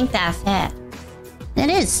don't think that's it. It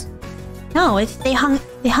is. No, it's they hung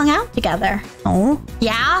out together. No.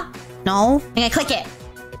 Yeah? No. I'm gonna click it.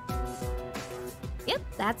 Yep,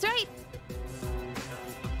 that's right.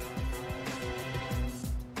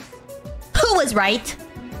 Who was right?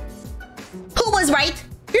 Who was right?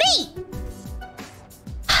 Me!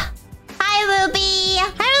 Hi, Ruby.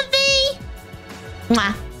 Hi, Ruby.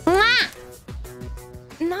 Mwah. Mwah.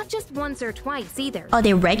 just once or twice either. Oh,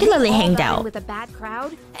 they regularly We all hanged got in out. with a bad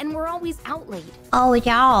crowd, and we're always out late. Oh,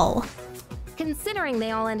 y'all. Considering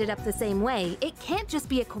they all ended up the same way, it can't just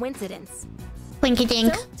be a coincidence. Winky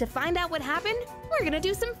dink. So, to find out what happened, we're gonna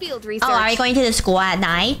do some field research. Oh, are you going to the school at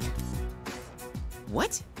night?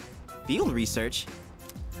 What? Field research?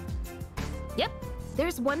 Yep.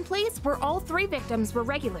 There's one place where all 3 victims were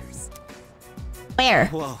regulars. Where?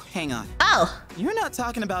 Whoa, hang on. Oh. You're not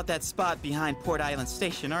talking about that spot behind Port Island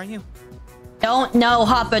Station, are you? Don't know,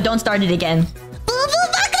 Hopper. Don't start it again.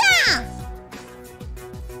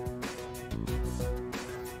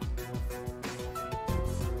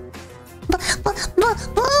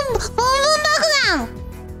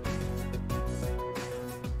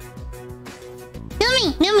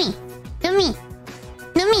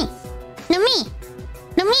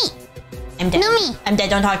 I'm dead. I'm dead.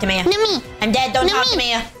 Don't talk to me. I'm dead. Don't talk to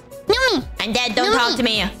me. I'm dead. Don't talk to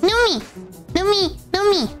me.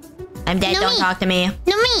 I'm dead. Don't talk to me.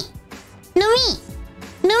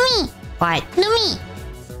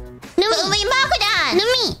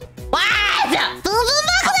 What?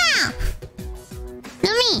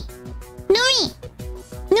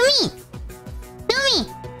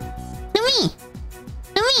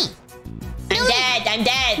 I'm dead. I'm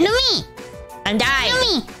dead. I'm died.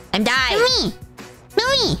 I'm died.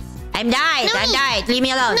 I'm died. I'm died. Leave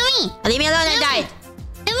me alone. Leave me alone. I'm died.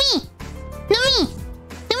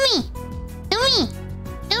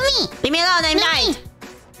 Leave me alone.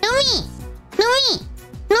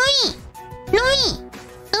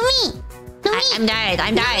 I'm died. I'm died.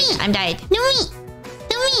 I'm died. I'm died.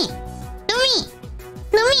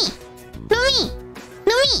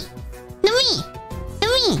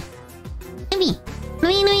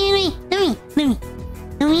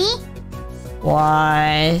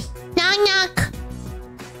 What? Knock knock.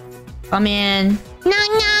 Come in. Knock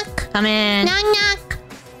knock. Come in. Knock knock.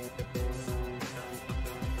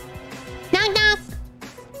 Knock knock.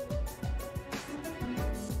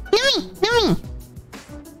 Numi.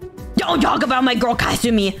 Don't talk about my girl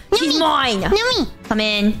Kasumi. She's mine. Numi. Come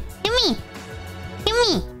in. Numi.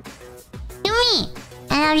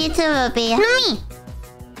 I love you too, Ruby.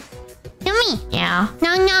 Numi. Yeah.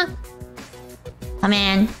 Knock knock. Come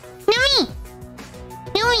in. Numi.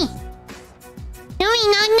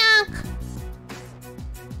 Knock knock.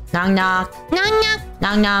 Knock knock. Knock knock.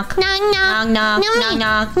 Knock knock. Knock knock. Knock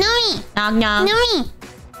knock. Numi. Knock knock. Numi.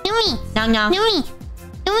 Knock knock. Numi.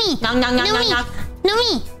 Knock knock. Numi. Knock knock. Knock knock. Knock.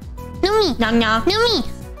 Numi. Knock knock. Numi.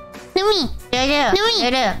 Do-do.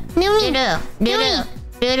 Do-do. Do-do. Do-do.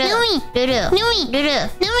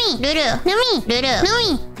 Do-do.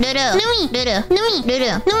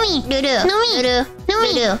 Do-do.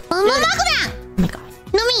 Do-do. Oh my god.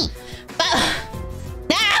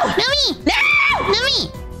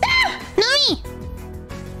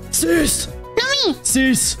 Cease!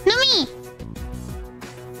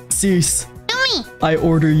 Cease. I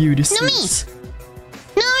order you to cease.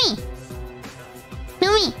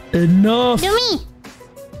 Enough!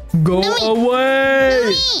 Go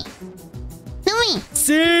away!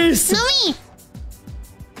 Cease!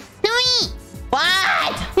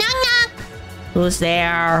 What? Who's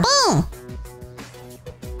there?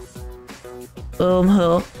 Boom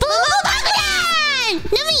who?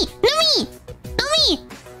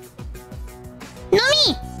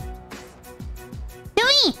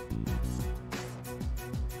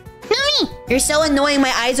 You're so annoying,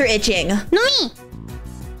 my eyes are itching.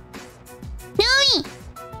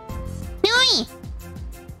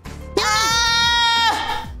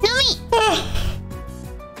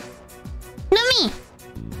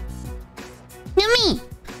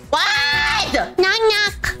 What?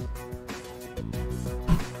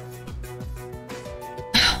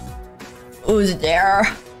 Who's there?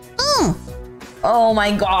 Oh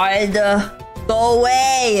my god. Go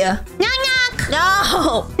away.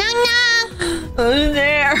 No. Who's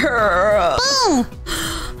there? Oh.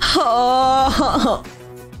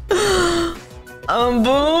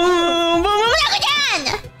 Boom.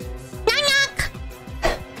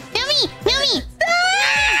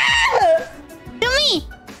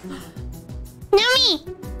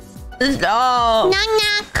 Stop.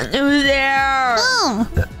 Who's there?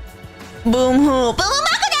 Boom who?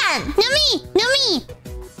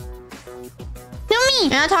 You're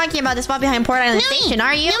not talking about the spot behind Port Island Station,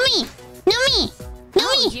 are you? Oh,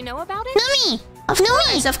 did you know about it? Of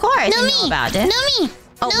course, I know about it.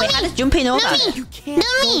 Oh wait, how does Junpei know about it? You can't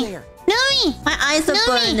go there. My eyes are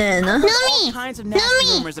burning. All kinds of nasty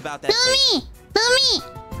rumors about that place.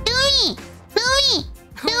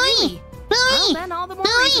 Well, then all the more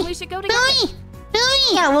reason we should go together.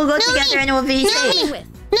 Yeah, we'll go together and we'll be safe.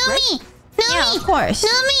 Yeah, of course. No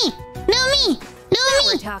me. No me. No me.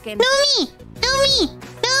 We're talking. No me. No me.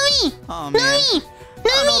 No me. Oh, No man. me. I No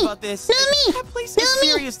don't know me. about this. No me. That place No is me.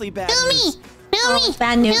 seriously bad No me. news. No me.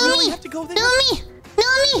 Bad news. No me. have to go there? No me. No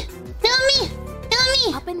me. No me. No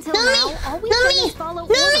me. Up until No now, me. all we've No done me. is follow No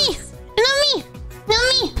me. orders. No me. No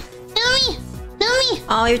me. No me. No me.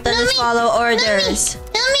 All you've done No is me. follow orders. No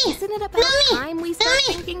me. Isn't it about No me. time we No start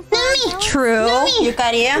me. thinking for No me. ourselves? True. No me. You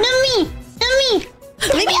got it. No me. No me. No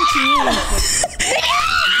me.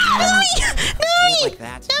 Like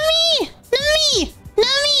that. No me. No me. No me.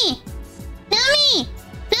 No me.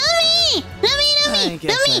 No me. No me. No me. I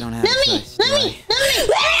guess I don't have a choice, No do me. I?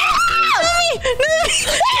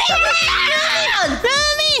 No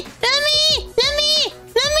me. No me.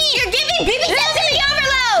 You're giving baby sensory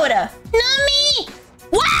overload. No me.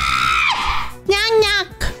 What? Knock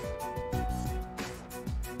knock.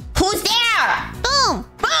 Who's there? Boom.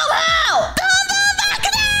 Boom! Who?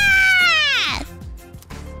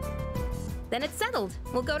 Then it's settled.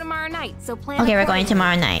 We'll go tomorrow night, so plan. Okay, we're going accordingly.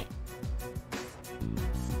 tomorrow night.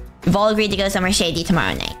 We've all agreed to go somewhere shady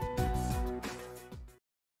tomorrow night.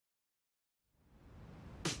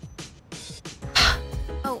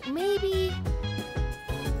 Oh, maybe.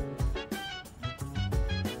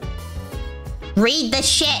 Read the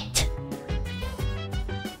shit.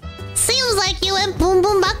 Seems like you went boom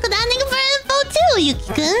boom bakudaning for info too,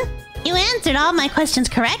 Yuki-kun. You answered all my questions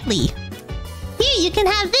correctly. Here, you can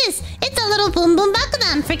have this. It's a little boom boom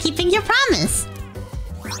bakudan for keeping your promise.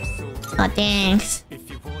 Oh, thanks.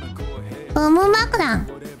 Boom boom bakudan.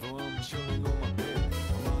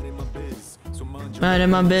 Minding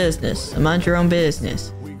my business. Mind your own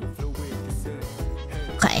business.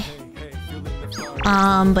 Okay.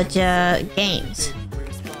 But games.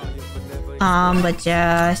 But is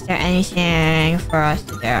there anything for us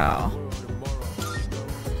to do?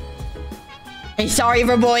 I'm sorry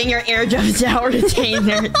for blowing your eardrums out,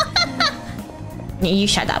 retainer. You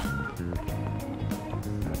shut up.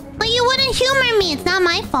 But you wouldn't humor me. It's not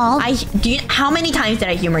my fault. How many times did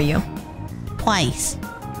I humor you? Twice.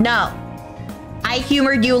 No. I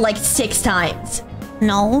humored you like 6 times.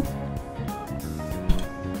 No.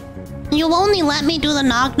 You only let me do the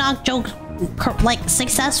knock knock joke like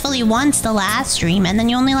successfully once the last stream, and then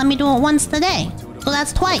you only let me do it once today. So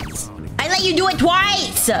that's twice. I let you do it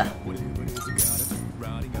twice!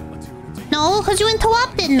 No, because you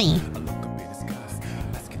interrupted me.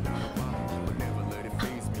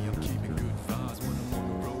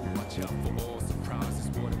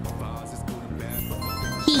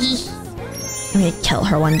 I'm gonna kill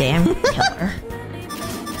her one day. I'm gonna kill her.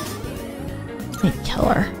 I'm gonna kill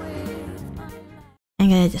her. I'm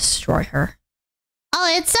gonna destroy her. Oh,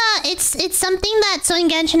 it's something that so in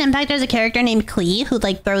Genshin Impact there's a character named Klee who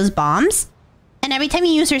like throws bombs, and every time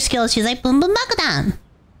you use her skills, she's like boom boom bakudan,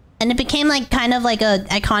 and it became like kind of like a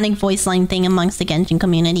iconic voice line thing amongst the Genshin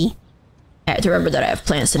community. I have to remember that I have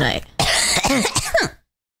plans tonight.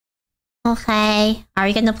 Okay, are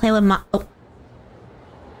we gonna play with my? Oh,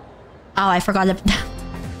 I forgot to.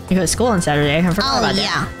 You go to school on Saturday. I forgot about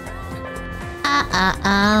that.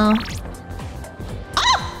 Oh.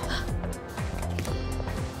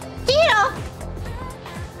 Tito!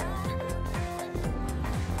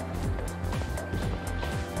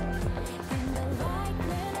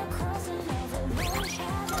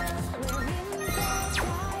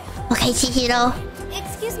 Okay, Chihiro.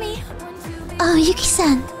 Excuse me. Oh,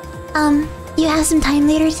 Yuki-san. You have some time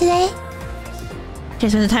later today?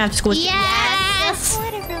 Just spend the time after school. Yes!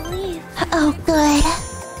 What a relief. Oh, good.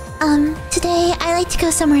 Today I like to go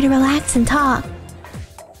somewhere to relax and talk.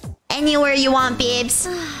 Anywhere you want, babes.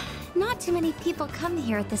 Not too many people come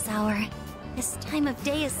here at this hour. This time of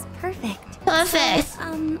day is perfect. Perfect.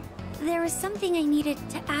 So, there was something I needed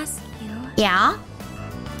to ask you. Yeah?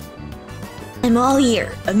 I'm all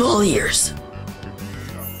ear. I'm all ears.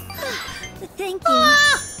 Thank you.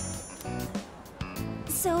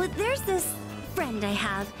 So there's this friend I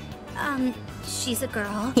have. She's a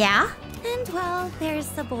girl. Yeah? And well,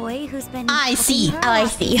 there's a boy who's been I see. helping her Oh, I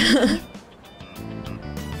out see. lately.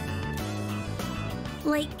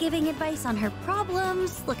 Like giving advice on her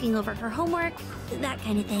problems, looking over her homework, that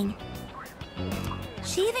kind of thing.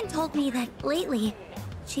 She even told me that lately,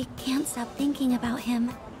 she can't stop thinking about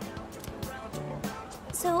him.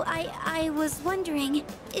 So I was wondering,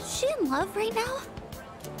 is she in love right now?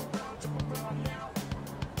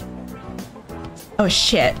 Oh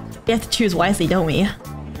shit. We have to choose wisely, don't we?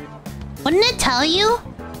 Wouldn't it tell you?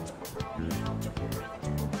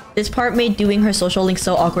 This part made doing her social link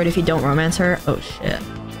so awkward if you don't romance her. Oh shit.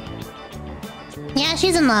 Yeah,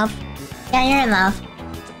 she's in love. Yeah, you're in love.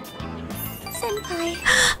 Senpai.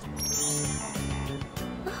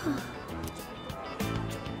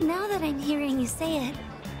 Now that I'm hearing you say it,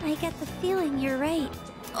 I get the feeling you're right.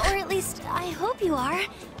 Or at least, I hope you are.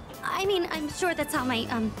 I mean, I'm sure that's how my,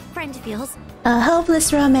 friend feels. A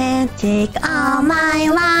hopeless romantic all my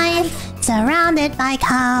life, surrounded by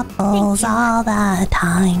couples all the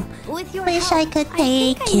time. With your Wish help, I could I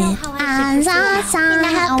take think I know it how I as should a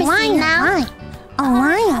pursue sign. now. Oh,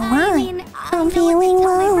 why? I'm feeling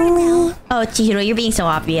lonely. Oh, Chihiro, you're being so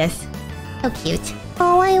obvious. So cute.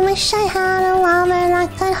 Oh, I wish I had a lover that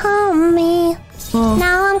could hold me.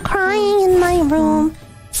 Now I'm crying in my room,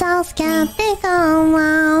 so skeptical,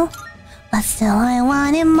 wow. But still I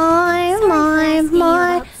wanted more,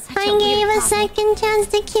 more. I gave a second chance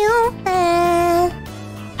to Cupid.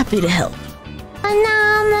 Happy to help. But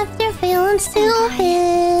now I'm left here feeling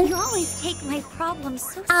stupid. You always take my problems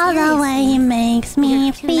so All the way seriously. it makes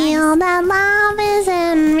me feel that love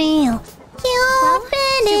isn't real.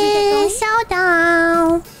 Cupid is so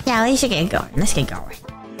down. Yeah, we should get going. Let's get going.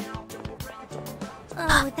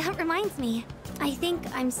 Oh, that reminds me. I think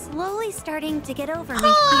I'm slowly starting to get over my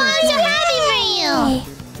Oh, fear. I'm so happy for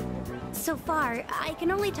you. So far, I can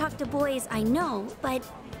only talk to boys I know, but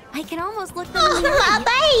I can almost look them in the eye.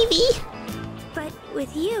 Oh, baby. But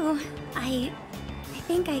with you, I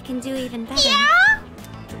think I can do even better. Yeah?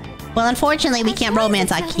 Well, unfortunately, we can't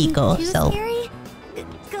romance Akiko, Too so... scary?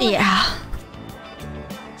 Go ahead. Yeah.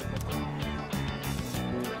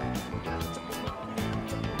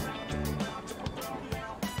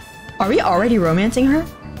 Are we already romancing her?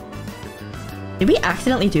 Did we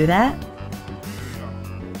accidentally do that?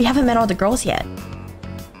 We haven't met all the girls yet.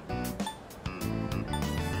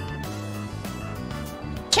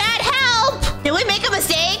 Chat, help! Did we make a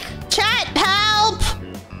mistake? Chat, help!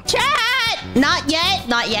 Chat! Not yet.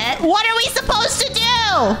 Not yet. What are we supposed to do?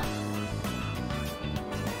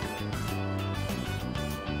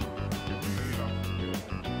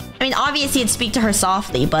 I mean, obviously, it'd speak to her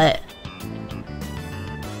softly, but...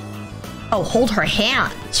 Oh, hold her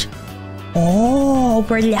hand. Oh,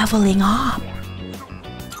 we're leveling up.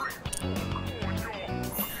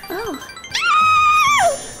 Oh.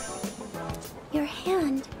 Your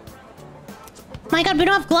hand. My god, we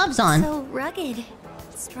don't have gloves on. So rugged,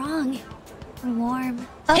 strong, warm.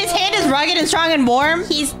 His hand is rugged and strong and warm.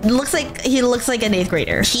 He looks like an 8th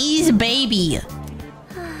grader. He's a baby.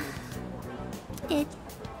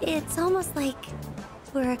 It's almost like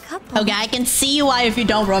we're a couple. Okay, I can see why if you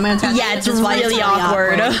don't romance her. Yeah, it's just really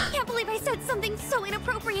awkward. I can't believe I said something so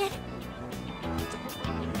inappropriate.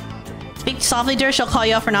 Speak softly to her, she'll call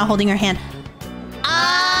you out for not holding her hand.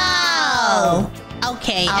 Oh.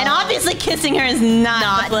 Okay, and obviously kissing her is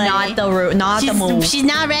not the move. She's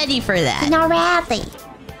not ready for that. Not ready.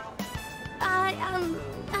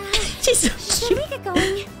 She's so Should we get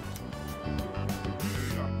going?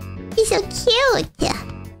 He's so cute.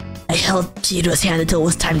 I held Chihiro's hand until it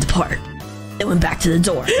was time to part. Then went back to the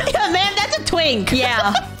door. Yeah, man, that's a twink.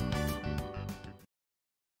 Yeah.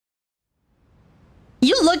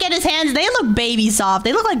 You look at his hands, they look baby soft.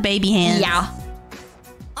 They look like baby hands. Yeah.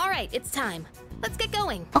 All right, it's time. Let's get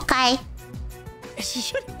going. Okay.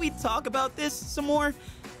 Shouldn't we talk about this some more?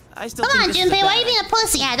 I still Come think on, this is a Junpei, why are you bad being a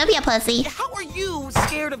pussy? Yeah, don't be a pussy. How are you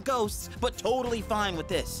scared of ghosts, but totally fine with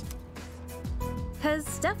this? Because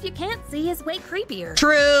stuff you can't see is way creepier.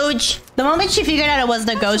 Truge. The moment she figured out it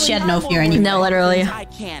wasn't a ghost, she had no fear anymore. No, literally. I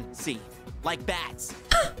can't see, like bats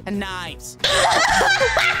and knives.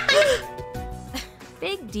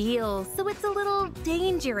 Big deal. So it's a little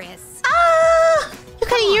dangerous.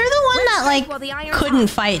 Okay, you're the one that, like, Well, the iron's couldn't hot.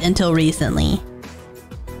 fight until recently.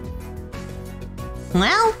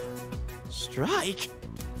 Well, Strike?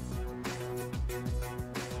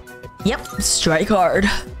 Yep. Strike hard.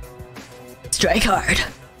 Strike hard.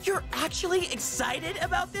 You're actually excited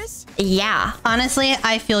about this? Yeah. honestly,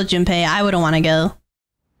 I feel Junpei. I wouldn't want to go.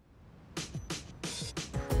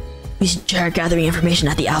 We should start gathering information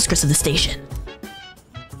at the outskirts of the station.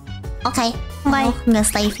 Okay. Bye. I'm gonna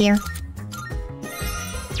slave here.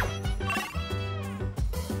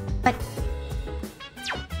 But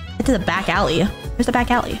into the back alley. Where's the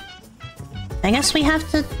back alley? I guess we have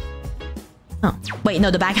to... Oh, wait,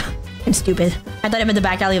 no, the back... I'm stupid. I thought I meant the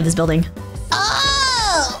back alley of this building.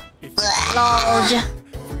 Oh! Lord.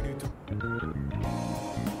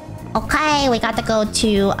 Okay, we got to go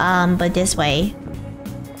to, but this way.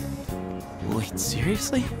 Wait,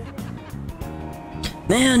 seriously?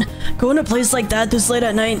 Man, going to a place like that this late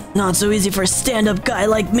at night, not so easy for a stand-up guy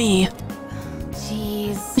like me.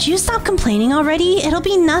 Jeez. Would you stop complaining already? It'll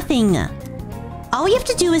be nothing. All we have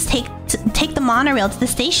to do is take the monorail to the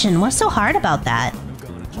station. What's so hard about that?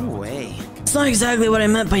 No way. It's not exactly what I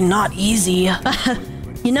meant by not easy.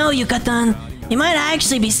 You know, Yukatan, He might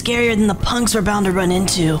actually be scarier than the punks we're bound to run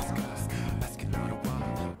into.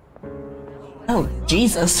 Oh,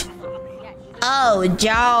 Jesus. Oh,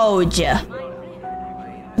 George.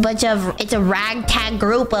 It's a ragtag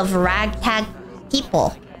group of ragtag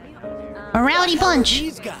people. A rowdy bunch.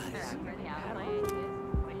 These guys.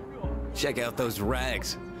 Check out those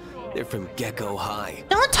rags. They're from Gecko High.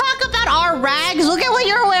 Don't talk about our rags. Look at what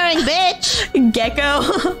you're wearing, bitch.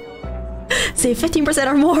 Gecko. Save 15%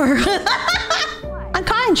 or more. On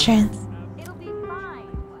car insurance.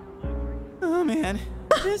 Oh man,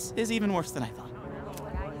 this is even worse than I thought.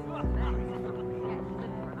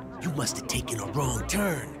 You must have taken a wrong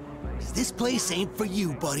turn. 'Cause this place ain't for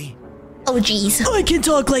you, buddy. Oh, jeez. I can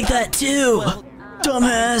talk like that too,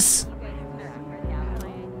 dumbass.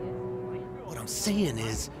 What I'm saying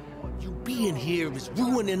is, you being here is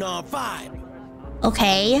ruining our vibe.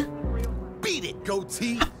 Okay. Beat it,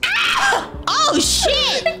 goatee. Oh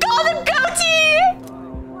shit! Call him goatee!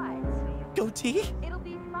 Goatee?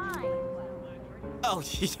 Oh,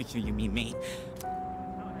 you mean me.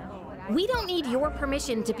 We don't need your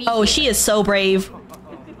permission to be Oh, here. she is so brave.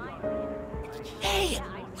 Hey,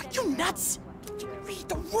 are you nuts? Read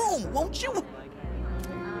the room, won't you?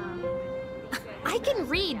 I can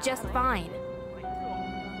read just fine.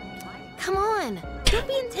 Come on. Don't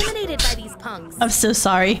be intimidated by these punks. I'm so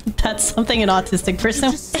sorry. That's something an autistic person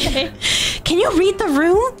would say. Can you read the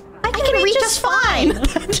room? I can read just fine.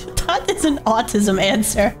 That is an autism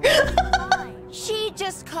answer. She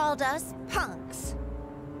just called us punks.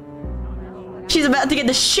 She's about to get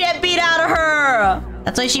the shit beat out of her.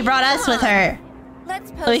 That's why she brought us with her.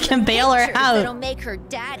 Let's post So we can some bail her pictures out. That'll make her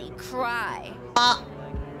daddy cry.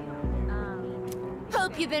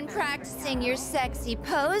 Hope you've been practicing your sexy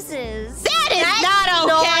poses. That is not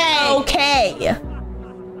okay. Not okay.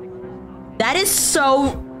 That is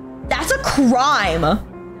so... That's a crime.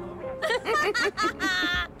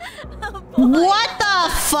 What the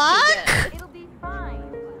fuck?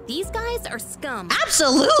 These guys are scum.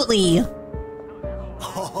 Absolutely.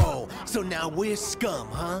 Oh, so now we're scum,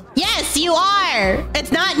 huh? Yes, you are.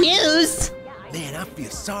 It's not news. Man, I feel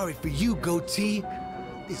sorry for you, goatee.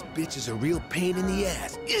 This bitch is a real pain in the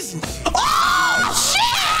ass, isn't she? Oh, shit!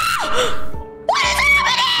 What is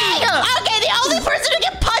happening? Okay, the only person who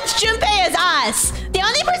can punch Junpei is us. The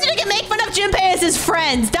only person who can make fun of Junpei is his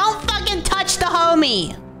friends. Don't fucking touch the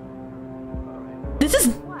homie. This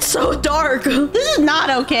is so dark. This is not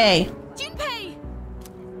okay. Junpei!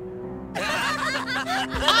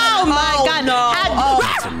 Oh my god. No.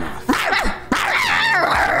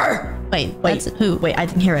 Wait, Wait, who? Wait, I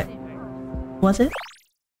didn't hear it. Was it?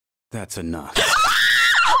 That's enough.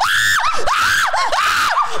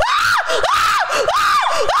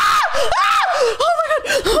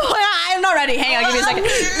 I'm not ready. Hang on, give me a second.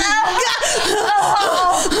 Hang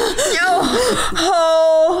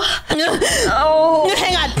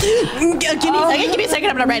on. Give me a second.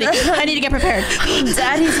 I'm not ready. I need to get prepared.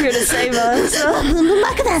 Daddy's here to save us. Save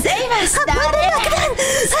us, Daddy!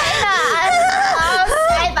 Save us!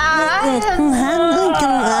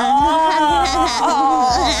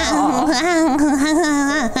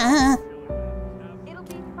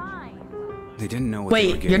 They didn't know what they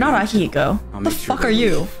were Wait, getting you're not into. Akihiko. I'll The make sure fuck they are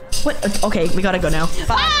you? leave. What? Okay, we gotta go now.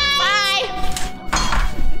 Bye.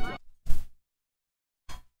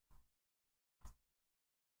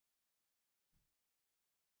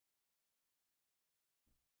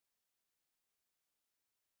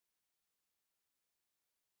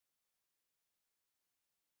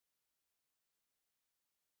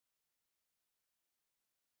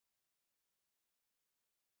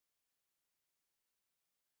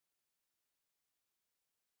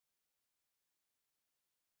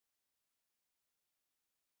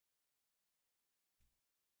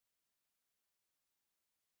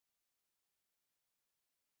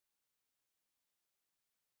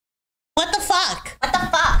 What the fuck? What the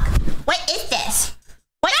fuck? What is this?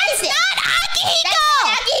 What is it? Not Akihiko!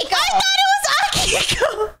 That's not Akihiko! I thought it was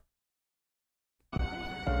Akihiko.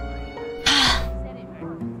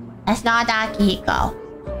 That's not Akihiko.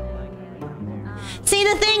 See,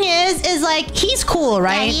 the thing is like, he's cool,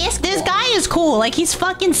 right? Yeah, he is This cool. guy is cool. Like, he's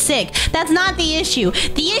fucking sick. That's not the issue.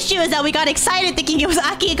 The issue is that we got excited thinking it was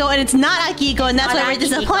Akihiko, and it's not Akihiko, and that's Not why we're Akihiko.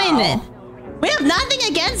 disappointed. We have nothing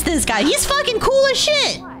against this guy. He's fucking cool as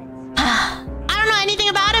shit. I don't know anything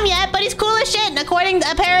about him yet, but he's cool as shit. And according to,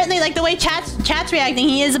 apparently, like the way chat's reacting,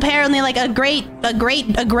 he is apparently like a great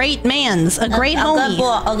homie. A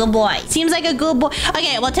good boy. Seems like a good boy.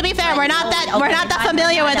 Okay, well, to be fair, we're not that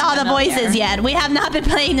familiar with all the voices yet. We have not been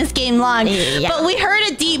playing this game long, but we heard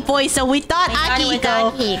a deep voice, so we thought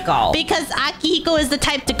Akihiko, because Akihiko is the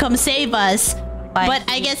type to come save us. But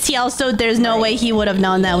I guess he also, there's no way he would have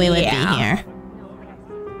known that we would be here.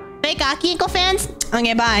 Fake Akiko fans?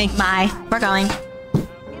 Okay, bye. Bye. We're going.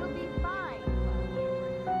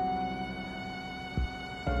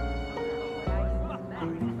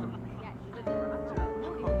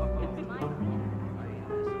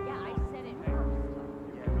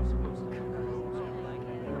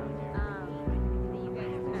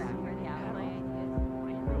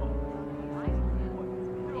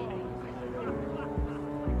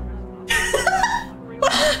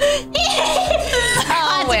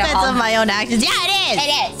 Consequence of my own actions. Yeah, it is. It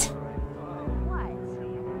is.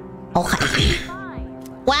 Okay.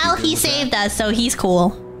 Well, he saved us, so he's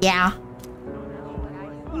cool. Yeah.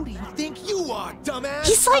 Who do you think you are, dumbass?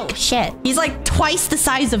 He's like Shit. he's like twice the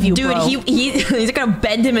size of you, Dude, bro. he's gonna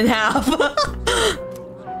bend him in half.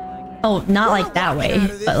 Oh, not like that way,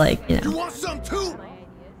 but like, you You know. want some too?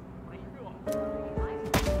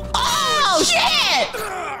 Oh shit!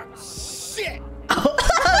 Shit!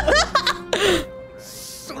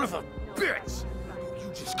 Son of a bitch! You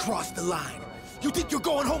just crossed the line. You think you're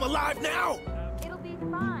going home alive now?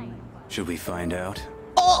 Should we find out?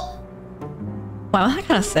 Oh, Wow, that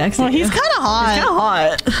kind of sexy. well, he's kind of hot. He's kind of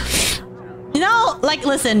hot. You know, like,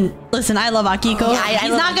 listen. I love Akiko. Yeah, I he's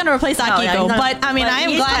love- not gonna replace No, Akiko, yeah, he's not- but I mean, but I am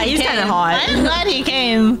he's glad kinda- he he's came. kinda hot. I'm glad he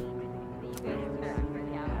came.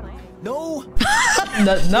 No.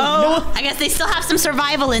 No. I guess they still have some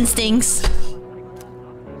survival instincts.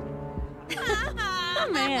 Oh,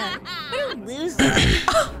 man. What a loser.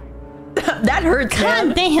 That hurts, man.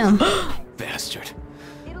 God damn. Bastard.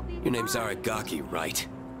 Your name's Aragaki, right?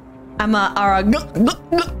 I'm a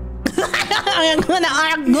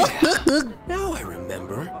Now I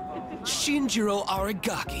remember. Shinjiro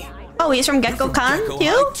Aragaki. Oh, he's from Gekko-kan Gekko too?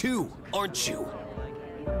 High too, aren't you?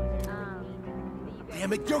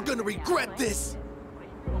 Damn it, you're gonna regret this.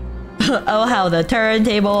 Oh, how the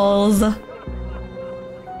turntables.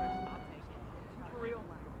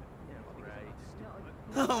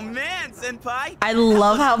 Oh man, senpai. I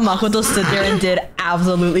love how Makoto stood there and did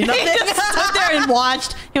absolutely nothing. He just stood there and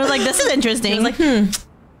watched. He was like, "This is interesting." He was like,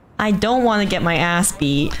 I don't want to get my ass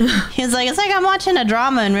beat. He was like, "It's like I'm watching a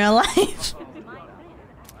drama in real life."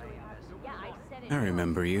 I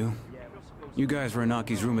remember you. You guys were in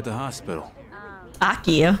Aki's room at the hospital.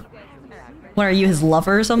 Aki. What are you, his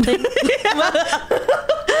lover or something?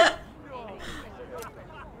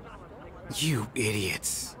 You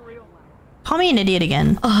idiots. Call me an idiot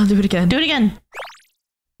again. Oh, do it again. Do it again.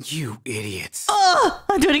 You idiots. Oh,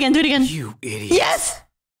 do it again. Do it again. You idiots. Yes.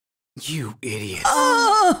 You idiots.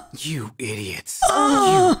 Oh. You idiots.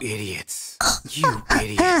 Oh. You idiots. You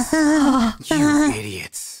idiots. You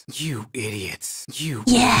idiots. You idiots. You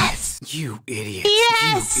Yes. You idiots.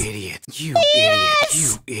 Yes. You idiots. You Yes. idiots.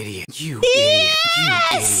 You idiot. You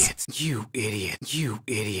Yes. idiots. You idiot. You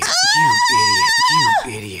idiot. You idiot.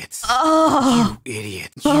 You idiots. Oh. You idiot.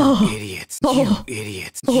 Oh. You idiots. Oh. You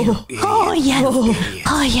idiots. Oh. You idiots. Oh yes. You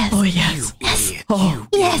Oh yes. Oh, yes. Yes. Oh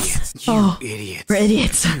yes. You idiots. We're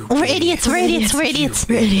idiots. We're idiots. We're idiots. We're idiots.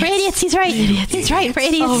 We're idiots. He's right. He's right. We're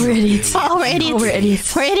idiots. Oh, we're idiots. Oh, we're idiots. Oh, we're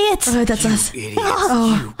idiots. We're idiots. Oh, that's us.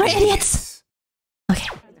 Oh, we're idiots. Okay.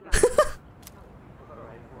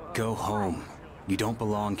 Go home. You don't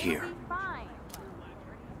belong here.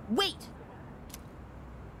 Wait.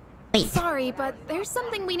 Wait. Sorry, but there's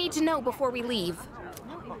something we need to know before we leave.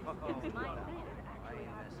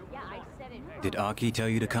 Did Aki tell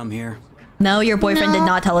you to come here? No, your boyfriend No. did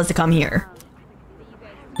not tell us to come here.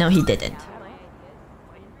 No, he didn't.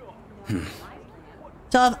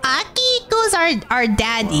 So if Akiko's our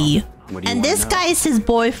daddy, What do you and wanna this know? guy is his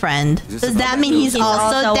boyfriend, this does about that mean he's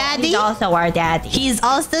also daddy? He's also our daddy. He's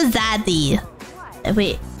also daddy.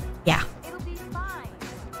 Wait, yeah.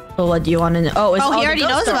 So what do you want to know? Oh, it's Oh, he the already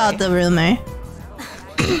ghost knows story. about the rumor.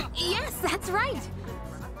 Yes, that's right.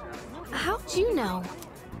 How'd you know?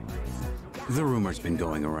 The rumor's been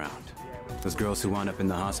going around. Those girls who wound up in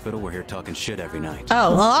the hospital were here talking shit every night.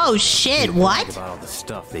 Oh shit! They What? brag about all the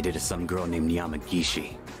stuff they did to some girl named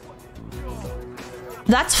Yamagishi.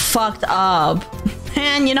 That's fucked up.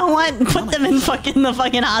 Man, you know what? Put them in the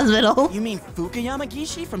fucking hospital. You mean Fuuka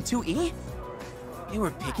Yamagishi from 2E? They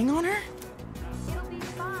were picking on her?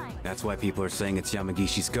 That's why people are saying it's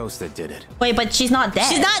Yamagishi's ghost that did it. Wait, but she's not dead.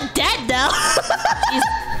 She's not dead though.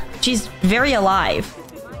 She's very alive.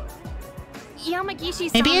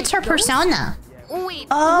 Yamagishi. Maybe it's her persona. Wait.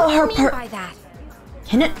 Oh, what her do you mean by that?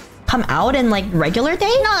 Can it come out in like regular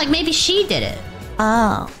day? No, like maybe she did it.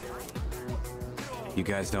 Oh. You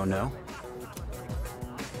guys don't know?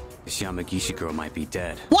 This Yamagishi girl might be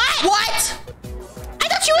dead. What? What? I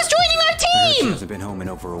thought she was joining I our heard she team. hasn't been home in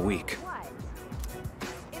over a week.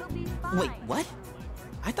 Wait, what?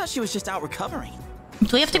 I thought she was just out recovering. Do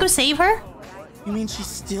we have to go save her? You mean she's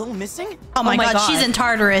still missing? Oh my god, she's in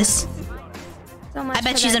Tartarus. So much I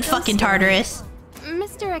bet for she's that in ghost fucking story. Tartarus.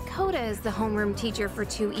 Mr. Akota is the homeroom teacher for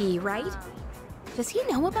 2E, right? Does he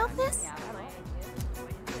know about this?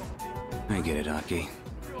 I get it, Aki.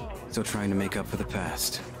 Still trying to make up for the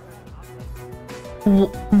past.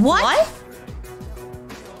 What?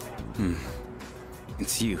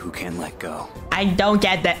 It's you who can't let go. I don't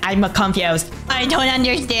get that. I'm confused. I don't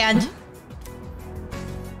understand.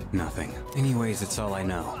 Nothing. Anyways, it's all I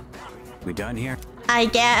know. We done here? I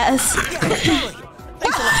guess.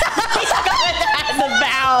 The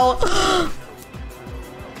bow.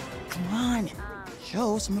 Come on,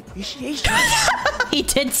 show some appreciation. He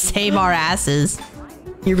did save our asses.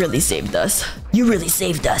 You really saved us. You really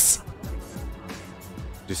saved us.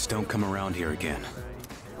 Just don't come around here again.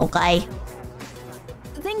 Okay.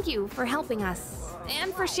 Thank you for helping us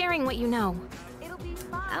and for sharing what you know.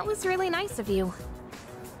 That was really nice of you.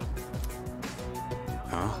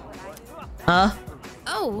 Huh?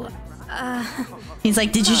 Oh, He's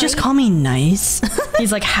like, did you just call me nice?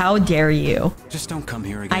 He's like, how dare you? Just don't come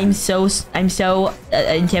here again. I'm so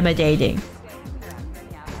intimidating.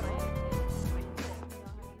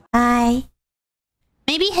 Bye.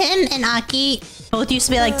 Maybe him and Aki both used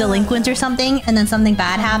to be like delinquents or something, and then something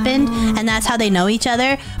bad happened, and that's how they know each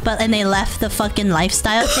other. And they left the fucking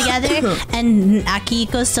lifestyle together, and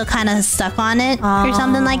Akiko's still kind of stuck on it or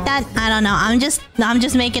something like that. I don't know. I'm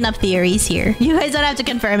just making up theories here. You guys don't have to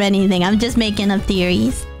confirm anything. I'm just making up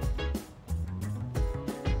theories.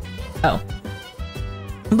 Oh.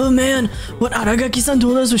 But man, what Aragaki-san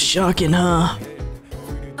told us was shocking, huh?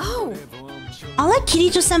 oh, I'll let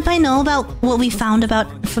Kirijo-senpai know about what we found about...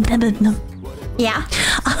 No. Yeah.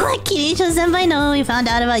 I'll let Kirijo-senpai know what we found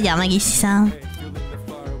out about Yamagishi-san.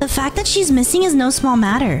 The fact that she's missing is no small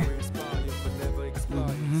matter.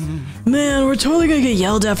 Man, we're totally gonna get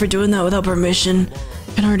yelled at for doing that without permission.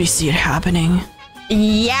 I can already see it happening.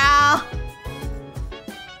 Yeah.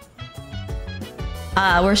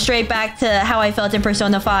 We're straight back to how I felt in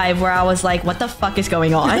Persona 5, where I was like, what the fuck is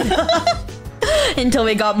going on? Until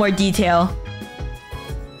we got more detail.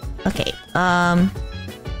 Okay, I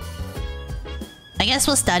guess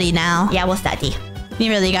we'll study now. Yeah, we'll study. We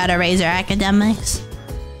really gotta raise our academics.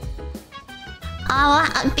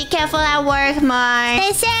 Oh, be careful at work, Mark.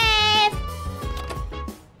 Stay safe.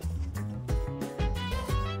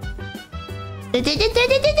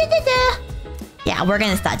 Yeah, we're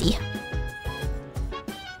gonna study.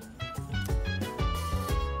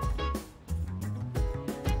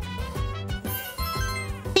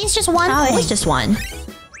 It's just one. Oh, it's just one.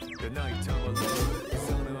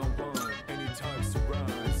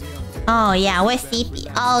 Oh yeah, we're sleepy.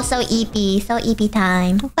 Oh, so eepy. So eepy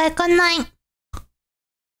time. Okay, good night.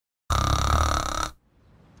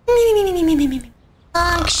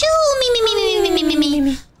 Honk shoo, me.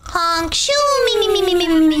 Honk shoo,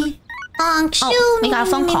 me. Honk shoo, Oh, we got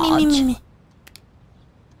a phone call.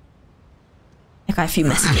 I got a few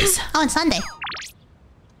messages. Oh, it's Sunday.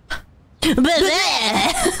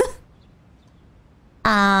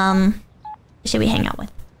 Should we hang out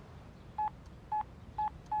with?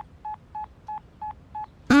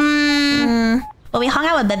 Well, we hung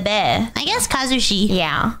out with Bebe. I guess Kazushi.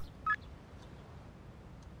 Yeah.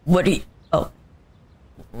 What are you? Oh.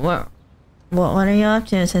 What are you up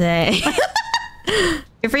to today?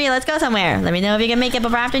 You're free. Let's go somewhere. Let me know if you can make it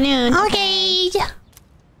before afternoon. Okay.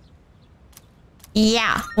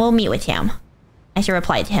 Yeah, we'll meet with him. I should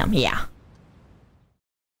reply to him. Yeah.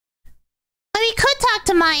 We could talk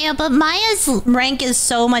to Maya, but Maya's rank is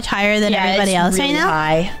so much higher than everybody else really right now.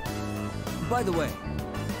 High. By the way,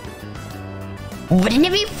 wouldn't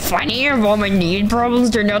it be funny if all my knee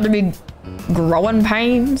problems turned out to be growing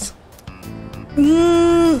pains?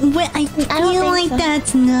 But I feel like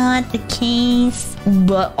that's not the case.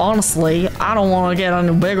 But honestly, I don't want to get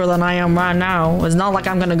any bigger than I am right now. It's not like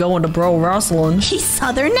I'm gonna go into pro wrestling. She's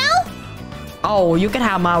Southern now? Oh, you can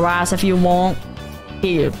have my rice if you want.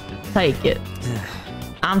 Here, take it.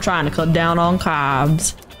 I'm trying to cut down on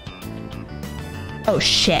carbs. Oh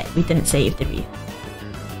shit, we didn't save, did we?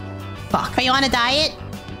 Fuck. Are you on a diet?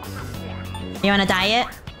 You on a diet?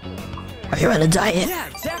 Are you on a diet? yeah,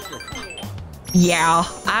 exactly. Yeah,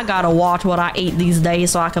 I gotta watch what I eat these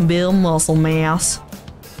days so I can build muscle mass.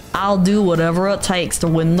 I'll do whatever it takes to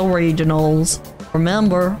win the regionals.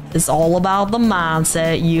 Remember, it's all about the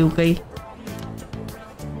mindset, Yuki.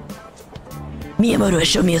 Miyamoto has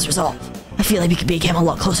shown me his resolve. I feel like we could become a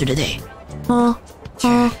lot closer today. Oh.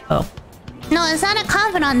 No, it's not a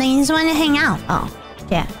confidant thing. He just wanted to hang out. Oh,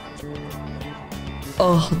 yeah.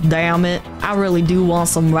 Oh, damn it. I really do want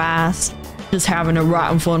some rice. Just having it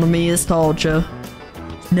right in front of me is torture.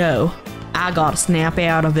 No, I gotta snap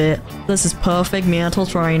out of it. This is perfect mental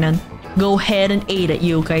training. Go ahead and eat it,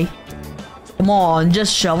 Yuki. Come on,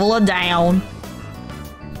 just shovel it down.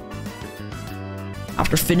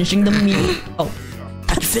 After finishing the meal... Oh.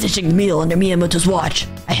 After finishing the meal under Miyamoto's watch,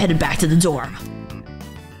 I headed back to the dorm.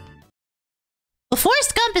 Well,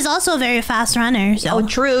 Forrest Gump is also a very fast runner, so... Oh,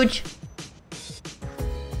 true.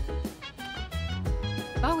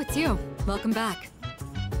 Oh, it's you. Welcome back.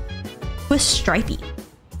 Who's Stripey?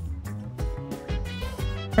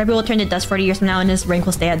 Stripey will turn to dust 40 years from now and his rank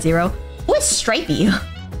will stay at 0. Who is Stripey?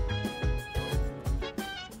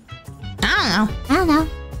 I don't know.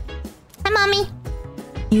 Hi, Mommy.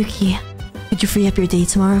 Yuki, could you free up your day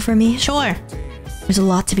tomorrow for me? Sure. There's a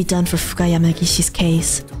lot to be done for Fuuka Yamagishi's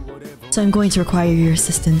case, so I'm going to require your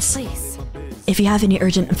assistance. Please. If you have any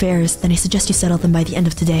urgent affairs, then I suggest you settle them by the end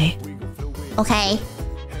of today. Okay.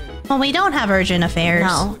 Well, we don't have urgent affairs.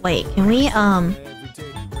 No, wait, can we,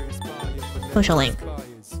 social link.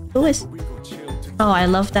 Who is... Oh, I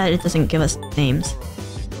love that it doesn't give us names.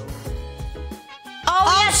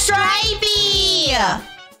 Oh, yeah, Stripey!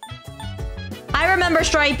 I remember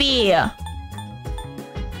Stripey!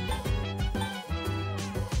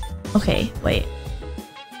 Okay, wait.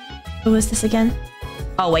 Who is this again?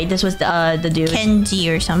 Oh, wait, this was the dude.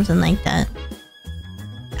 Kenji or something like that.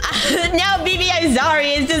 Now, BB, I'm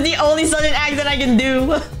sorry. It's just the only sudden act that I can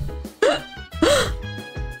do.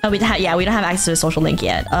 Oh, we don't have access to a social link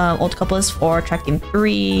yet. Old couple is 4, track team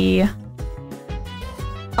 3.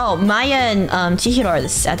 Oh, Maya and Chihiro are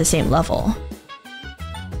at the same level.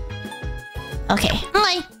 Okay.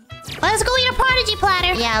 Okay. Let's go eat a prodigy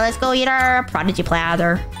platter. Yeah, let's go eat our prodigy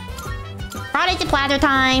platter. Prodigy platter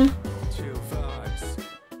time.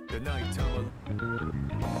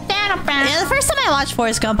 Yeah, the first time I watched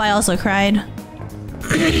Forrest Gump, I also cried.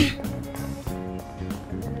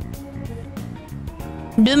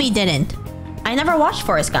 Doomy didn't. I never watched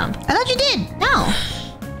Forrest Gump. I thought you did. No.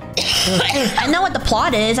 I know what the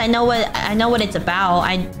plot is. I know what it's about.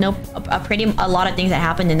 I know a lot of things that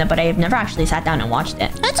happened in it, but I've never actually sat down and watched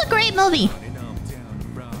it. That's a great movie.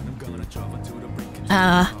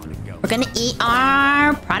 We're gonna eat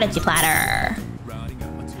our prodigy platter.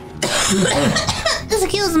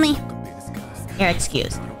 Excuse me. You're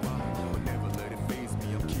excused.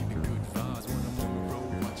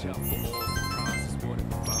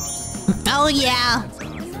 Oh yeah.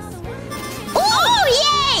 Oh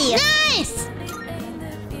yay! Nice.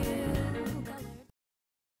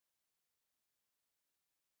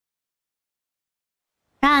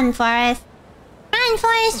 Run, Forrest. Run,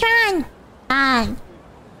 Forrest, run. Run.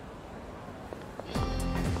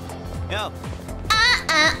 Yo.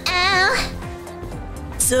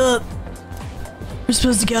 What's up? We're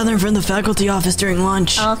supposed to gather in front of the faculty office during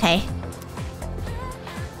lunch. Oh, okay.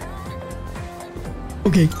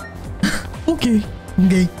 Okay. Okay.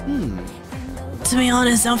 To be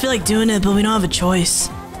honest, I don't feel like doing it, but we don't have a choice.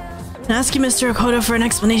 And asking Mr. Okota for an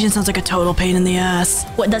explanation sounds like a total pain in the ass.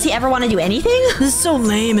 What, does he ever want to do anything? This is so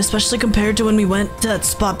lame, especially compared to when we went to that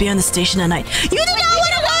spot behind the station at night. You did not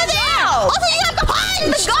want to go there! Also, you have the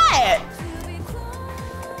punch! Got it!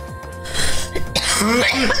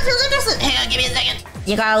 Hang on, give me a second.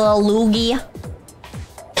 You got a little loogie.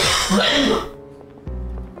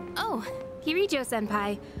 Oh,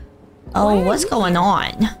 Kirijo-senpai. Oh, what's going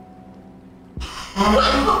on?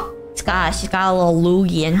 She's got a little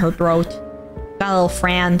loogie in her throat. Got a little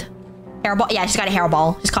friend. Hairball? Yeah, she's got a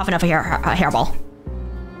hairball. She's coughing up a hairball.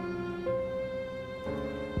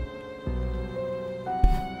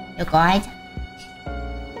 You good?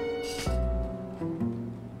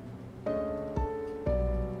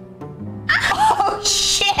 Oh,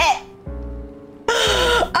 shit!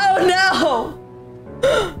 Oh, no!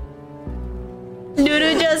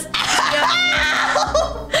 Nuru just...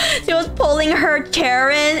 She was pulling her chair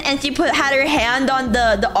in and she had her hand on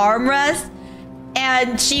the armrest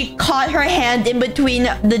and she caught her hand in between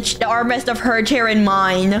the armrest of her chair and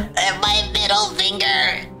mine. And my middle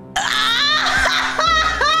finger.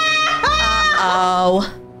 Uh-oh.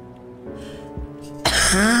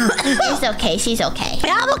 She's okay, she's okay.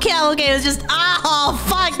 Yeah, I'm okay, It was just, oh,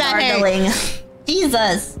 fuck that hurt.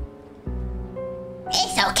 Jesus.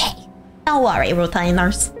 It's okay. Don't worry,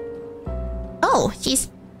 retainers. Oh, she's...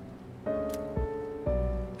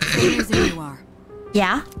 There you are.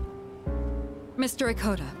 Yeah? Mr.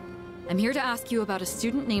 Okota, I'm here to ask you about a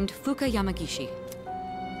student named Fuuka Yamagishi.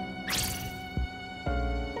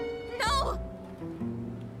 No!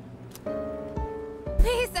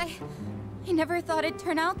 Please, I never thought it'd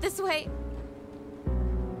turn out this way.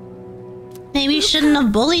 Maybe you shouldn't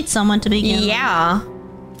have bullied someone to begin with. Yeah.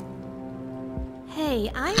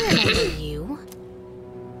 Hey, I remember you.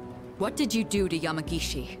 What did you do to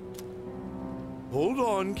Yamagishi? Hold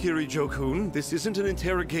on, Kirijo-kun. This isn't an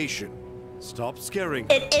interrogation. Stop scaring.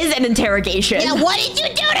 It is an interrogation. Yeah, what did you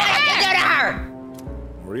do to her?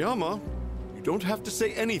 Moriyama, you don't have to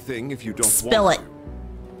say anything if you don't Spill want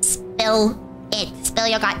it. to. Spill it. Spill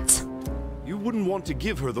your guts. You wouldn't want to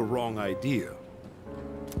give her the wrong idea.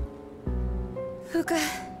 Fuuka,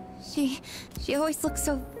 she always looks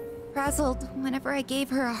so frazzled whenever I gave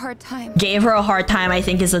her a hard time. Gave her a hard time, I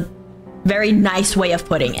think, is a very nice way of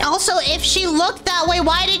putting it. Also, if she looked that way,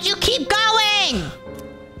 why did you keep going?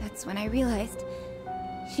 That's when I realized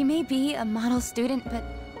she may be a model student, but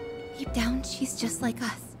deep down, she's just like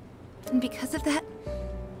us. And because of that,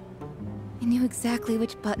 I knew exactly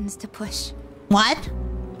which buttons to push. What?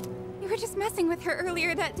 You were just messing with her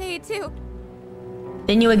earlier that day, too.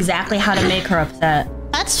 They knew exactly how to make her upset.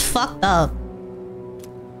 That's fucked up.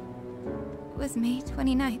 It was May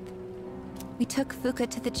 29th. We took Fuuka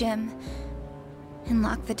to the gym and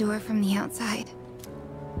locked the door from the outside.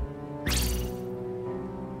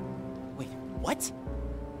 Wait, what?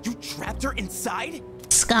 You trapped her inside?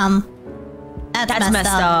 Scum. That's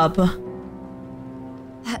messed up.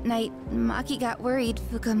 That night, Maki got worried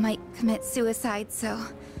Fuuka might commit suicide, so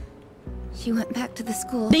she went back to the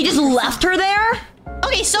school. They just left her there?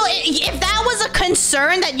 Okay, so if that was a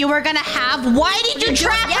concern that you were gonna have, why did you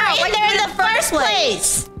trap her in there in the first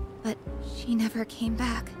place? But she never came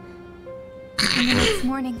back. And the next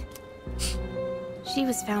morning, She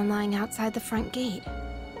was found lying outside the front gate.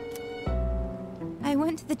 I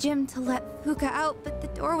went to the gym to let Fuuka out, but the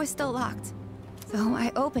door was still locked. So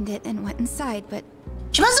I opened it and went inside, but...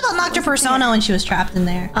 She must have unlocked her persona when she was trapped in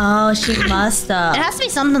there. Oh, she must have. It has to be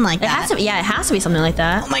something like that. It has to be, yeah, it has to be something like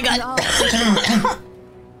that. Oh my god.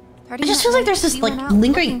 It just feels like there's this like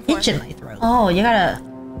lingering itch in my throat. Oh, you got a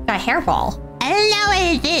hairball. I don't know what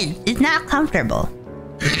it is. It's not comfortable.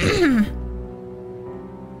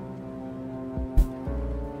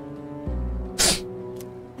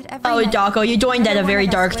 Oh, Dako, you joined at a very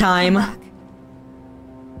dark time.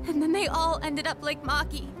 And then they all ended up like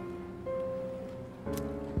Maki.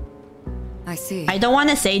 I see. I don't want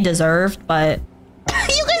to say deserved, but...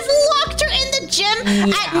 You guys locked her in the gym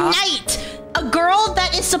at night! A girl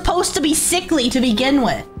that is supposed to be sickly to begin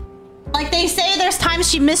with. Like, they say there's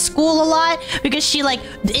times she missed school a lot because she, like,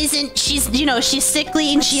 she's, you know, she's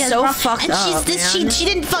sickly and she has... so fucked and up, she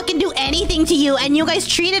didn't fucking do anything to you, and you guys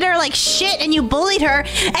treated her like shit and you bullied her,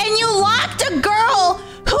 and you locked a girl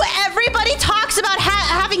who everybody talks about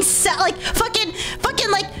having, like, fucking,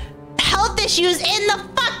 like, health issues in the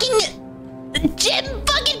fucking gym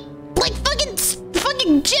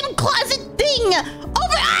fucking gym closet thing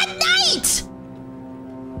over at night.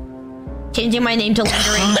 Changing my name to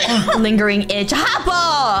lingering itch.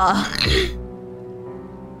 Hoppa!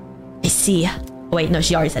 I see. Wait, no,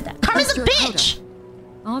 she already said that. Karma's a bitch.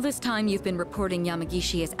 All this time you've been reporting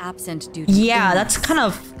Yamagishi as absent due to yeah, that's kind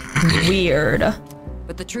of weird.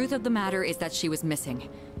 But the truth of the matter is that she was missing.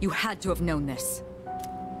 You had to have known this.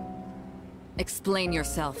 Explain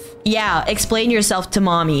yourself. Yeah, explain yourself to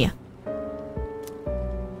mommy.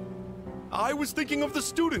 I was thinking of the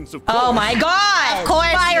students, of course. Oh my god! Of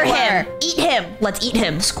course. Fire him! Eat him! Let's eat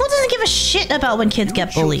him. School doesn't give a shit about when kids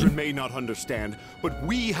get bullied. Children may not understand, but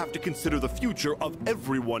we have to consider the future of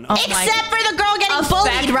everyone. Except for the girl getting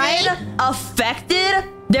bullied, right? Affected?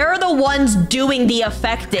 They're the ones doing the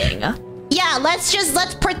affecting. Yeah, let's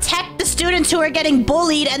protect the students who are getting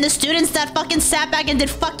bullied and the students that fucking sat back and did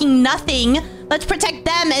fucking nothing. Let's protect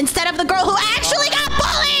them instead of the girl who actually got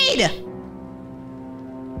bullied!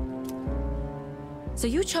 So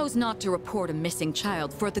you chose not to report a missing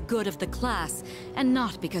child for the good of the class, and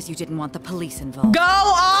not because you didn't want the police involved. Go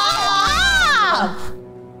off!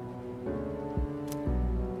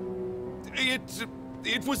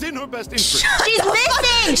 It was in her best interest. She's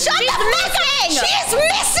missing! She's missing! She's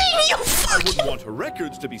missing, you I wouldn't want her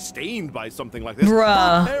records to be stained by something like this.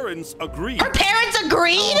 Bruh. Her parents agreed. Her parents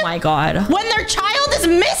agreed? Oh my god. When their child is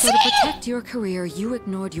missing? So to protect your career, you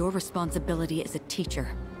ignored your responsibility as a teacher.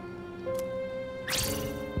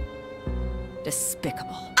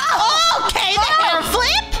 Despicable. Oh, okay, the hair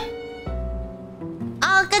flip!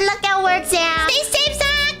 Oh, good luck at work, Sam. Stay safe,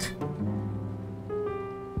 Zach!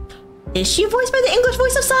 Is she voiced by the English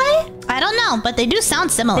voice of Sai? I don't know, but they do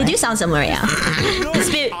sound similar. They do sound similar, yeah. No,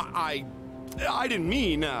 I didn't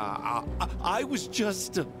mean, I was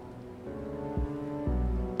just...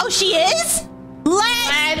 Oh, she is?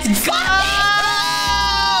 Let's go!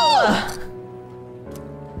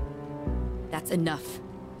 That's enough.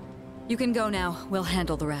 You can go now. We'll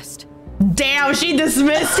handle the rest. Damn! damn, she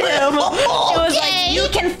dismissed him. She was like, you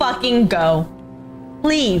can fucking go.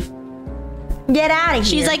 Leave. Get out of here.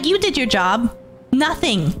 She's like, you did your job.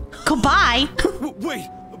 Nothing. Goodbye. Wait,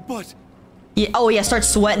 but... Yeah, oh yeah, start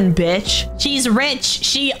sweating, bitch. She's rich.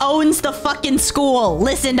 She owns the fucking school.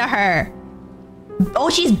 Listen to her. Oh,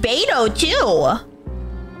 she's Beto too.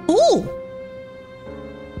 Ooh.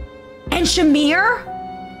 And Shamir?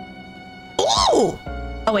 Ooh.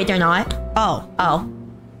 Oh wait, they're not. Oh. Oh.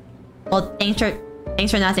 Well, thanks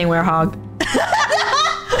for nothing, Werehog.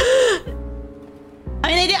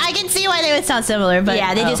 I mean, I can see why they would sound similar, but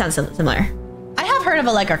yeah, they do sound similar. I have heard of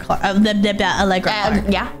Allegra Clark. Allegra Clark.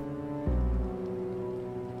 Yeah.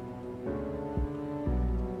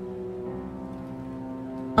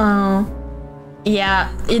 Yeah.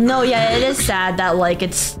 No, yeah, it is sad that like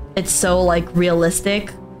it's so like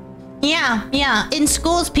realistic. Yeah. In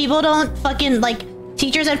schools, people don't fucking like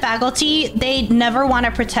teachers and faculty. They never want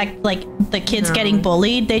to protect like the kids getting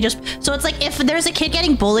bullied. They just so it's like if there's a kid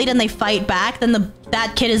getting bullied and they fight back, then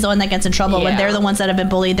that kid is the one that gets in trouble when they're the ones that have been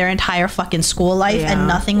bullied their entire fucking school life and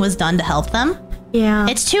nothing was done to help them. Yeah,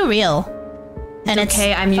 it's too real. And it's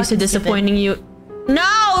okay. I'm used to disappointing you. No,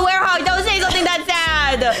 Werehog, don't say something that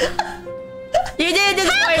sad. You did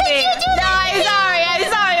disappoint me. No, I'm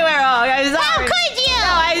sorry, Werehog. I'm sorry. How could you?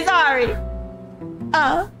 No, I'm sorry.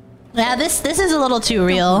 Yeah, this is a little too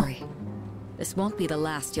real. Don't worry. This won't be the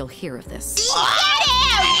last you'll hear of this. Get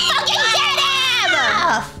him! Fucking get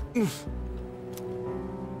him!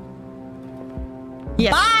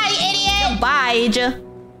 Yes. Bye, idiot! Bye.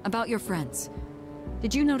 About your friends.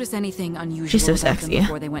 Did you notice anything unusual She's so about them sexy.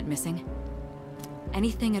 before they went missing?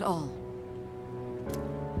 Anything at all?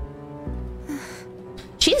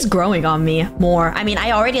 She's growing on me more. I mean,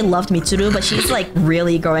 I already loved Mitsuru, but she's like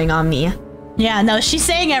really growing on me. Yeah, no, she's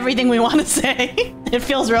saying everything we want to say. It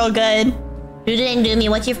feels real good. Dumi,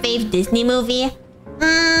 what's your fave Disney movie?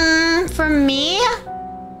 For me,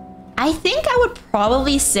 I think I would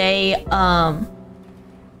probably say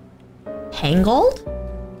Tangled.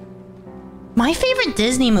 My favorite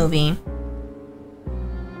Disney movie.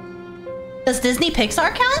 Does Disney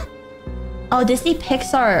Pixar count? Oh, Disney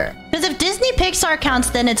Pixar. Because if Disney Pixar counts,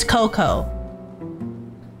 then it's Coco.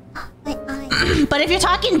 But if you're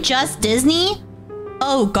talking just Disney,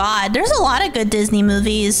 oh god, there's a lot of good Disney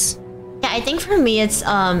movies. Yeah, I think for me it's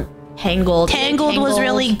Tangled. Tangled was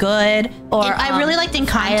really good. Or I really liked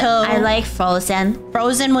Encanto. I like Frozen.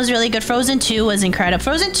 Frozen was really good. Frozen 2 was incredible.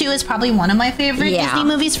 Frozen 2 is probably one of my favorite Disney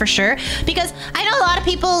movies for sure. Because I know a lot of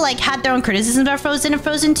people like had their own criticisms about Frozen and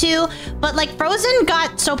Frozen 2, but like Frozen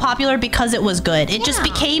got so popular because it was good. It just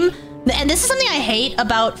became, and this is something I hate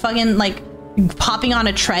about fucking like popping on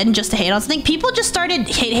a trend just to hate on something. People just started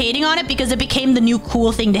hating on it because it became the new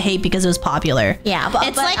cool thing to hate because it was popular. Yeah,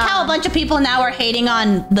 it's like how a bunch of people now are hating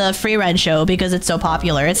on the Free Rent show because it's so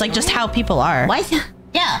popular. It's like just how people are. Why?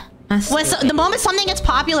 Yeah. So the moment something gets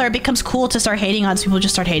popular, it becomes cool to start hating on. So people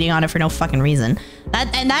just start hating on it for no fucking reason.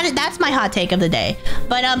 That's my hot take of the day.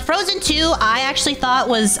 But Frozen 2, I actually thought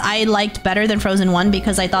I liked better than Frozen 1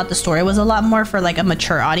 because I thought the story was a lot more for like a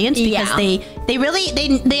mature audience because they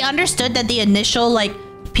really understood that the initial like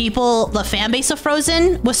people, the fan base of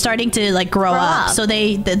Frozen was starting to like grow up. So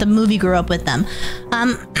the movie grew up with them.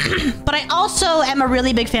 But I also am a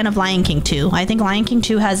really big fan of Lion King 2. I think Lion King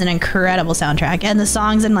 2 has an incredible soundtrack and the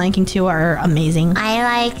songs in Lion King 2 are amazing.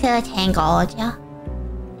 I like Tangled.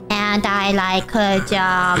 And I like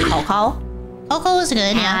Coco. Coco was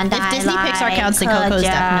good, yeah. And if Disney Pixar counts, then Coco is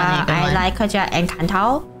definitely a good one. I like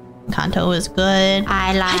Encanto. Encanto was good.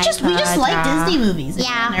 We just like Disney movies in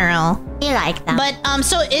general. We like them. But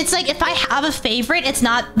so it's like if I have a favorite, it's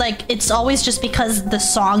not like it's always just because the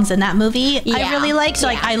songs in that movie I really like. So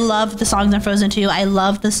like I love the songs in Frozen 2. I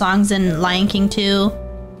love the songs in Lion King 2.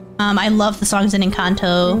 I love the songs in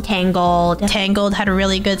Encanto. Tangled had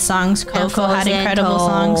really good songs. Coco had incredible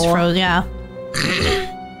songs. High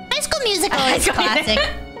School Musical is classic.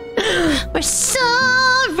 We're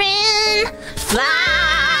soaring,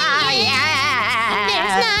 flying.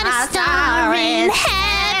 There's not a star in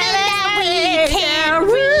heaven that we can't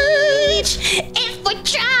reach. If we're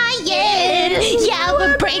trying, yeah,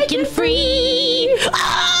 we're breaking free.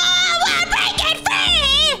 Oh, we're breaking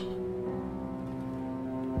free.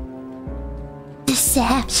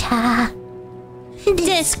 Deception,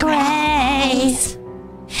 disgrace,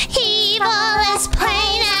 evil as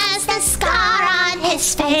plain as the scar on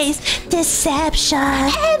his face. Deception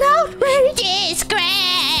and outrage, disgrace.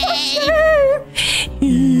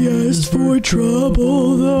 He asked for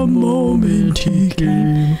trouble the moment he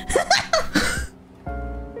came.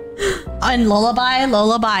 On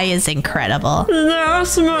Lullaby is incredible.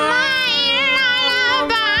 That's my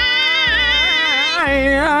lullaby. Do you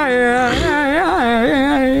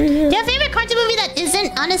have a favorite cartoon movie that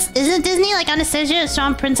isn't Disney, like Anastasia,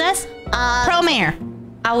 Strong Princess? Promare.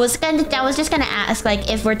 I was just gonna ask,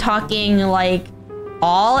 like, if we're talking like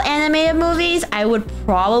all animated movies, I would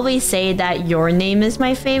probably say that Your Name is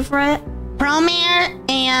my favorite. Promare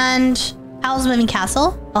and Howl's Moving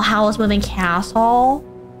Castle. Oh, Howl's Moving Castle.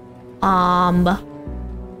 I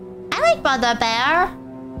like Brother Bear.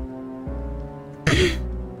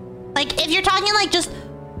 Like, if you're talking like just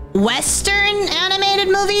Western animated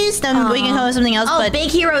movies, then we can come up with something else. Oh, but Big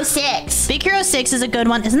Hero 6. Big Hero 6 is a good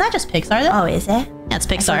one. Isn't that just Pixar though? Oh, is it? Yeah, it's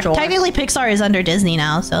Pixar. Technically, Pixar is under Disney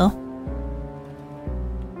now, so.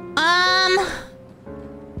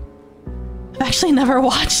 I've actually never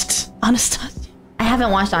watched Anastasia. I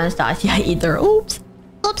haven't watched Anastasia either. Oops.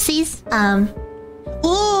 Oopsies.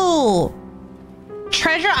 Ooh.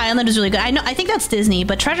 Treasure Island is really good. I think that's Disney,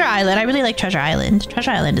 but Treasure Island, I really like Treasure Island.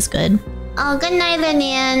 Treasure Island is good. Oh, good night,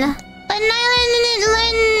 Linian. Good night,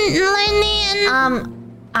 Linian.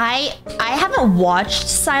 I haven't watched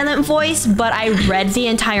Silent Voice, but I read the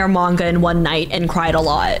entire manga in one night and cried a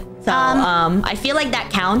lot. So, I feel like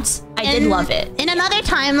that counts. I did love it. In another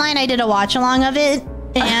timeline, I did a watch along of it,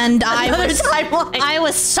 and I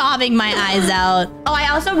was sobbing my eyes out. Oh,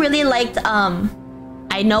 I also really liked,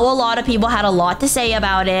 I know a lot of people had a lot to say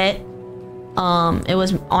about it. It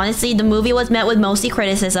was, honestly, the movie was met with mostly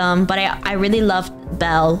criticism, but I really loved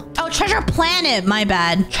Belle. Oh, Treasure Planet, my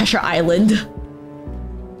bad. Treasure Island.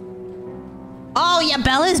 Oh yeah,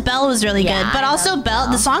 Belle was really good, but also Belle.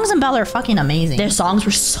 The songs in Belle are fucking amazing. Their songs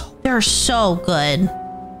were they're so good.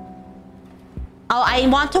 Oh, I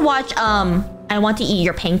want to watch I Want to Eat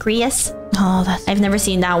Your Pancreas. Oh, I've never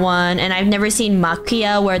seen that one, and I've never seen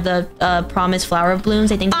Makia, where the promised flower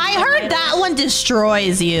blooms. I heard that one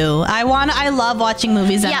destroys you. I love watching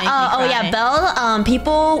movies that make me cry. Yeah, Belle.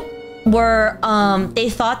 People were they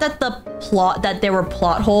thought that there were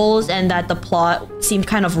plot holes and that the plot seemed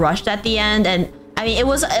kind of rushed at the end, and I mean it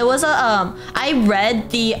was I read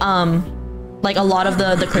the like a lot of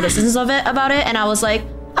the criticisms of it about it, and I was like,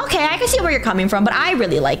 okay, I can see where you're coming from, but I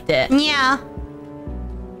really liked it. Yeah.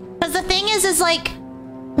 Because the thing is like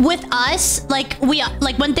with us, like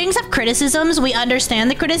when things have criticisms, we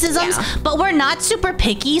understand the criticisms, but we're not super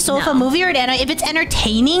picky. So if a movie or if it's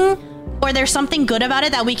entertaining or there's something good about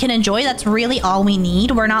it that we can enjoy, that's really all we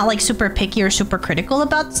need. We're not like super picky or super critical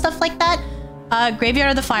about stuff like that.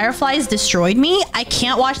 Graveyard of the Fireflies destroyed me. I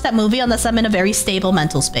can't watch that movie unless I'm in a very stable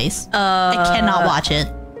mental space. I cannot watch it.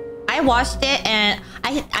 I watched it and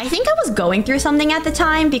I think I was going through something at the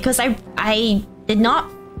time because I did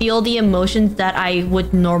not feel the emotions that I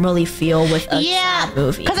would normally feel with a sad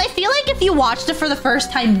movie. Because I feel like if you watched it for the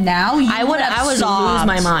first time now, I would lose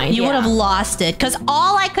my mind. You would have lost it. Because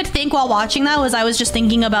all I could think while watching that was I was just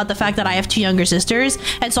thinking about the fact that I have 2 younger sisters,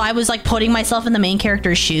 and so I was like putting myself in the main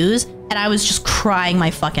character's shoes, and I was just crying my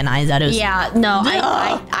fucking eyes out. Yeah, no,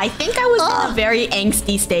 I think I was in a very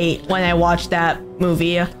angsty state when I watched that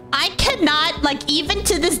movie. I cannot, like, even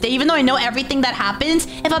to this day, even though I know everything that happens,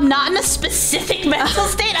 if I'm not in a specific mental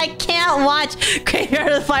state, I can't watch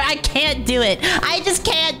Graveyard of the Fire. I can't do it. I just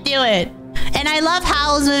can't do it. And I love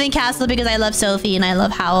Howl's Moving Castle because I love Sophie and I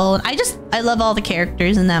love Howl. I love all the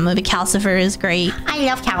characters in that movie. Calcifer is great. I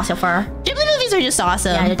love Calcifer. Ghibli movies are just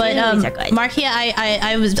awesome. Yeah, but movies are good. Markia,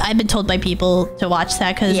 I've been told by people to watch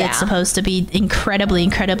that because it's supposed to be incredibly,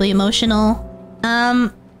 incredibly emotional.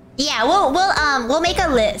 Yeah, we'll make a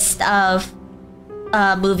list of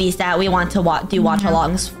movies that we want to do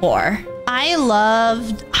watch-alongs for. I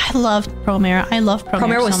loved Promare. I love Promare.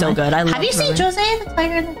 Promare was so good. Have you seen Jose the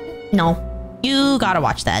Tiger? No. You gotta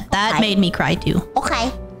watch that. That made me cry too.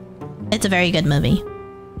 Okay. It's a very good movie.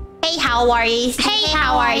 Hey, how are you? Hey,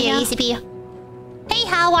 how are you, ECP? Hey,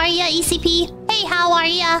 how are you, ECP? Hey, how are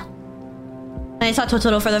ya? When I saw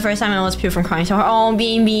Totoro for the first time, I was pure from crying so hard. Oh,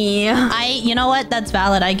 baby. You know what? That's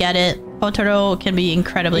valid. I get it. Totoro can be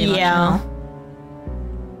incredibly emotional.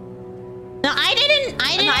 No, I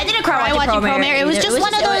didn't cry watching Promare. It was just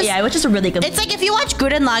one of those. Yeah, it was just a really good. It's like if you watch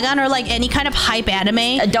Gurren Lagann or like any kind of hype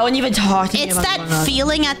anime. Don't even talk to me about that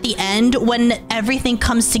feeling at the end when everything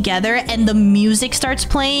comes together and the music starts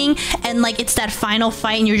playing and like it's that final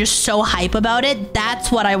fight and you're just so hype about it.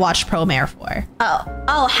 That's what I watched Promare for.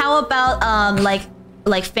 Oh, how about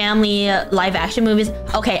like family live action movies?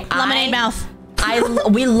 Okay, Lemonade Mouth.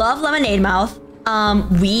 We love Lemonade Mouth.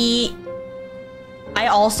 I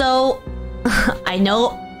also. I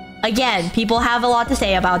know, again, people have a lot to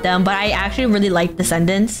say about them, but I actually really like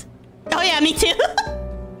Descendants. Oh yeah, me too.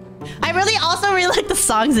 I also really like the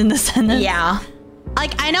songs in Descendants. Yeah.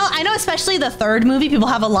 like I know especially the third movie, people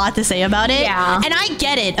have a lot to say about it. Yeah. And I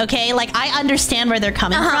get it, okay? Like I understand where they're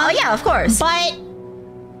coming from. Oh yeah, of course. But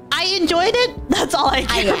I enjoyed it. That's all I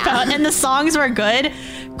care about. And the songs were good.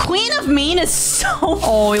 Queen of Mean is so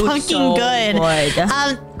fucking so good.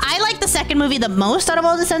 I like the second movie the most out of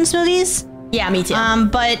all the Sense movies. Yeah, me too.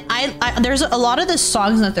 But I there's a lot of the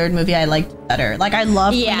songs in the third movie I liked better. Like I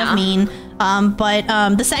love Queen of Mean. But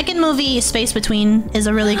the second movie, Space Between, is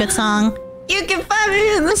a really good song. You can find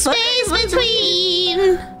me in the space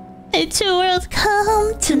between. The two worlds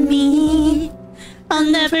come to me. I'll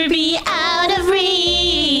never be out of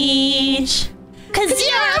reach. 'Cause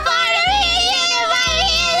you're a part of me.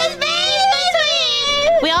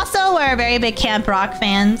 We also were very big Camp Rock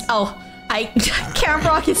fans. Oh, Camp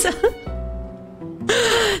Rock is the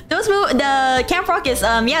Camp Rock is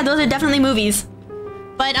yeah, those are definitely movies.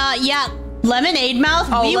 But yeah, Lemonade Mouth.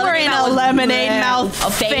 We were in a Lemonade Mouth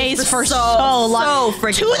phase for so long.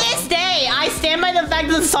 To this day, I stand by the fact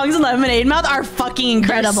that the songs in Lemonade Mouth are fucking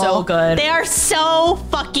incredible. They're so good. They are so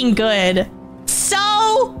fucking good.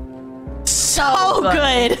 So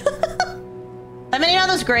good. Lemonade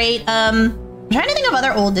Mouth was great. I'm trying to think of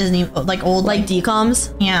other old Disney, like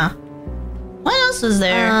DComs. Yeah. What else was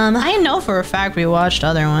there? I know for a fact we watched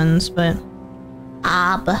other ones, but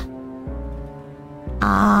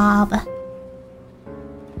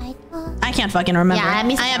I can't fucking remember. Yeah,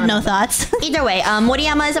 I have no thoughts. Either way,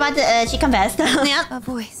 Moriyama is about to. She confessed. Yeah. A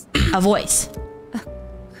voice. A voice. A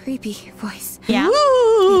creepy voice. Yeah. They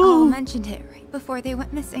all mentioned it right before they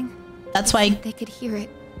went missing. That's why they could hear it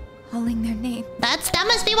calling their name. That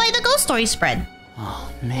must be why the ghost story spread. Oh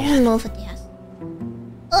man.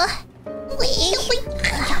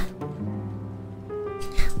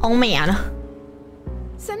 Oh man.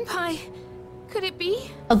 Senpai, could it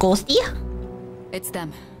be? A ghosty? It's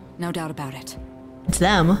them, no doubt about it. It's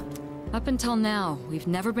them. Up until now, we've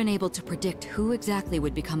never been able to predict who exactly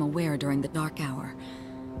would become aware during the dark hour.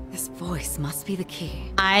 This voice must be the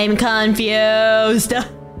key. I'm confused.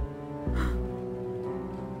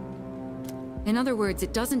 In other words,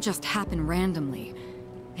 it doesn't just happen randomly.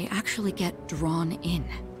 They actually get drawn in.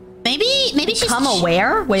 Maybe she's become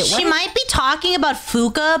aware? Wait, she what? might be talking about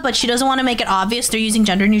Fuuka, but she doesn't want to make it obvious they're using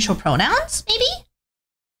gender-neutral pronouns, maybe?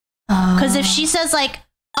 Because if she says like,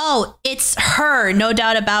 oh, it's her, no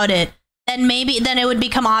doubt about it, then it would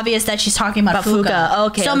become obvious that she's talking about Fuuka.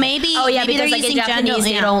 Okay. So maybe because they're like using in Japanese,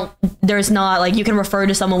 gender. there's not like you can refer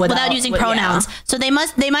to someone without using pronouns. Yeah. So they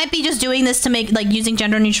might be just doing this to make like using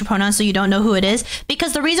gender neutral pronouns so you don't know who it is.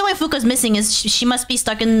 Because the reason why Fuuka's missing is she must be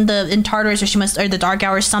stuck in Tartarus or the dark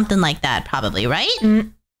hours, something like that, probably, right?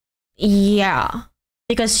 Yeah.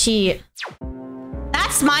 Because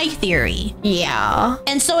that's my theory. Yeah.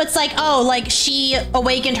 And so it's like, oh, like she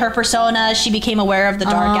awakened her persona, she became aware of the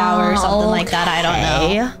dark hour, something like that. I don't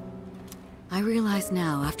know. I realize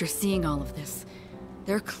now, after seeing all of this,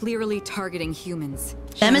 they're clearly targeting humans.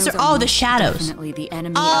 The shadows. Definitely the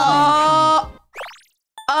enemy of mankind.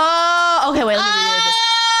 Okay, wait, let me read this.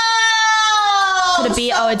 Could it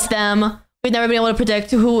be, it's them. We've never been able to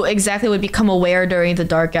predict who exactly would become aware during the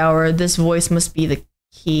dark hour. This voice must be the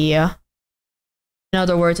key. In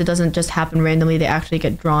other words, it doesn't just happen randomly, they actually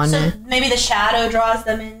get drawn in. Maybe the shadow draws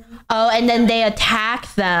them in. Oh, and then they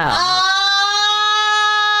attack them.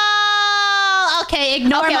 Okay,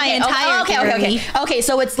 ignore my entire theory. Okay,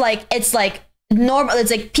 so it's like normal.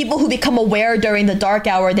 It's like people who become aware during the dark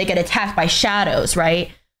hour, they get attacked by shadows,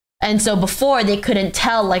 right? And so before they couldn't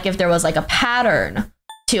tell like if there was like a pattern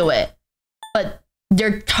to it, but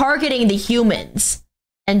they're targeting the humans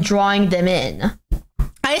and drawing them in.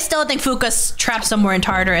 I still think Fuuka's trapped somewhere in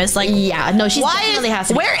Tartarus. Like, yeah, no, she definitely has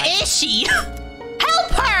to. Where is she?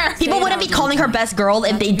 Help her! People wouldn't be calling her best girl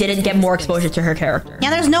if they didn't get more exposure to her character.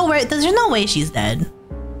 Yeah, there's no way she's dead.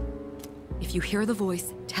 If you hear the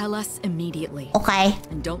voice, tell us immediately. Okay.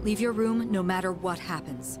 And don't leave your room no matter what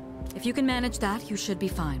happens. If you can manage that, you should be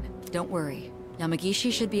fine. Don't worry.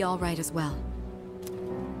 Yamagishi should be all right as well.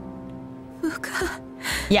 Fuuka.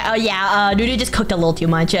 Yeah, Dudu just cooked a little too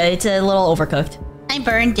much. It's a little overcooked. I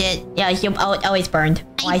burned it. Yeah, always burned.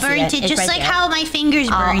 I burned it just like how my fingers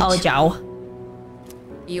burned. Joe.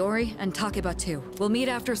 Iori and Takeba too. We'll meet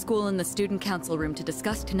after school in the student council room to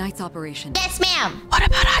discuss tonight's operation. Yes, ma'am. What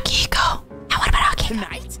about Akiko? What about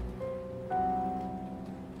Akiko?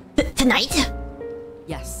 Tonight?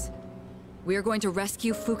 Yes. We are going to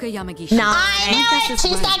rescue Fuuka Yamagishi. No, I knew it!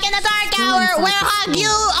 She's stuck in the dark hour! Where Hog, you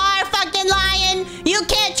are fucking lying! You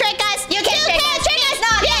can't trick us! You can't trick us! She's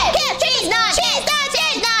not dead! She's not dead!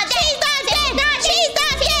 She's not dead! She's not dead! She's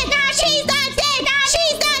not dead! She's not dead!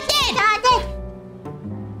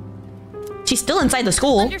 She's still inside the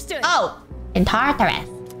school. Understood. Oh. In Tartarus.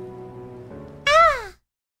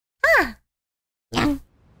 Yeah.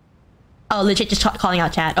 Oh, legit just calling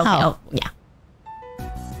out chat. Okay, oh yeah.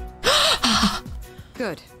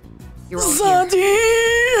 Good. You're all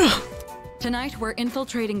here. Tonight, we're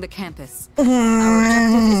infiltrating the campus. Our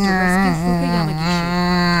objective is to rescue Fuuka Yamagishi.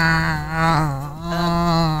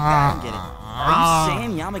 I don't get it. Are you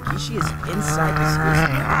saying Yamagishi is inside the school?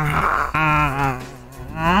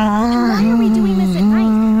 And why are we doing this at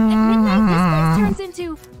night? At midnight, this place turns into...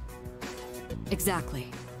 Exactly.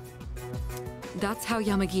 That's how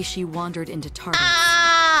Yamagishi wandered into Tartarus.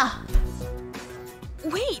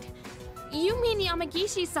 Wait! You mean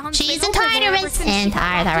Yamagishi sounds She's in Tartarus. In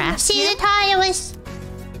Tartarus. She's in Tartarus.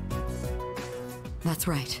 That's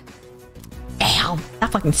right. Damn,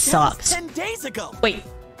 that fucking sucks. 10 days ago. Wait,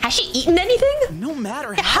 has she eaten anything? No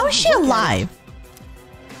matter how is she alive?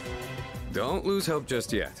 Don't lose hope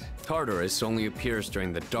just yet. Tartarus only appears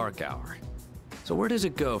during the dark hour. So where does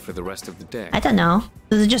it go for the rest of the day? I don't know.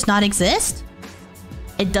 Does it just not exist?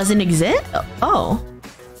 It doesn't exist? Oh.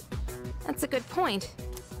 That's a good point.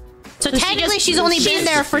 So technically she's only been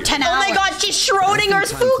there for 10 hours. Oh my god, she's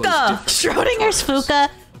Schrodinger's Fuuka! Schrodinger's Fuuka.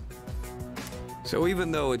 So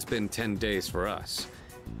even though it's been 10 days for us,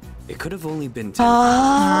 it could have only been 10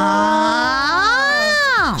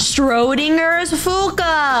 Schrodinger's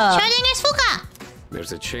Fuuka! Schrodinger's Fuuka!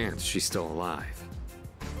 There's a chance she's still alive.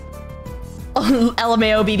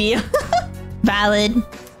 LMAO, BB. Valid.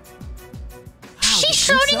 She's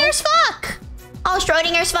Schrodinger's fuck! Oh,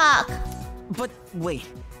 Schrodinger's fuck. But wait,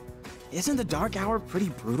 isn't the dark hour pretty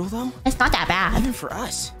brutal though? It's not that bad. Even for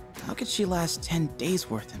us. How could she last 10 days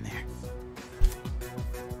worth in there?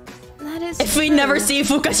 That is If we never see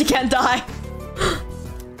Fuuka, she can't die.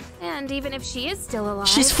 And even if she is still alive,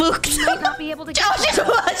 She's fooked. she might not be able to get she's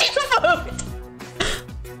fooked.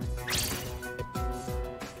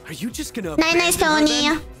 Are you just gonna... Night, Tony.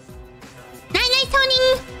 Night,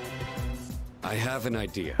 Tony. I have an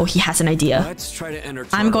idea. Oh, he has an idea. Let's try to enter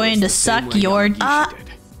I'm going to suck your...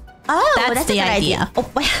 that's the a good idea.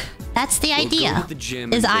 Oh, that's the idea.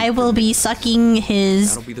 Is I will be sucking his...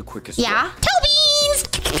 That'll be the quickest. Yeah. Toe beans!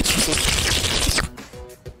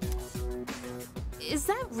 Is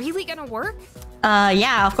that really gonna work?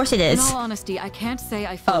 Yeah, of course it In is. all honesty, I can't say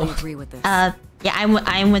I fully agree with this. Yeah,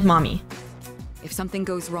 I'm with mommy. If something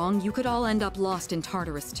goes wrong, you could all end up lost in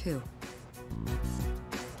Tartarus too.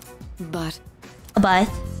 But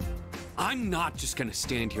I'm not just gonna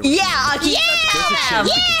stand here. Yeah,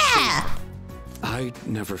 Yeah! I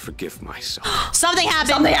never forgive myself. Something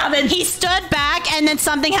happened. He stood back and then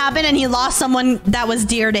something happened and he lost someone that was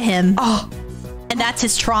dear to him. And that's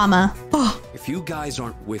his trauma. If you guys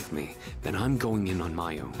aren't with me, then I'm going in on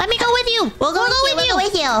my own. Let me go with you. We'll go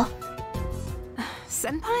with you.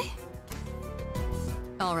 Senpai?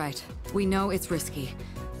 all right, we know it's risky,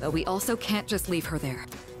 but we also can't just leave her there.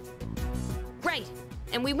 Right,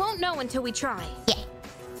 and we won't know until we try. Yeah.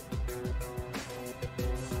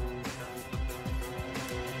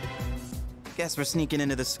 Guess we're sneaking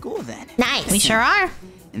into the school then. Nice. We sure are.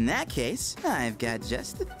 In that case, I've got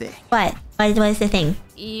just the thing. What? What is the thing?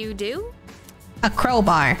 You do? A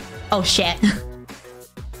crowbar. Oh shit.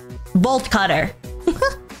 Bolt cutter.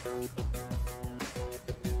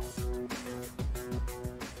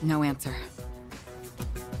 No answer.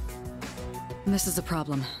 This is a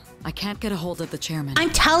problem. I can't get a hold of the chairman. I'm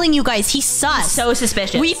telling you guys, he's sus. He's so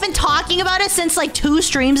suspicious. We've been talking about it since like 2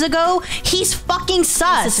 streams ago. He's fucking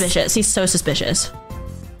sus. He's suspicious. He's so suspicious.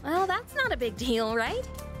 Well, that's not a big deal, right?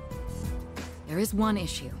 There is one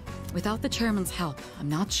issue. Without the chairman's help, I'm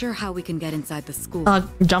not sure how we can get inside the school.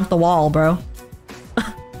 Jump the wall, bro.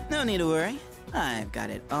 No need to worry. I've got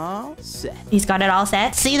it all set. He's got it all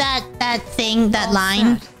set? See that thing, that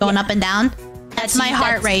line going up and down? That's my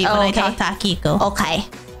heart rate when I talk to Akiko. Okay.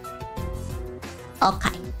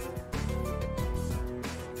 Okay.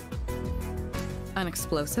 An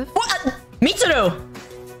explosive? What? Mitsuru!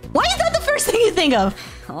 Why is that the first thing you think of?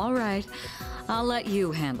 All right. I'll let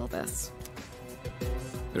you handle this.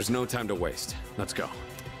 There's no time to waste. Let's go.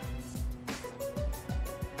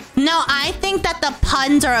 No, I think that the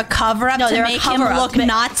puns are a cover-up to make him look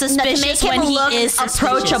not suspicious when he is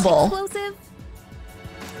approachable.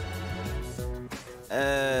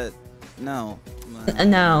 No.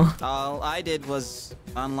 No. All I did was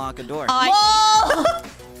unlock a door. Whoa!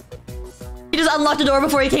 He just unlocked the door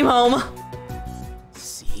before he came home.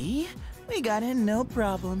 See? We got in no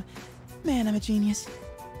problem. Man, I'm a genius.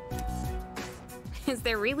 Is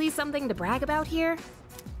there really something to brag about here?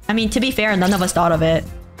 I mean, to be fair, none of us thought of it.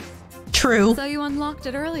 True. So you unlocked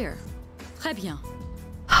it earlier. Très bien.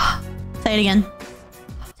 Say it again.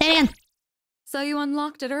 Say it again. So you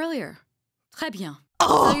unlocked it earlier. Très bien.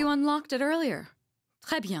 Oh. So you unlocked it earlier.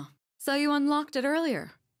 Très bien. So you unlocked it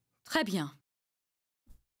earlier. Très bien.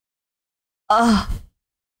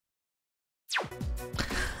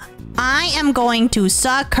 I am going to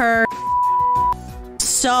suck her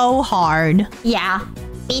so hard. Yeah,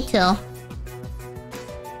 me too.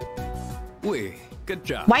 Oui, good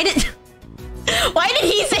job. Why did he say? Why did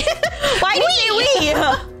he say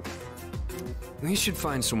we? We should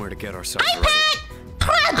find somewhere to get ourselves ready.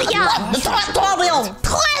 Très bien.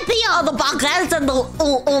 Très bien. The baguettes and the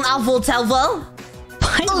Eiffel Tower.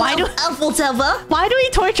 Why do we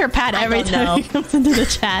torture Pat every time he comes into the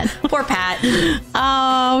chat? Poor Pat.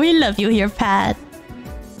 Oh, we love you here, Pat.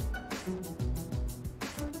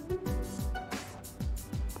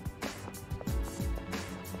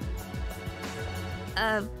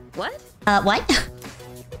 What? What?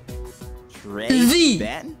 Trey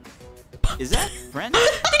Ben? Is that friend?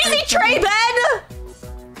 Did you say Trey Ben?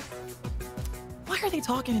 Why are they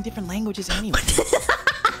talking in different languages anyway?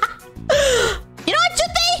 You know what,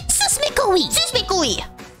 Junpei? Susmikui. Susmikui.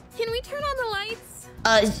 Can we turn on the lights?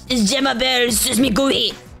 Je m'appelle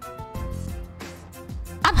Susmikui.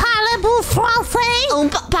 Parlez-vous français?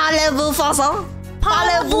 Parlez-vous français?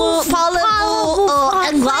 Parlez-vous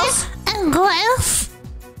anglais? Anglais?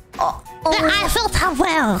 The Eiffel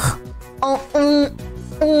Tower.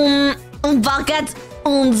 Baguette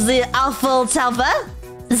on the Eiffel Tower?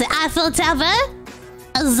 The Eiffel Tower?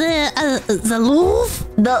 The Louvre?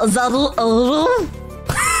 The Louvre?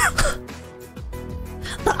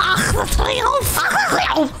 The Arc de Triomphe.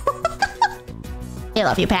 We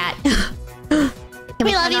love you, Pat.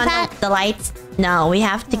 We love you, Pat. The lights? No, we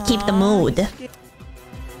have to keep the mood.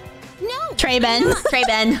 No. Trey Ben. Trey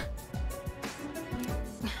Ben.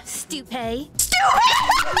 Stupid.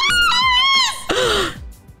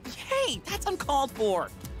 Hey, that's uncalled for.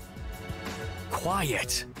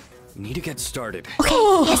 Quiet. We need to get started. Okay,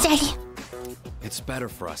 yes, Daddy. It's better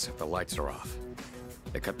for us if the lights are off.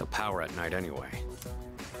 They cut the power at night anyway.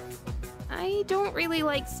 I don't really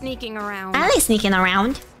like sneaking around. I like sneaking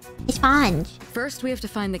around. It's fun. First, we have to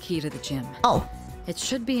find the key to the gym. Oh. It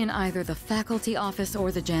should be in either the faculty office or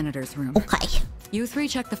the janitor's room. Okay. You three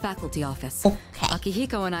check the faculty office. Okay.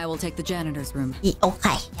 Akihiko and I will take the janitor's room.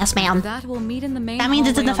 Okay. Yes, ma'am. After that, we'll meet in the main That means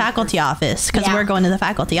it's in the hallway on faculty first- office, because Yeah. we're going to the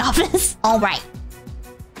faculty office. All right.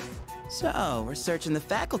 So, we're searching the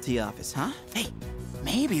faculty office, huh? Hey,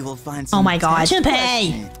 maybe we'll find some... Oh my God.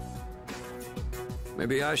 Junpei.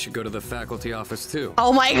 Maybe I should go to the faculty office too.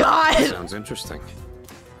 Oh my God. Sounds interesting.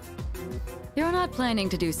 You're not planning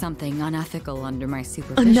to do something unethical under my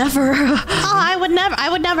supervision. Never. Oh, I would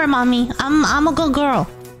never, Mommy. I'm a good girl.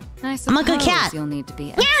 I I'm a good suppose cat. You'll need to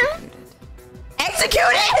be executed.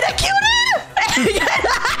 Executed!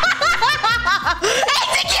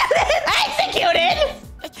 Executed!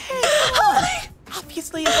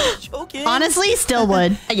 Obviously, I was joking. Honestly, still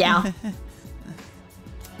would. Yeah.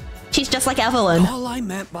 She's just like Evelyn. All I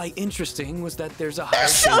meant by interesting was that there's a higher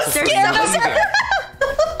So chance of scared of finding her.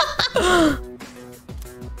 there.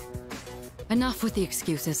 Enough with the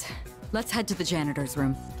excuses. Let's head to the janitor's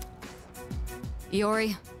room.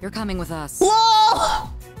 Iori, you're coming with us. Whoa!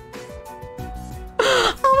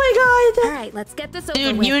 Oh my God. All right, let's get this over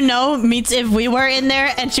Dude, with. you know, meets if we were in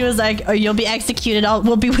there and she was like, "Oh, you'll be executed."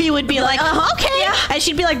 We would be like, "Okay," yeah. And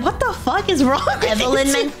she'd be like, "What the fuck is wrong with Evelyn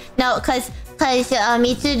you?" meant no, because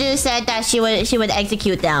Mitsudu said that she would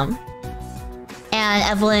execute them, and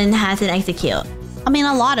Evelyn has an execute. I mean,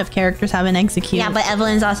 a lot of characters have an execute. Yeah, but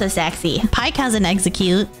Evelyn's also sexy. Pike has an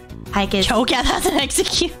execute. Pike is. Cho'Gath has an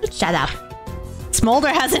execute. Shut up. Smolder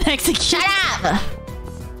has an execute. Shut up.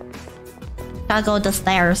 Gotta go up the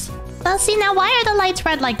stairs. Well, see now, why are the lights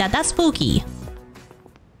red like that? That's spooky.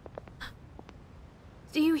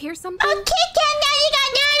 Do you hear something? Welcome to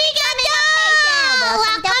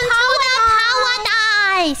the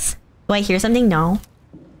paradise. Do I hear something? No.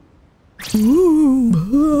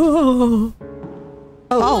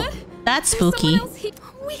 Oh, that's spooky.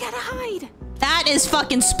 We gotta hide. That is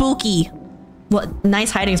fucking spooky. What?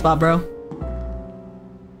 Nice hiding spot, bro.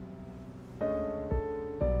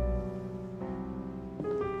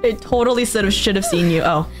 It totally should have seen you.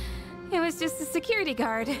 Oh. It was just a security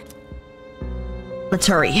guard. Let's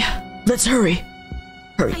hurry. Let's hurry.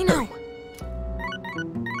 Hurry. I know.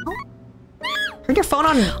 Turn your phone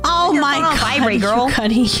on. Oh my God. God, Vibrate, girl. you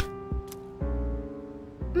Cuddy.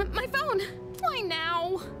 My phone. Why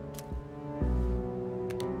now?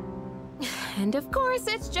 And of course,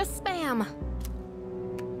 it's just spam.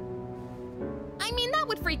 I mean, that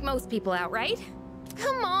would freak most people out, right?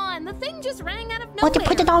 Come on, the thing just rang out of nowhere. Well, you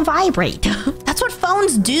put it on vibrate. That's what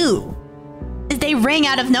phones do. they ring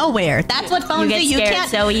out of nowhere. That's what phones do. You can't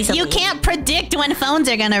so easily. You can't predict when phones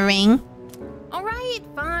are gonna ring. All right,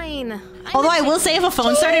 fine. Although I will say, if a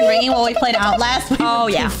phone started ringing while we played Outlast, we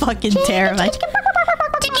would be fucking terrified.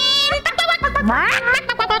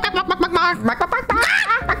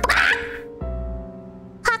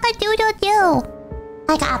 Cock-a-doodle-doo.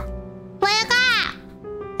 Wake up. Wake up.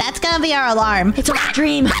 That's gonna be our alarm. It's all a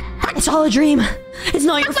dream. It's all a dream. It's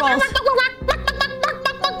not your fault.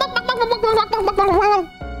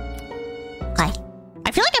 Okay.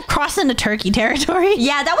 I feel like I've crossed into turkey territory.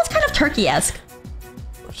 Yeah, that was kind of turkey-esque.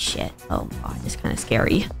 Oh shit. Oh god, it's kind of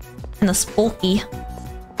scary. And the spooky.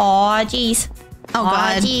 Aw, jeez. Oh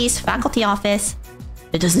god. Jeez. Faculty office.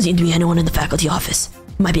 There doesn't seem to be anyone in the faculty office.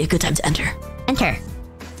 It might be a good time to enter. Enter.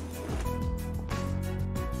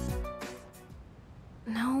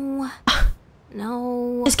 No.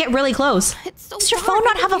 No. Just get really close. It's so Does your phone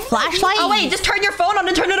not have a flashlight? Oh wait, just turn your phone on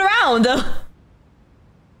and turn it around.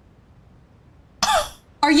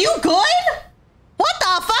 Are you good? What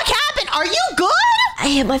the fuck happened? Are you good? I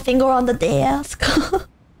hit my finger on the desk. It's like,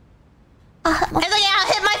 yeah,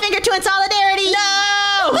 I hit my finger too in solidarity.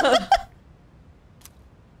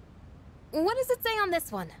 No! What does it say on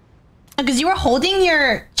this one? Because you were holding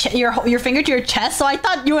your finger to your chest, so I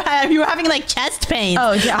thought you were having like chest pain.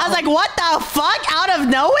 Oh yeah. I was like, what the fuck? Out of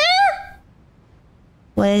nowhere?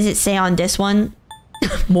 What does it say on this one?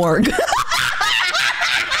 Morgue.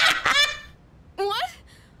 What?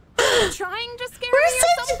 Are you trying to scare me We're or such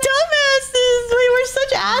something? dumbasses. We were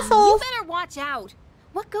such assholes. You better watch out.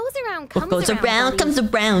 What goes around comes What goes around comes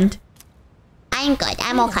buddy. around. I'm good.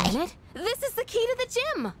 I'm Wait a okay. minute. This is the key to the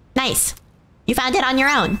gym. Nice. You found it on your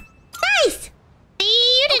own. Nice.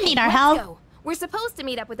 You didn't need our Let's help. go. We're supposed to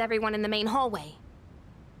meet up with everyone in the main hallway.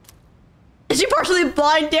 Is she partially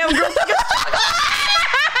blind? Damn girl.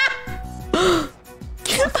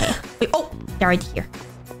 Okay. Wait, oh, they're right here.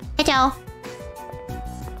 Hello.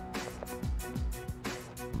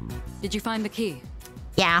 Did you find the key?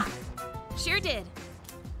 Yeah. Sure did.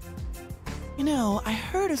 You know, I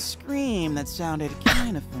heard a scream that sounded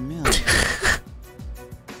kind of familiar.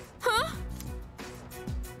 Huh?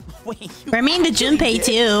 Wait, We're mean to Junpei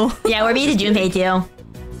too. Yeah, we're mean to Junpei too.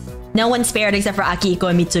 No one's spared except for Akihiko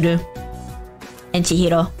and Mitsuru. And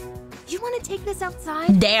Chihiro. You want to take this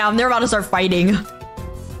outside? Damn, they're about to start fighting.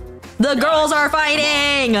 The girls are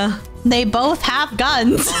fighting! They both have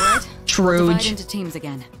guns. Divide Truge. into teams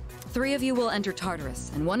again. 3 of you will enter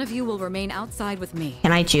Tartarus, and 1 of you will remain outside with me.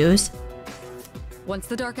 Can I choose? Once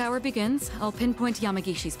the dark hour begins, I'll pinpoint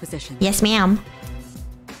Yamagishi's position. Yes, ma'am.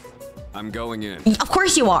 I'm going in. Of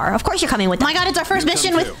course you are. Of course you're coming with Oh my god, it's our first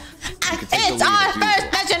mission with... It's our first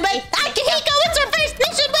mission with Akihiko. It's our first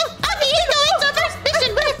mission with Akihiko. It's our first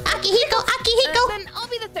mission with Akihiko. Then I'll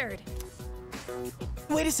be the third.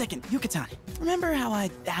 Wait a second, Yuka-tan. Remember how I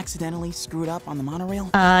accidentally screwed up on the monorail?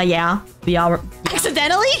 Yeah. We all...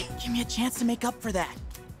 Accidentally? Give me a chance to make up for that.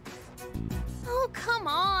 Oh, come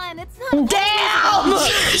on. It's not... Damn!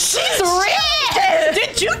 She's real!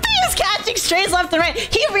 Dude, Junpei is catching strays left and right.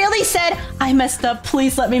 He really said, I messed up.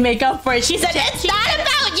 Please let me make up for it. She said, it's not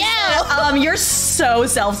about you! You're so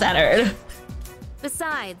self-centered.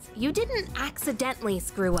 Besides, you didn't accidentally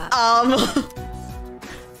screw up.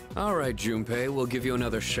 All right, Junpei, we'll give you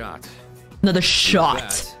another shot. Another With shot.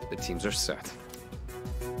 that, the teams are set.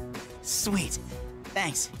 Sweet.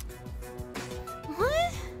 Thanks.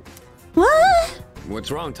 What? What?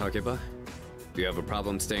 What's wrong, Takeba? Do you have a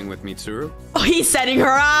problem staying with Mitsuru? Oh, he's setting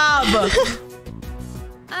her up.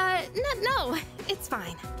 No, it's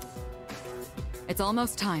fine. It's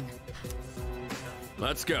almost time.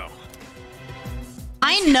 Let's go.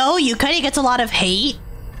 I know Yukari gets a lot of hate,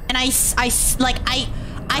 and I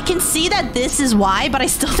can see that this is why, but I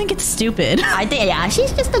still think it's stupid. I think, yeah,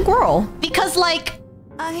 she's just a girl. Because, like,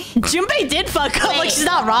 Junpei did fuck up, like, she's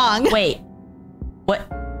not wrong. Wait. What?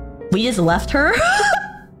 We just left her? We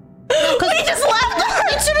just left her!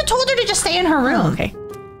 Mitsuru told her to just stay in her room. Oh, okay.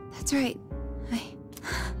 That's right. I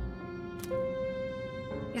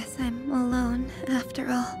guess I'm alone after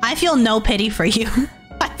all. I feel no pity for you.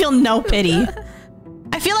 I feel no pity.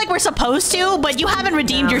 I feel like we're supposed to, but you haven't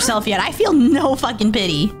redeemed yourself yet. I feel no fucking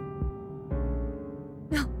pity.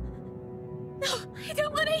 No, I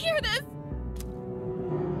don't want to hear this.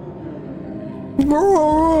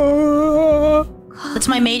 That's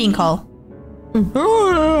my mating call. I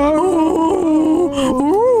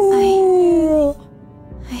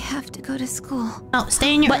have to go to school. Oh,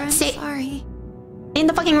 stay in your... I'm sorry. In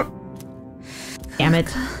the fucking... Damn it.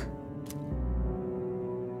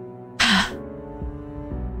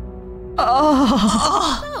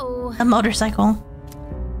 Oh, a motorcycle.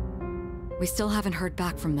 We still haven't heard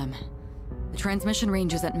back from them. The transmission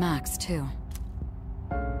range is at max, too.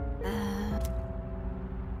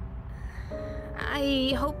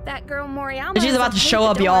 I hope that girl Moriyama. She's about to is okay show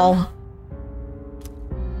at up, the dorm. y'all.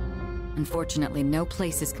 Unfortunately, no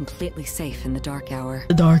place is completely safe in the dark hour.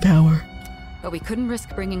 The dark hour. But we couldn't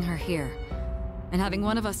risk bringing her here. And having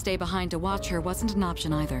one of us stay behind to watch her wasn't an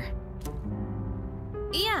option either.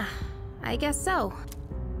 Yeah, I guess so.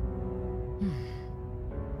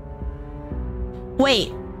 Wait,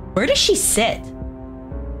 where does she sit?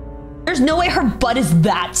 There's no way her butt is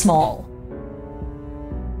that small.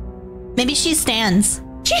 Maybe she stands.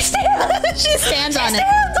 She stands. She stands on it.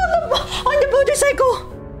 Stands on the motorcycle.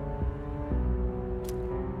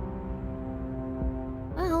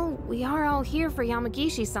 Well, we are all here for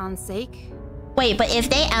Yamagishi-san's sake. Wait, but if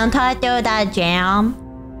they enter through the jam,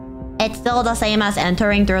 it's still the same as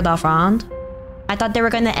entering through the front? I thought they were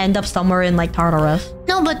gonna end up somewhere in like Tartarus.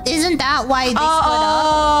 No, but isn't that why they split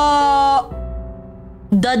up?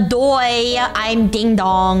 The doy, I'm ding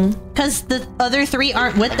dong. Because the other three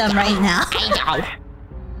aren't with them right now. I know.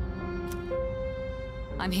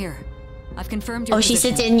 I'm here. I've confirmed your Oh, she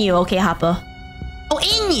position. sits in you. Okay, Hoppa. Oh,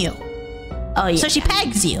 in you. Oh, yeah. So she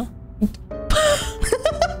pegs you.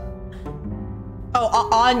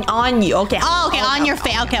 Oh, on you. Okay. Oh, okay, on your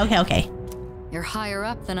face. Okay. You're higher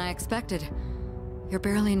up than I expected. You're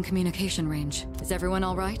barely in communication range. Is everyone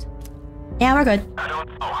all right? Yeah, we're good. I don't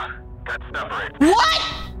know. Got separated. What?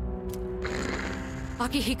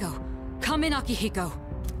 Akihiko. Come in, Akihiko.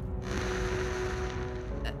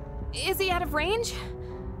 Is he out of range?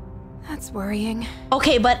 That's worrying.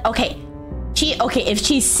 Okay, but okay. If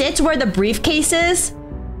she sits where the briefcase is,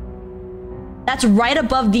 that's right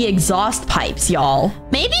above the exhaust pipes, y'all.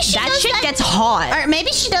 Maybe she that does shit that, gets hot. Or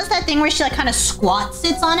maybe she does that thing where she like kind of squat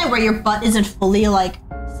sits on it, where your butt isn't fully like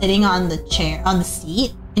sitting on the chair, on the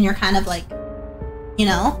seat, and you're kind of like, you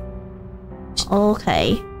know.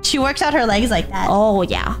 Okay. She works out her legs like that. Oh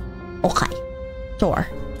yeah. Okay. Sure.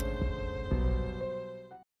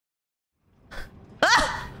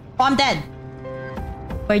 Ah! Oh, I'm dead.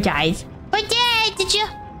 We're dead. We're dead. Did you?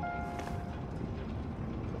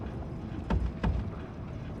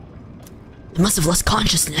 I must have lost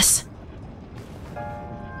consciousness.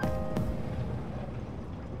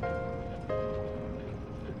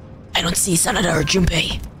 I don't see Sanada or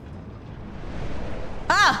Junpei.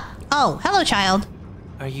 Ah! Oh, hello, child.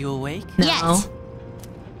 Are you awake? No. Yes.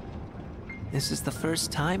 This is the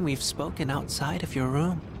first time we've spoken outside of your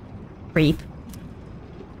room. Creep.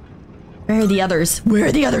 Where are the others? Where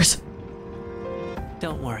are the others?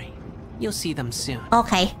 Don't worry. You'll see them soon.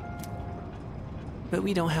 Okay. But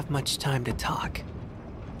we don't have much time to talk.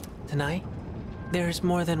 Tonight, there's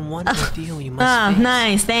more than one ordeal you must face.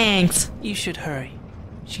 Nice, thanks. You should hurry.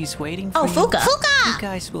 She's waiting for you. Fuuka! You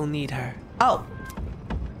guys will need her. Oh.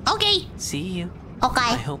 Okay. See you. Okay.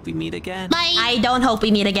 I hope we meet again. Bye. I don't hope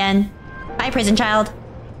we meet again. Bye, prison child.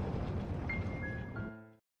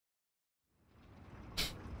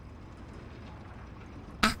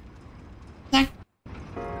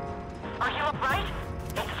 Are you alright?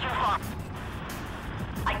 It's too far.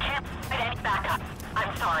 I can't find any backup.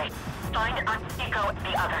 I'm sorry. Find Akihiko and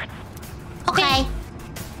the others. Okay.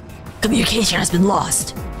 Communication has been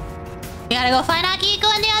lost. We gotta go find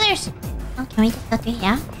Akihiko and the others. Oh, can we just go through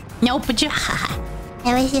here? Nope, but you.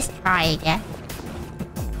 Let's just try again.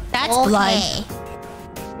 That's okay. blood.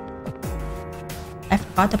 I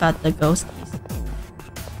forgot about the ghosties.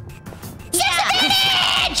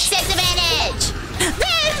 Sex advantage!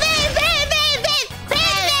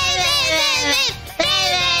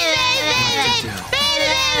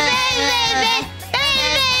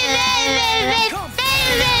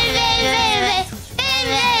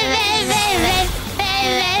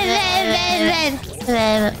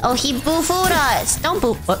 Oh, he boo-fooed us. Don't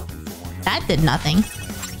boo. What? That did nothing.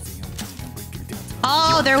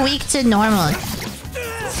 Oh, they're weak to normal.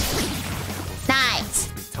 Nice.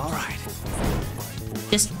 It's alright.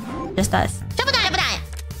 Just us. Double dime.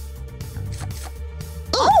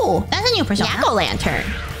 Oh, that's a new persona. Yakko Lantern.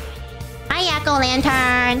 Hi, Yakko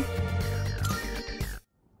Lantern.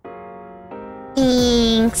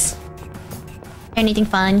 Thanks. Anything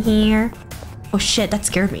fun here? Oh shit, that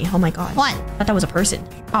scared me. Oh my god. What? I thought that was a person.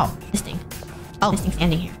 Oh, this thing. Oh. This thing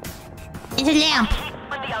standing here. It's a lamp.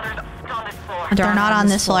 When the others are on this floor. They're not on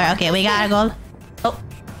this floor. Okay, we gotta go. Oh.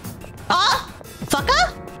 Oh!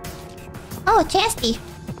 Fuuka? Oh, Chasty.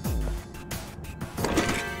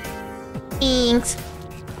 Thanks.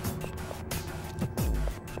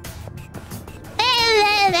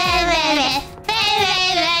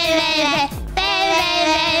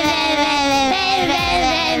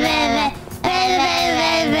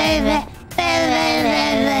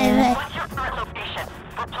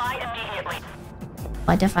 Die immediately.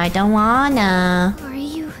 What if I don't wanna? Are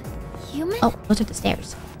you human? Oh, those are the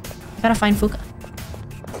stairs. I gotta find Fuuka.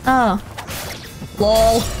 Oh.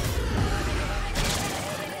 Lol.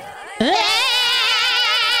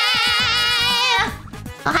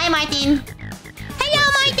 Oh, hi, Martin. Hello,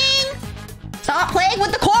 Martin. Stop playing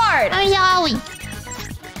with the cord. I'm sorry.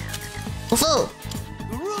 Foo.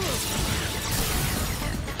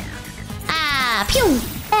 Ah, pew.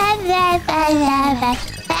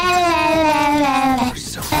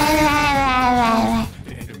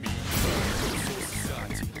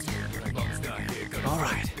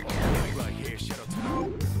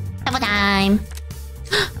 Double time.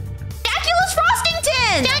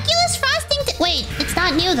 Dracula's Frostington! Wait, it's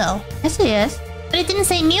not new though. Yes, it is. But it didn't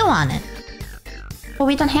say new on it. Well,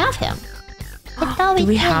 we don't have him. Do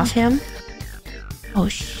we have him? Oh,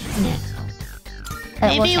 shit.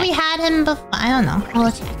 Maybe we had him before. I don't know.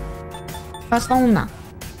 We'll check. Barcelona.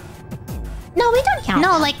 No, we don't count.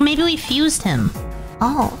 No, like maybe we fused him.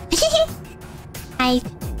 Oh. Hi.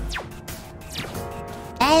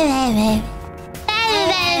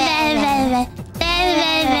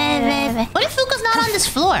 What if Fuuka's not on this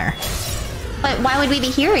floor? But why would we be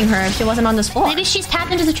hearing her if she wasn't on this floor? Maybe she's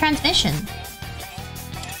tapped into the transmission.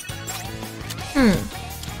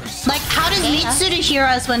 Like, how does Mitsuru hear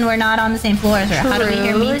us when we're not on the same floor as her? How do we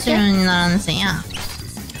hear Mitsuru when we're not on the same? Yeah.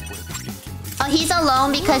 Oh, he's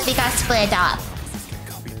alone because we got split up.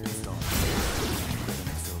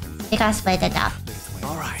 We got split up.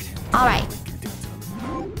 Alright.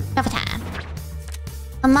 Double time.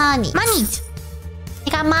 Money.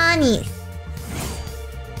 We got money.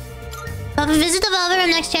 Visit the Velvet Room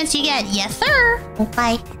next chance you get. Yes, sir.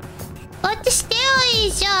 Okay. Go up the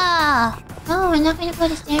stairs. No, we're not gonna go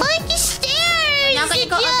to the stairs. Go up the stairs. We're not gonna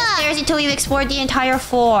go up the stairs until we've explored the entire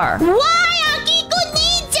floor. Why, Akiko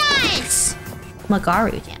Ninjas?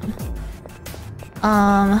 Magaru Jam.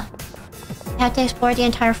 We have to explore the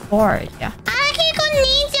entire floor. Yeah. Akiko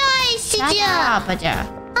Ninjas. Shut up, yeah.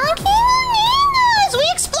 Akiko Ninjas. We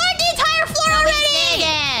explored the entire floor already. We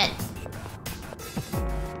didn't.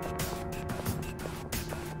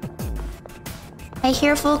 I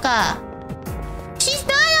hear Fuuka. She's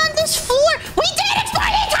not on this floor. We did explore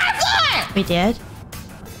the entire floor. We did?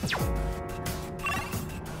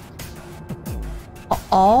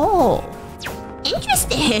 Oh.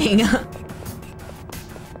 Interesting.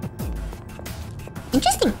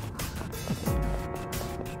 Interesting.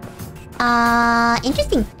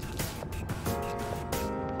 Interesting.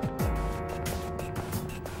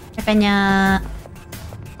 Kanya.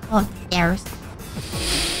 Oh, there's.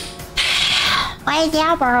 Why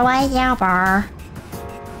Yabber?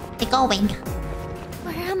 They're going.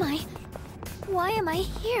 Where am I? Why am I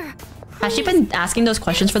here? Has she been asking those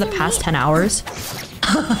questions for the past 10 hours?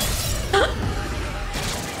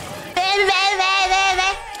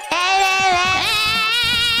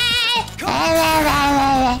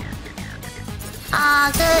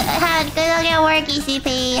 Good work,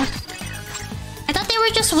 ECP. I thought they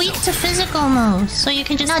were just weak to physical moves, so you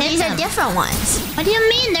can just hit these them. are different ones. What do you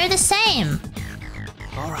mean? They're the same.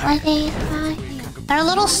 Alright. They're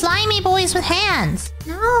little slimy boys with hands.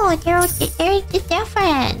 No, they're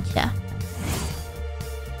different.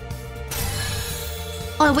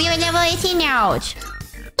 Oh, we are level 18 now.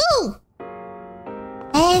 Ooh!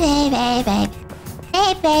 Baby.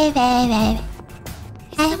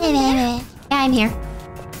 Yeah, I'm here.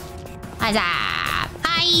 What's up?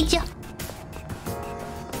 Hi.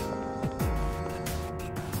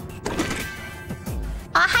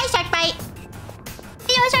 Oh, hi, Sharkbite.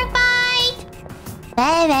 Hello, Sharkbite.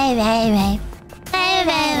 Baby.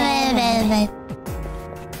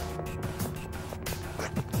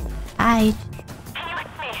 Hi.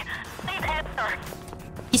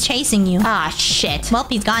 He's chasing you. Ah, shit. Well,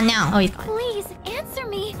 he's gone now. Oh, he's gone. Please answer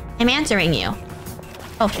me. I'm answering you.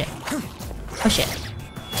 Oh, shit.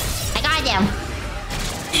 I got them.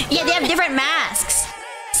 Yeah, they have different masks.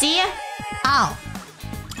 See? Oh.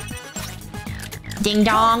 Ding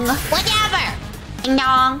dong. Whatever. Ding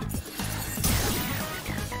dong.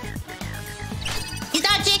 You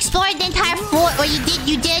thought you explored the entire floor, or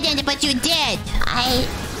you didn't, but you did.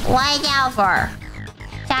 Whatever.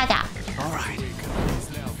 Shut up.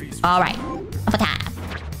 Alright. Up time.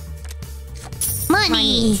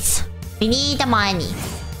 Monies. We need the money.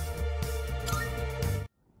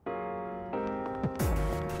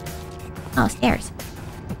 Oh, stairs.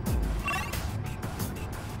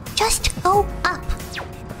 Just go up.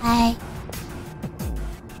 Hi.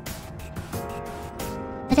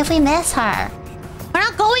 What if we miss her? We're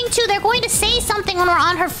not going to. They're going to say something when we're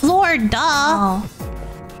on her floor, duh. Oh.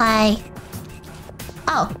 Hi.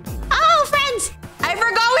 Oh, friends! I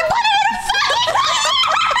forgot we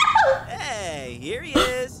Here he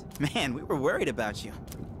is. Man, we were worried about you.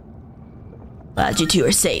 Glad you two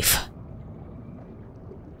are safe.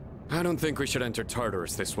 I don't think we should enter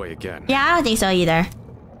Tartarus this way again. Yeah, I don't think so either.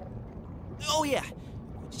 Oh yeah.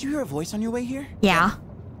 Did you hear a voice on your way here? Yeah.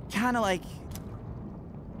 Kind of like...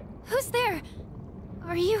 Who's there?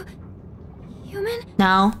 Are you human?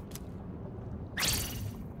 No.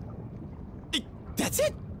 That's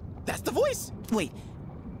it. That's the voice. Wait,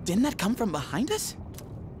 didn't that come from behind us?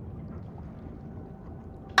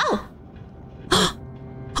 Oh. Oh,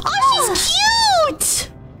 she's cute.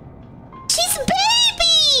 She's a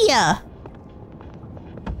baby.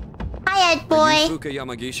 Hi, Ed boy. Are you Fuuka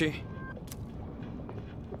Yamagishi?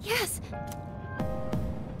 Yes.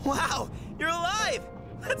 Wow, you're alive.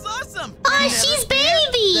 That's awesome. Oh, she's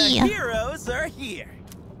baby. The heroes are here.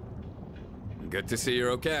 Good to see you're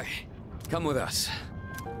okay. Come with us.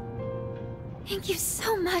 Thank you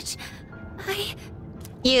so much.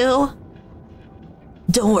 You.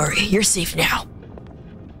 Don't worry, you're safe now.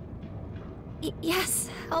 Yes,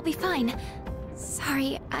 I'll be fine.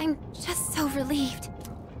 Sorry, I'm just so relieved.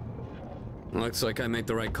 Looks like I made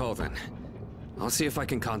the right call then. I'll see if I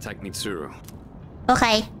can contact Mitsuru.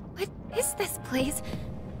 Okay. What is this place?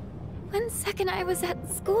 1 second I was at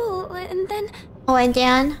school, and then... Oh, and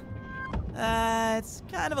Dan? It's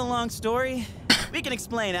kind of a long story. We can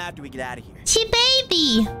explain after we get out of here. She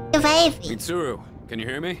baby. The baby. Mitsuru, can you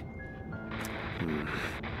hear me?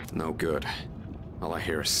 No good. All I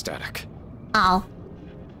hear is static. Oh.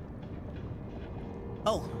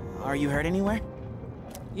 Oh, are you hurt anywhere?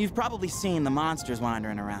 You've probably seen the monsters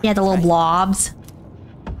wandering around. Yeah, the little blobs.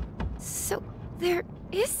 So, there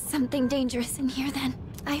is something dangerous in here then.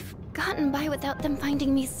 I've gotten by without them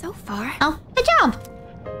finding me so far. Oh, good job.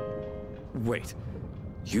 Wait.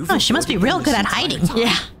 You've Oh, she must be real good at hiding.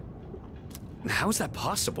 Yeah. How is that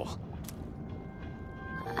possible?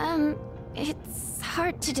 It's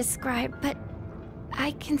hard to describe, but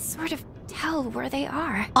I can sort of tell where they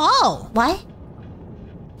are. Oh, what?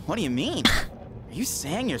 What do you mean? Are you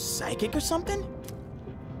saying you're psychic or something?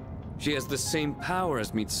 She has the same power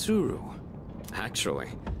as Mitsuru. Actually,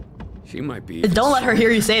 she might be... Don't let her hear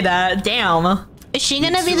you say that. Damn. Is she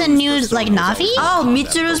gonna be the new, like, Navi? Oh,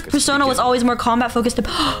 Mitsuru's persona was always more combat focused.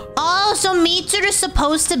 Oh, so Mitsuru's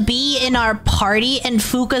supposed to be in our party, and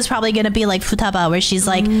Fuuka's probably gonna be like Futaba, where she's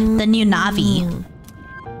like the new Navi.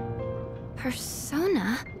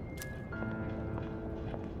 Persona?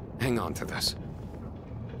 Hang on to this.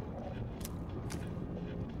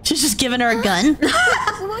 She's just giving her a gun.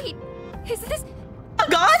 Wait, is this a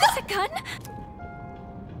gun? Is this a gun?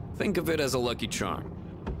 Think of it as a lucky charm.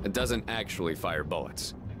 It doesn't actually fire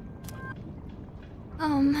bullets.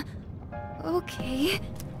 Okay.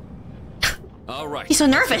 All right. He's so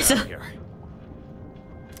nervous.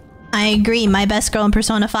 I agree. My best girl in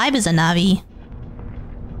Persona 5 is a Navi.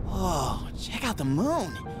 Whoa, check out the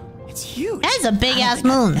moon. It's huge. That is a big ass I've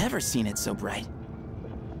moon. never seen it so bright.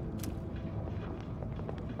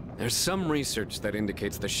 There's some research that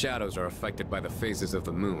indicates the shadows are affected by the phases of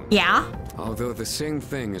the moon. Yeah? Although the same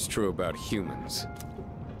thing is true about humans.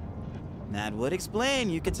 That would explain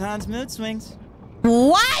Yukatan's mood swings.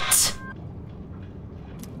 What?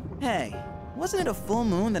 Hey, wasn't it a full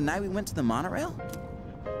moon the night we went to the monorail?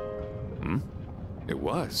 It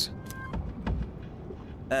was.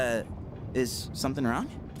 Is something wrong?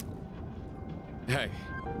 Hey,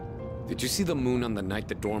 did you see the moon on the night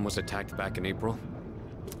the dorm was attacked back in April?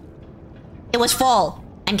 It was full,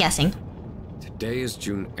 I'm guessing. Today is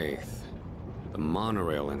June 8th. The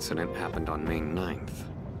monorail incident happened on May 9th.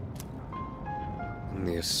 And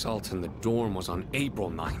the assault in the dorm was on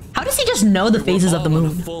April 9th. How does he just know the phases of the moon?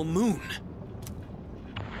 Full moon.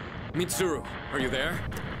 Mitsuru, are you there?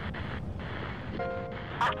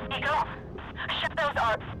 Ego, shadows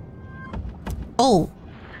are... Oh.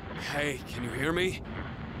 Hey, can you hear me?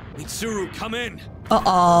 Mitsuru, come in!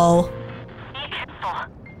 Uh-oh.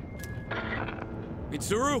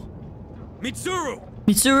 Mitsuru? Mitsuru!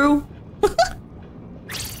 Mitsuru?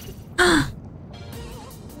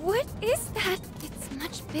 What is that? It's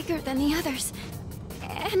much bigger than the others.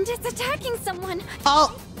 And it's attacking someone.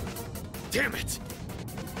 Oh. Damn it!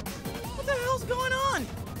 What the hell's going on?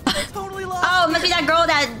 I'm totally lost. Oh, must be that girl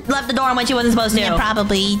that left the dorm when she wasn't supposed to. Yeah,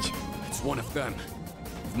 probably. It's one of them.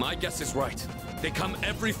 If my guess is right, they come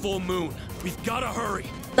every full moon. We've gotta hurry.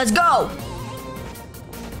 Let's go!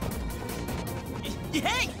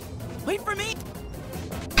 Hey! Wait for me!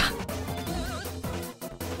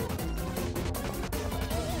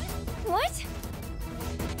 What?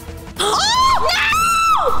 Oh,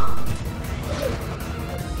 no!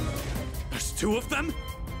 There's two of them?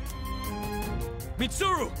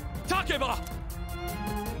 Mitsuru! Takeba!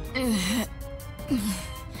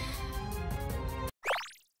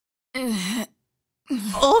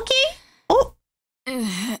 Okay. Oh.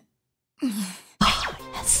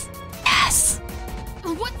 Yes. Yes.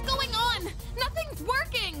 What's going on? Nothing's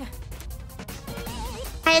working.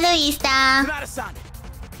 Hi, Luisa. Sonata-san.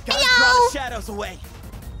 Hello. Draw the shadows away.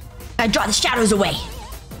 I draw the shadows away.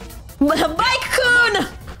 Bike-kun!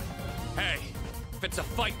 Hey, if it's a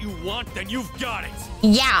fight you want, then you've got it.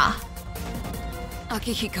 Yeah.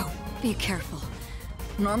 Akihiko, be careful.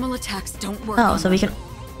 Normal attacks don't work. Oh, so we can.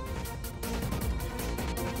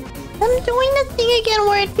 I'm doing the thing again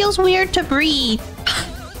where it feels weird to breathe.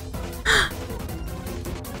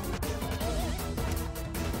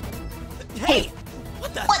 Hey,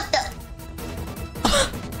 what the?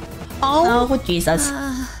 Oh, Jesus.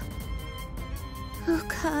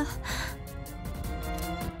 Fuuka.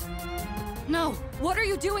 No, what are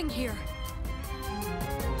you doing here?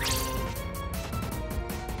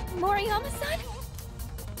 Moriyama-san?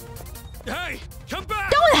 Hey, come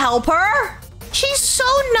back! Don't help her. She's so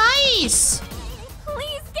nice.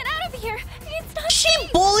 Please get out of here. It's not She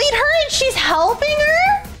bullied her and she's helping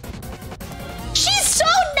her? She's so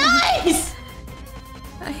nice.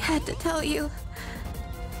 I had to tell you.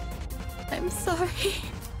 I'm sorry.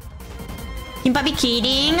 You might be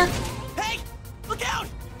kidding. Hey, look out!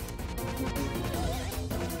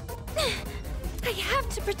 I have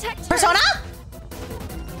to protect her. Persona?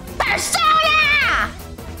 Persona!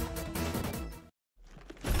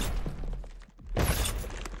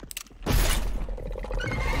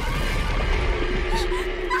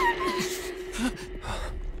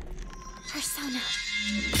 Persona.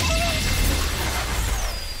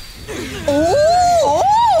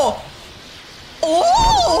 Oh!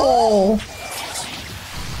 Oh!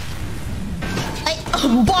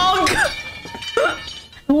 Bonk!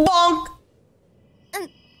 Bonk!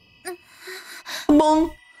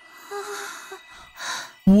 Bonk!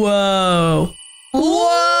 Whoa.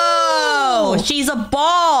 Whoa! She's a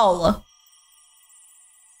ball.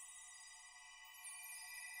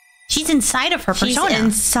 She's inside of her persona. She's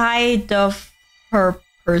inside of her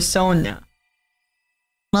persona.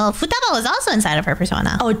 Well, Futaba was also inside of her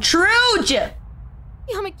persona. Oh, true!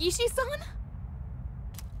 Yamagishi-san?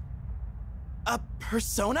 A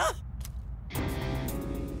persona?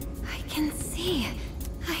 I can see.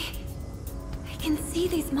 I can see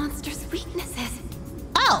these monsters' weaknesses.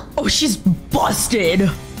 Oh! Oh, she's busted.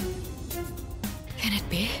 Can it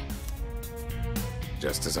be?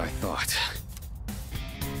 Just as I thought.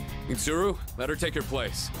 Mitsuru, let her take her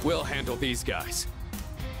place. We'll handle these guys.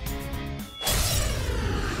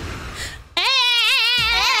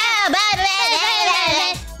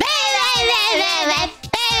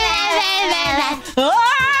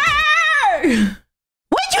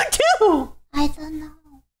 What'd you do? I don't know.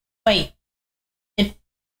 Wait.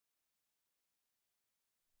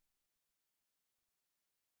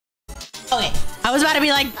 Okay, I was about to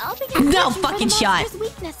be like, no fucking shot.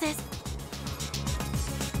 Weaknesses.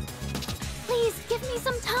 Please give me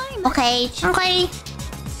some time. Okay. Okay.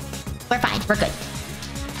 We're fine. We're good.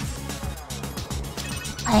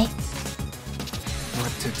 Okay.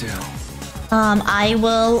 What to do? I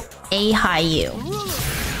will A-high you.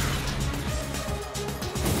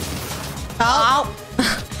 Oh.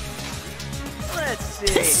 Let's see.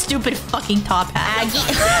 This stupid fucking top hat. Aggie.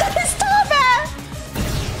 This top hat.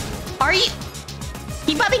 Are you?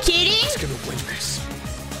 You might be kidding? Who's gonna win this?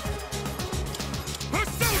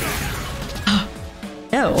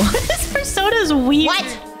 No. This persona's weird. What?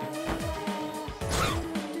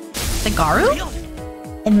 The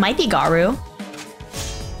Garu? It might be Garu.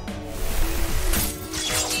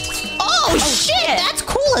 Oh shit! That's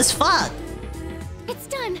cool as fuck. It's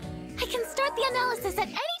done. I can start the analysis at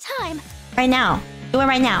any time. Right now. Do it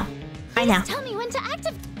right now. Right now. Tell me when to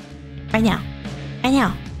activate. Right now. Right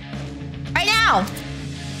now. Right now!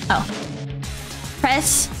 Oh.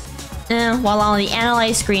 Press while on the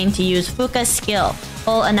analyze screen to use Fuuka's skill.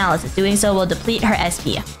 Full analysis. Doing so will deplete her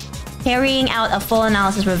SP. Carrying out a full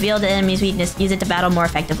analysis reveals the enemy's weakness. Use it to battle more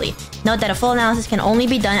effectively. Note that a full analysis can only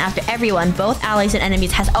be done after everyone, both allies and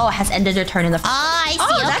enemies, has ended their turn in the fight. Oh, I see. Oh,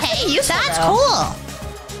 Okay. that's pretty useful, That's though. cool.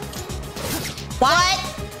 What?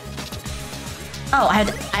 Oh, I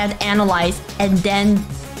have to analyze and then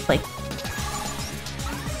like.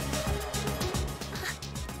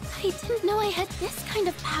 I didn't know I had this kind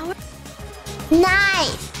of power.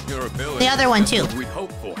 Nice. Your ability. The other one, too. We'd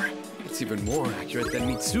hope for. It's even more accurate than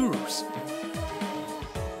Mitsuru's.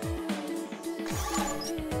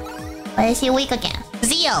 Why is he weak again?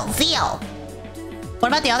 Zio. Zio. What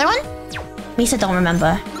about the other one? Misa don't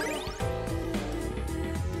remember.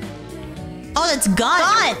 Oh, that's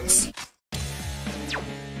guns. Guns.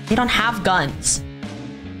 They don't have guns.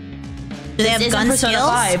 Do they have gun Persona skills?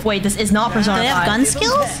 5. Wait, this is not Persona 5. Do they have gun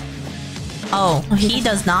skills? Oh, he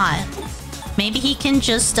does not. Maybe he can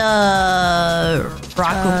just Rakukaja?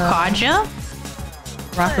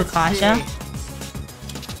 Rakukaja?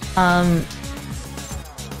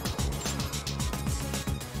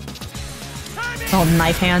 Oh,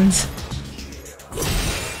 knife hands.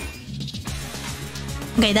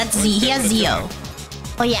 Okay, that's Z. He has Zio.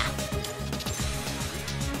 Oh yeah.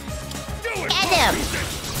 Get him!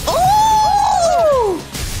 Ooh!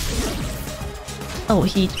 Oh,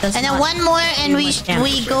 he does. And then one more, and we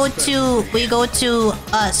go to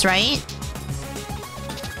us, right?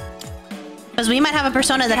 Because we might have a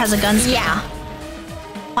persona that has a gun skill. Yeah.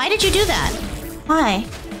 Why did you do that? Why?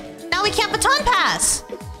 Now we can't baton pass.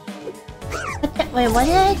 Wait, what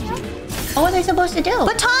did I do? What were they supposed to do?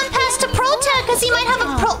 Baton pass to Protect, because he might have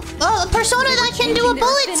a persona that can do a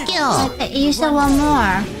bullet skill. You said one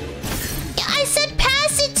more. I said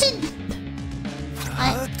pass it to...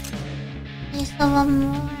 You said one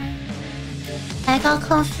more. I got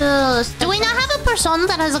confused. Do we not have a persona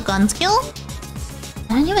that has a gun skill?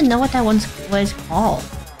 I don't even know what that one's was called.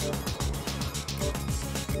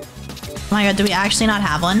 Oh my god, do we actually not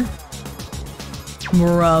have one?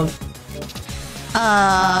 Bro.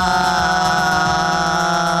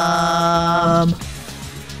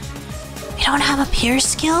 We don't have a pierce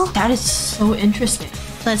skill? That is so interesting.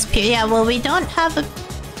 Let's pierce. Yeah, well, we don't have a...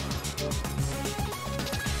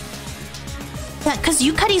 Yeah, because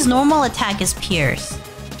Yukari's normal attack is pierce.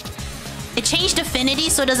 It changed affinity,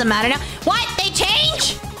 so it doesn't matter now. What? They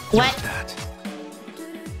change? What?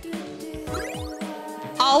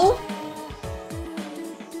 Oh?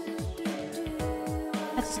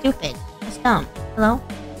 That's stupid. That's dumb. Hello?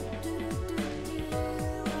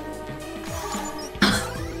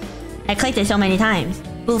 I clicked it so many times.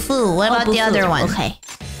 Bufu, what about the other one? Okay.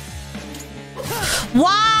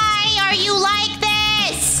 Why are you like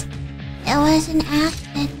this? It was an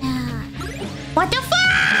accident. What the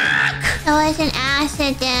fuck? It was an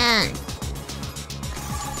accident.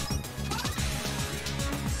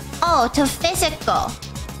 Oh, to physical.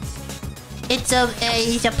 It's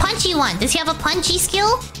a punchy one. Does he have a punchy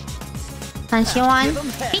skill? Punchy one?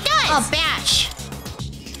 He does! Oh, bash.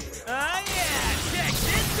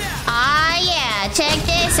 Ah, yeah, check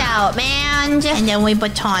this out, man. And then we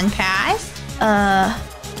baton pass.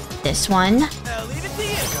 This one.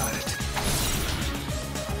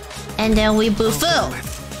 And then we bufu.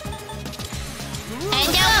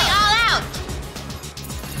 And then we all out.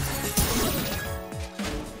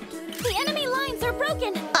 The enemy lines are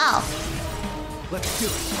broken. Oh. Let's do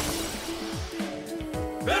it.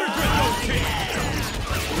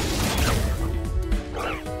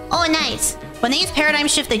 Oh, nice. When they use Paradigm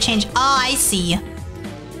Shift, they change. Oh, I see.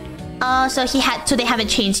 Oh, so they haven't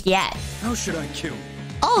changed yet. How should I kill?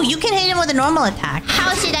 Oh, you can hit him with a normal attack.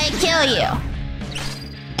 How should I kill you?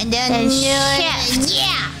 And then shift.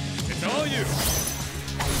 Yeah. It's all you.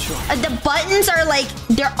 The buttons are like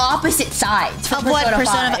they're opposite sides for Of what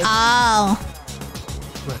Persona 5? Oh.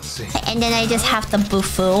 Let's see. And then I just have to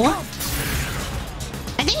bufu.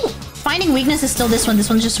 I think finding weakness is still this one. This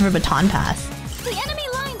one's just for baton pass. The enemy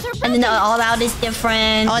lines are broken. And then the all out is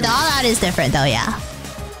different. Oh, the all out is different though, yeah.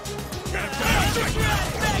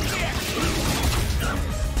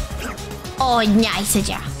 Oh, nice,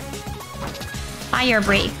 yeah. Fire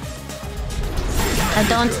break. I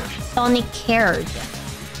don't care.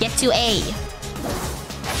 Get to A.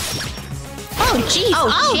 Oh, jeez.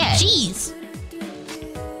 Oh, shit. jeez.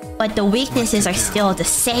 But the weaknesses are still the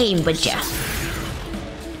same, but yeah.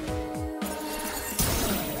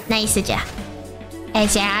 Nice, yeah.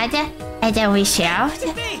 And then we shift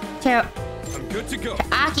to Good to go.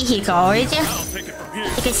 Akihiko,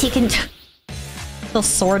 because he can Those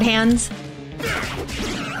sword hands.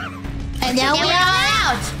 And now we're all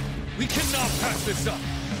out. We cannot pass this up.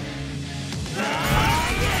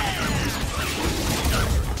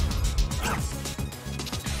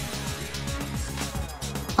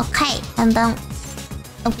 Okay, and then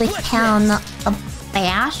we can a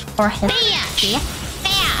bash for his bash.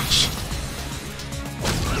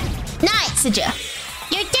 Nice,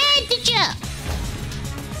 you're dead, did you?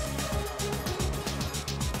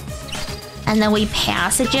 And then we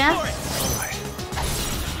pass it,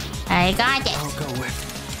 I got it. I'll go with.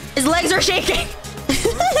 His legs are shaking. His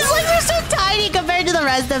legs are so tiny compared to the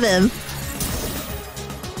rest of him.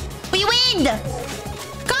 We win!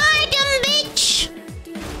 Guard him, bitch!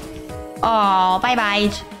 Oh,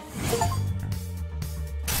 bye-bye.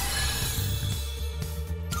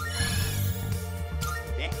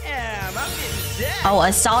 Damn, I'm getting jacked. Oh,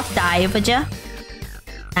 assault dive, ja.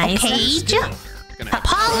 Nice. Cage. gonna happen.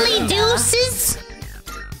 Polydeuces?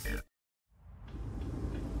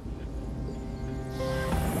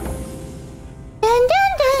 Are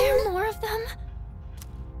there more of them?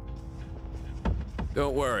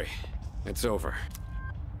 Don't worry. It's over.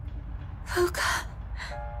 Fuuka.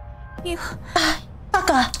 You...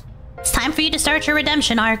 Fuuka. It's time for you to start your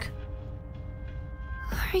redemption arc.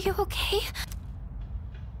 Are you okay?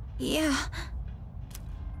 Yeah.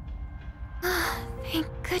 Thank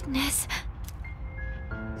goodness.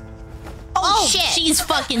 Oh shit! She's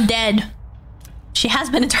fucking dead. She has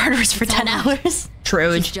been in Tartarus for 10 hours.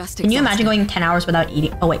 Truge. Can you imagine going 10 hours without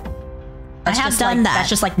eating? Oh wait. I have done that. That's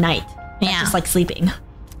just like night. That's just like sleeping.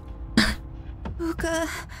 Fuuka.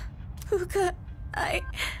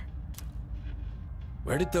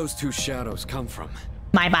 Where did those two shadows come from?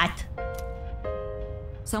 My bad.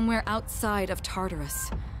 Somewhere outside of Tartarus.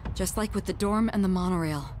 Just like with the dorm and the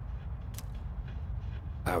monorail.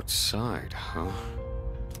 Outside, huh?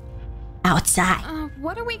 Outside.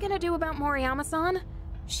 What are we gonna do about Moriyama-san?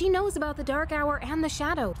 She knows about the Dark Hour and the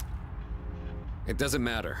Shadow. It doesn't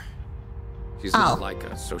matter. She's not like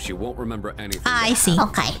us, so she won't remember anything. I see.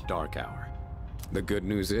 Okay. The Dark Hour. The good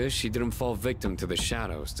news is she didn't fall victim to the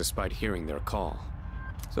shadows despite hearing their call.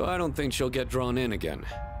 So I don't think she'll get drawn in again.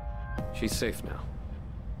 She's safe now.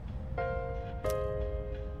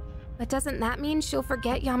 But doesn't that mean she'll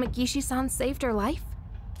forget Yamagishi-san saved her life?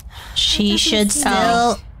 She should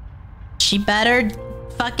still... She better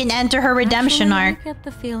fucking enter her redemption arc. I get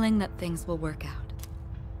the feeling that things will work out.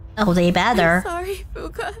 Oh, they better. I'm sorry,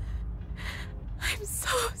 Fuuka. I'm so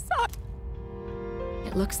sorry.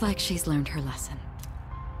 It looks like she's learned her lesson.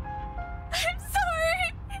 I'm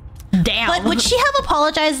sorry. Damn. But would she have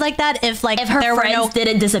apologized like that if her there friends were no...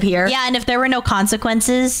 didn't disappear? Yeah, and if there were no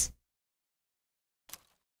consequences?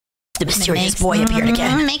 The mysterious boy appeared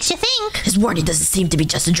again. Makes you think. His warning doesn't seem to be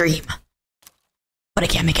just a dream. But I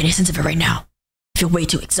can't make any sense of it right now. I feel way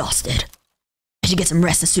too exhausted. I should get some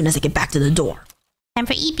rest as soon as I get back to the door. Time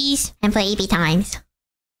for EPs. Time for EP times.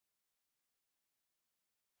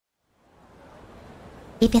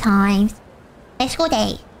 EP times. High school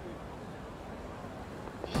day.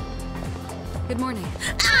 Good morning.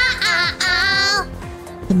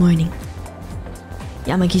 Good morning.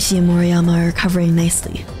 Yamagishi and Moriyama are recovering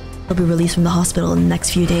nicely. They'll be released from the hospital in the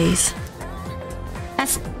next few days.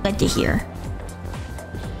 That's good to hear.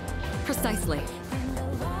 Precisely.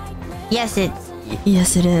 Yes, it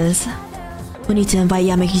is. We need to invite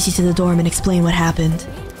Yamagishi to the dorm and explain what happened.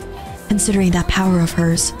 Considering that power of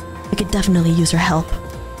hers, we could definitely use her help.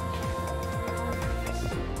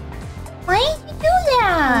 Why did you do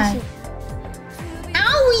that?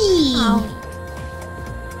 Owie! Ow.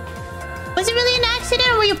 Was it really an accident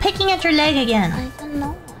or were you picking at your leg again? I don't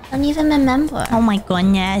know. I don't even remember. Oh my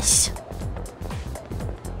goodness.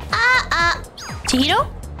 Chihiro?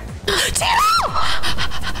 Chihiro!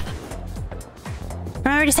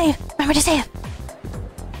 Remember to save. Remember to save.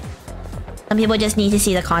 Some people just need to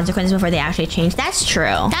see the consequences before they actually change. That's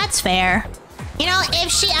true. That's fair. You know,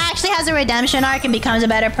 if she actually has a redemption arc and becomes a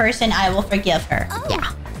better person, I will forgive her. Oh.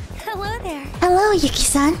 Yeah. Hello there. Hello,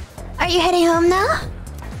 Yuki-san. Are you heading home now?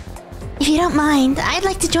 If you don't mind, I'd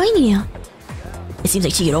like to join you. It seems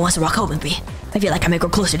like Chihiro wants to rock home with me. I feel like I might go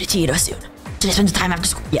closer to Chihiro soon. Should I spend the time after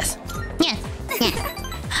school? Yes. Yes.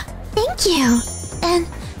 Thank you. And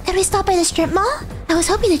can we stop by the strip mall? I was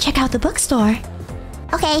hoping to check out the bookstore.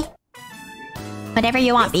 Okay. Whatever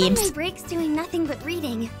you want, I spend Beebs. my breaks doing nothing but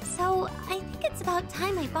reading, so I think it's about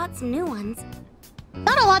time I bought some new ones.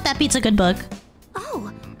 Not a lot that beats a good book.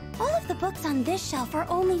 Oh, all of the books on this shelf are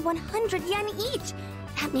only 100 yen each.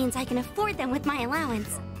 That means I can afford them with my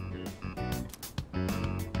allowance.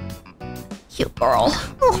 Cute girl.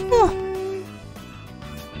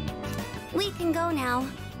 We can go now.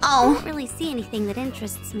 Oh. I don't really see anything that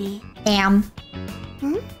interests me. Damn.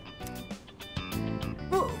 Hmm?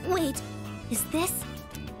 Oh, wait. Is this?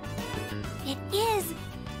 It is!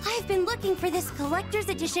 I've been looking for this collector's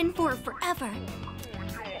edition for forever.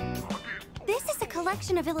 This is a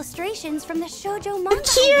collection of illustrations from the shoujo manga.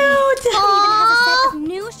 Cute! It even has a set of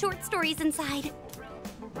new short stories inside.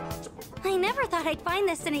 I never thought I'd find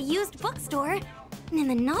this in a used bookstore. And in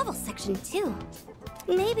the novel section, too.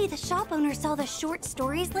 Maybe the shop owner saw the short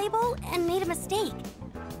stories label and made a mistake.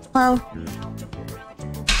 Well.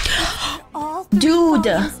 All 3 Dude.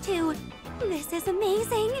 volumes, too. This is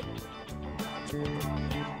amazing.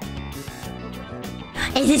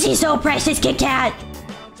 Isn't she so precious, Kit Kat?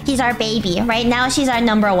 She's our baby. Right now, she's our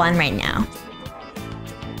number 1 right now.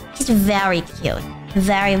 She's very cute.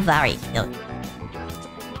 Very, very cute.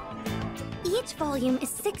 Each volume is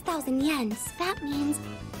 6,000 yen, so that means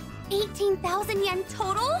 18,000 yen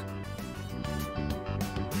total?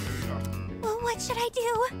 What should I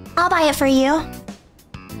do? I'll buy it for you.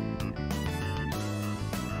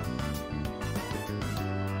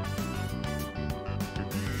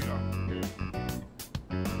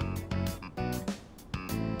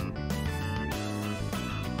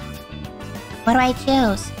 What do I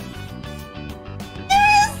choose?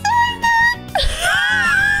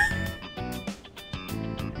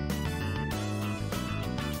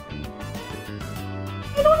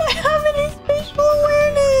 I don't have any spatial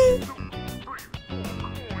awareness.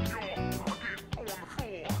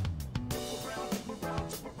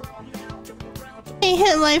 I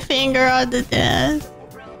hit my finger on the desk.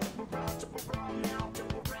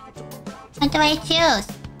 What do I choose?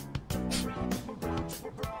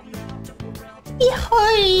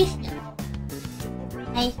 Hurry.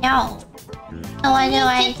 I know. So what do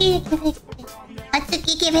I...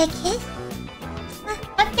 Atsuki give a kiss?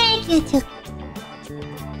 What thank you to...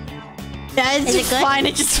 Yeah, it's Is it good? fine.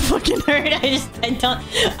 It just fucking hurt. I don't...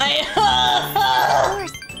 Of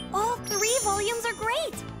course. All 3 volumes are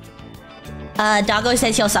great. Doggo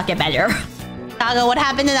says he'll suck it better. Doggo, what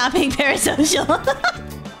happened to not being parasocial?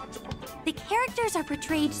 The characters are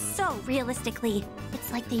portrayed so realistically. It's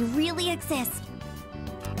like they really exist.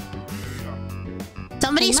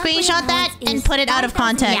 Somebody The monthly screenshot that allowance and is put it out of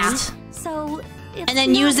 5,000 context. yen. So... And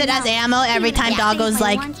then use it as ammo every time Doggo's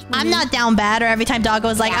like, I'm not down bad, or every time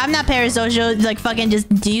Doggo's like, I'm not parasocial, like fucking just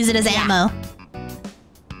use it as ammo.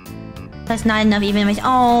 That's not enough even if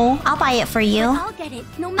Oh, I'll buy it for you. But I'll get it,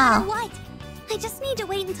 no matter what. I just need to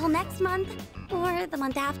wait until next month. Or the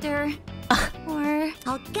month after. Or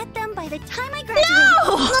I'll get them by the time I graduate.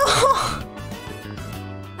 No!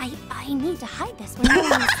 I need to hide this when no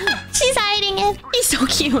one sees it. She's hiding it. He's so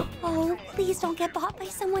cute. Oh, please don't get bought by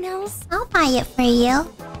someone else. I'll buy it for you.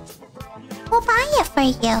 We'll buy it for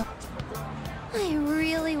you. I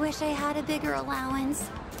really wish I had a bigger allowance.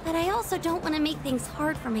 But I also don't want to make things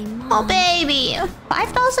hard for my mom. Oh, baby.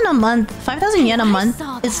 5,000 a month. 5,000 yen a month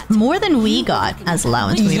is more than we got as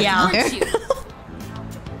allowance. when we were Yeah. younger.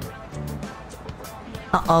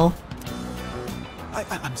 Uh-oh.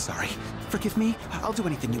 I'm sorry. Forgive me. I'll do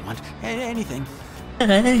anything you want. Anything.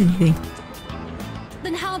 Anything.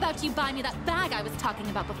 Then how about you buy me that bag I was talking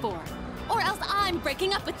about before? Or else I'm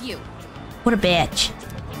breaking up with you. What a bitch.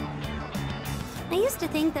 I used to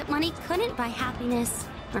think that money couldn't buy happiness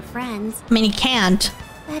or friends. I mean, he can't.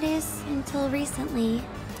 That is, until recently.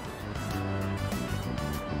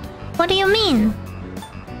 What do you mean?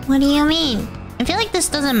 What do you mean? I feel like this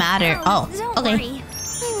doesn't matter. Don't okay. worry.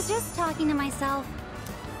 I was just talking to myself.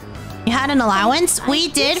 You had an allowance? We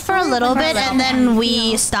did for a little bit and then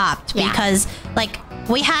we stopped Yeah. because, like,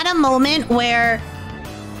 we had a moment where,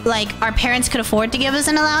 like, our parents could afford to give us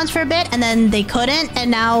an allowance for a bit and then they couldn't, and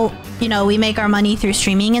now, you know, we make our money through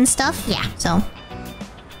streaming and stuff. Yeah. So.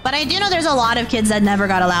 But I do know there's a lot of kids that never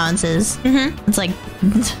got allowances. It's like...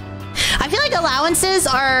 I feel like allowances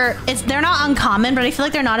are... they're not uncommon, but I feel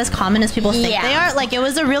like they're not as common as people think they are. Like, it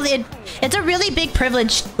was a really... it's a really big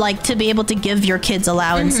privilege, like, to be able to give your kids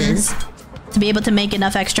allowances. To be able to make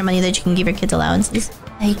enough extra money that you can give your kids allowances.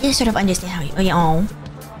 I do sort of understand how you... Oh.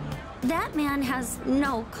 That man has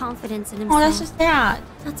no confidence in himself. Oh, that's just sad.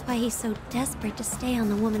 That's why he's so desperate to stay on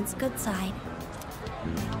the woman's good side.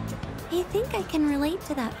 I think I can relate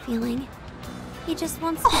to that feeling. He just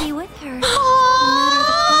wants to be with her, no matter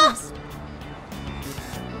the cost.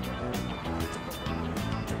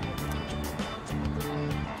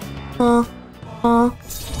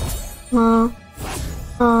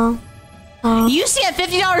 You see at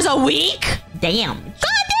 $50 a week? Damn.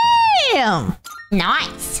 God damn!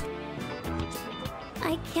 Nice.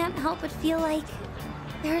 I can't help but feel like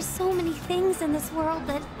there are so many things in this world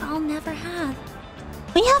that I'll never have.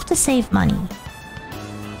 We have to save money.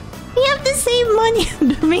 We have to save money.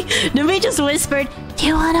 Dumi just whispered, do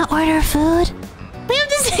you want to order food? We have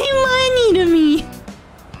to save money, Dumi.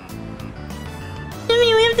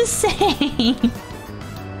 Dumi, we have to save.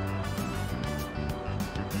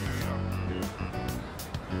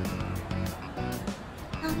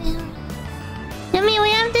 Dumi, we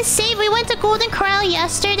have to save. We went to Golden Corral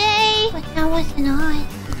yesterday. But that wasn't on.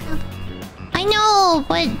 I know,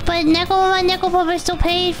 but Neko and Neko Papa still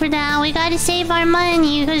paid for that. We gotta save our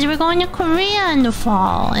money because we're going to Korea in the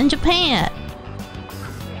fall and Japan.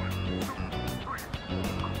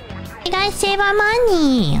 We gotta save our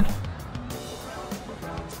money.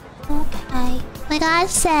 Okay. We gotta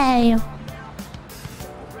save.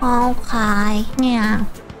 Okay. Yeah.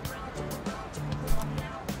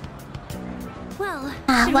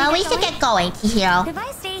 Well, we should get going, Chihiro. If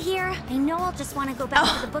I stay here, I know I'll just want to go back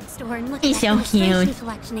to the bookstore and look he's at so the illustration cute.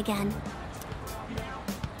 collection again.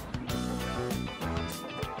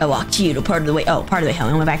 I walked you to part of the way. Oh, part of the way home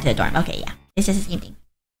and went back to the dorm. Okay, yeah. It's just the same thing.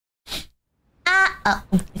 Oh,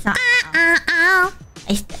 it's not. I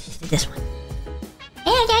did this one.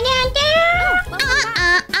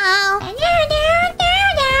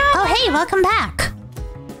 Oh, hey, welcome back.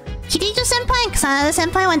 Kirijo-senpai and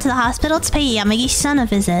Kusanada-senpai went to the hospital to pay Yamagishi-san a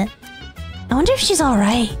visit. I wonder if she's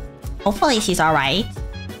alright. Hopefully she's alright.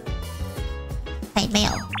 Hey,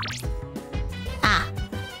 mail.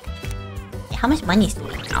 How much money is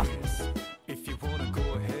doing now?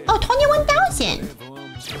 Oh, 21,000!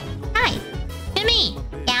 Hi. Jimmy!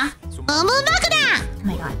 Yeah? Oh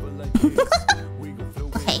my god.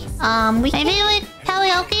 Okay, maybe with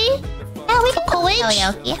karaoke? Yeah, we can college?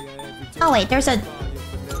 Karaoke. Oh wait, there's a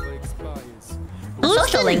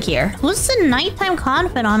social link here. Who's the nighttime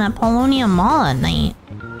confidant at Polonia Mall at night?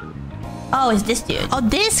 Oh, it's this dude. Oh,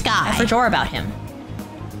 this guy. I for sure about him.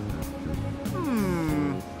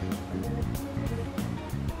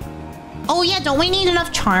 Oh yeah, don't we need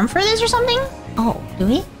enough charm for this or something? Oh, do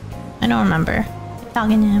we? I don't remember.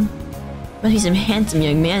 Talking to him. Must be some handsome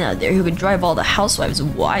young man out there who could drive all the housewives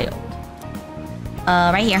wild.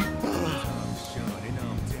 Right here.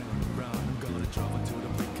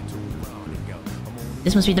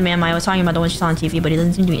 This must be the man Maya was talking about, the one she saw on TV, but he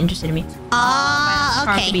doesn't seem to be interested in me. Okay.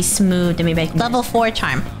 Charm to be smooth and maybe I can Level 4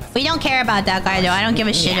 charm. We don't care about that guy though. I don't give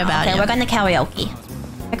a shit about him. him. We're gonna karaoke.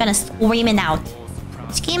 We're gonna scream it out.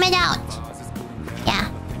 Scream it out. Yeah.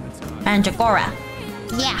 And Jagora.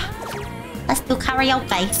 Yeah. Let's do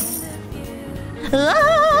karaoke. We're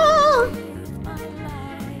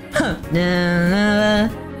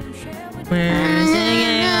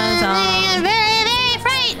singing a song. Very, very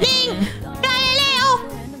frightening. Galileo.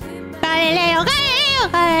 Galileo, Galileo,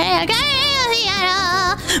 Galileo, Galileo.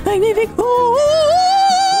 Magnifico.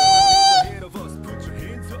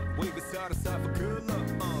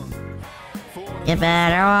 You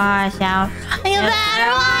better watch out. You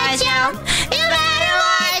better watch out. You better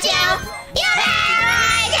watch out. You better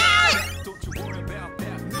watch out.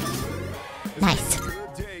 Nice.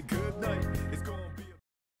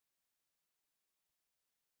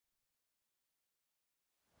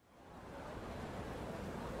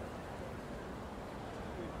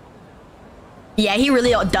 Yeah, he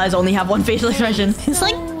really does only have one facial expression. It's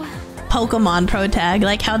like Pokemon Pro Tag,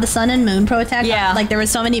 like how the Sun and Moon Pro Tag. Yeah. Like there were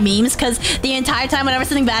so many memes because the entire time whenever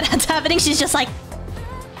something bad is happening, she's just like,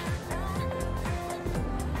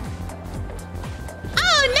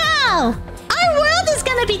 "Oh no! Our world is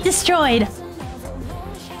gonna be destroyed."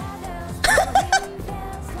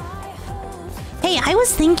 Hey, I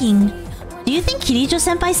was thinking, do you think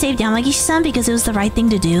Kirijo-senpai saved Yamagishi-san because it was the right thing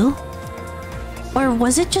to do? Or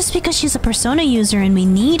was it just because she's a Persona user and we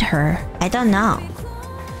need her? I don't know.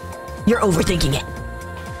 You're overthinking it.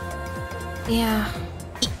 Yeah.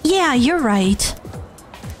 Yeah, you're right.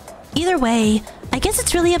 Either way, I guess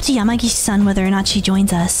it's really up to Yamagishi-san whether or not she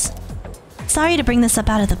joins us. Sorry to bring this up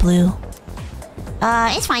out of the blue.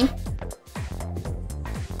 It's fine.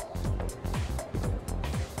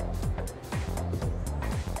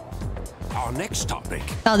 Our next topic.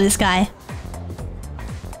 Oh, this guy.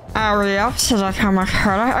 Arias, is that how much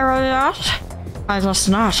hurt Arias? I just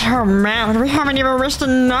not. Oh man, we haven't even reached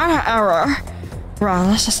another error. Well,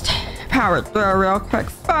 let's just power it through real quick.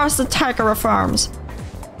 First, the Tiger reforms.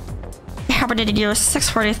 We happened to use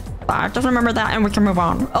 645. Just remember that and we can move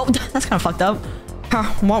on. Oh, that's kind of fucked up.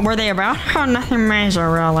 What were they about? Oh, nothing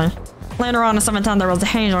major, really. Later on in 710, there was the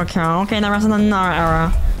Angel Kill. Okay, that was another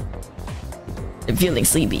era. I'm feeling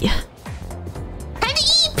sleepy. Time to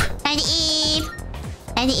eat! Time to eat!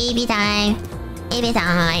 Time to eat time. Eat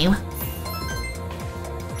time.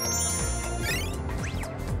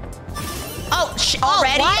 Oh,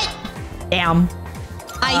 already? What? Damn.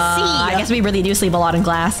 I see. I guess we really do sleep a lot in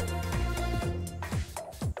class.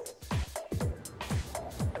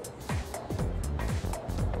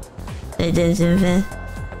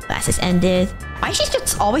 Classes ended. Why is she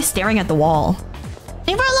just always staring at the wall?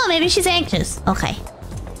 Leave her alone. Maybe she's anxious. Okay.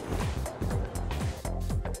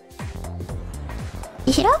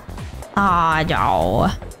 Ishiro? Aw, no.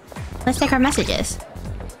 Let's check our messages.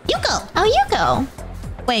 Yuko! Oh, Yuko!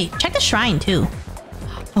 Wait, check the shrine too.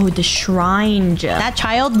 Oh, the shrine. That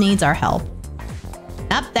child needs our help.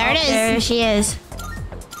 Up, there it is. There she is.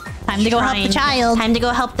 Time to go help the child. Time to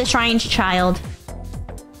go help the shrine child.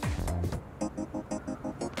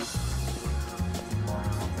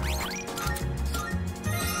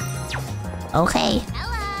 Okay.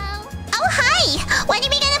 Hello. Oh, hi. What are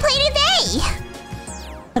we gonna play today?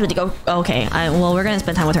 How did it go? Okay. Well, we're gonna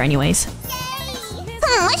spend time with her anyways.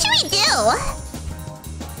 What should we do?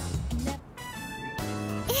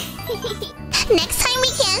 Next time we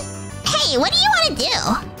can. Hey, what do you want to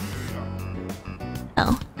do?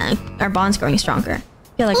 Oh, our bond's growing stronger. I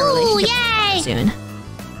feel like a relationship yay! soon.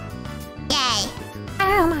 Yay!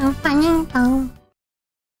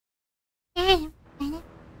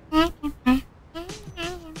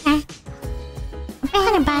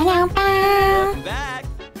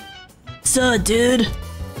 So, dude,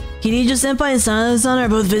 Kirijo-senpai and Sanada-san are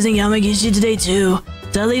both visiting Yamagishi today too.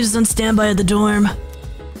 That leaves us on standby at the dorm.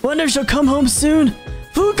 Wonder if she'll come home soon.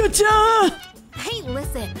 Fuuka-chan! Hey,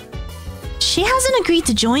 listen. She hasn't agreed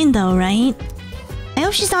to join though, right? I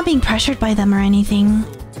hope she's not being pressured by them or anything.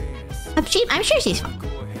 I'm sure she's fine.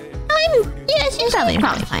 She's probably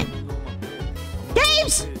fine.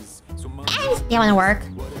 James! You wanna work?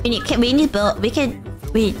 We need to build. We do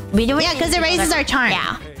it. Yeah, because it raises our charm.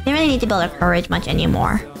 Yeah. We don't really need to build our courage much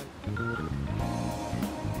anymore.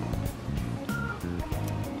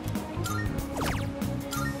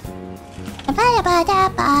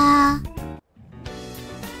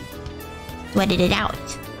 Sweated it out.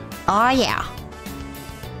 Oh yeah.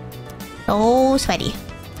 So sweaty.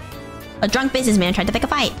 A drunk businessman tried to pick a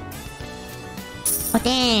fight. Oh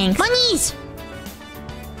thanks. Monies!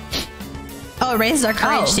 Oh, it raises our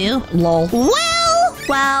courage too? Lol.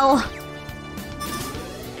 Well!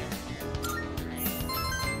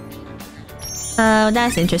 Oh,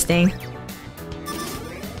 that's interesting.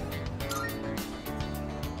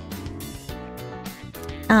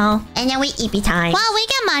 Oh, and then we EP time. Well, we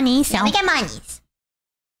get money, so... Yeah, we get monies.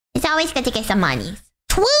 It's always good to get some monies.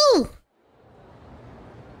 Woo!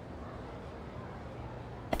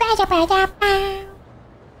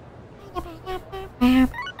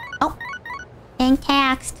 Oh. And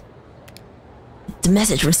text. It's a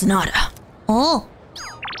message from Sonata. Oh.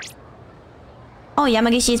 Oh,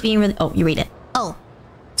 Yamagishi is being oh, you read it. Oh.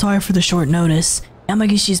 Sorry for the short notice.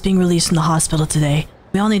 Yamagishi is being released from the hospital today.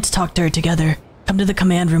 We all need to talk to her together. Come to the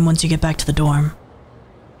command room once you get back to the dorm.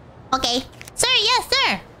 Okay. Sir, yes,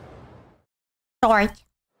 sir. Short.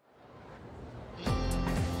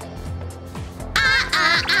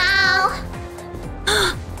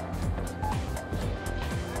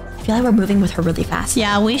 I feel like we're moving with her really fast.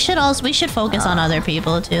 Yeah, we should focus on other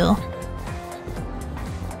people too.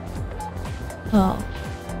 Oh.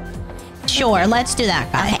 Sure, let's do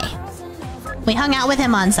that guy. Okay. We hung out with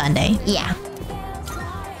him on Sunday. Yeah.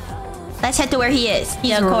 Let's head to where he is.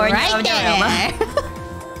 He's right there.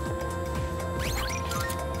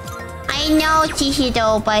 I know,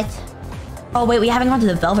 Chihiro, but... Oh, wait, we haven't gone to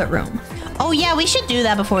the Velvet Room. Oh, yeah, we should do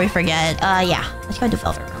that before we forget. Yeah. Let's go to the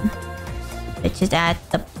Velvet Room. Which is at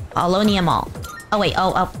the Polonia Mall. Oh, wait.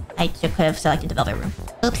 Oh. I could have selected the Velvet Room.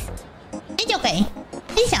 Oops. It's okay.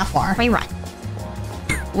 It's not far. We run.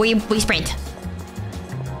 We sprint.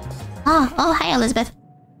 Oh, hi, Elizabeth.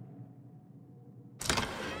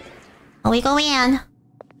 We go in.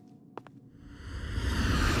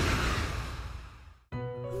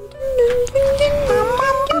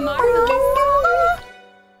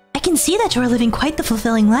 I can see that you are living quite the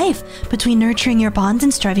fulfilling life between nurturing your bonds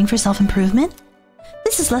and striving for self-improvement.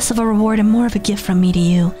 This is less of a reward and more of a gift from me to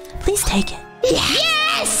you. Please take it.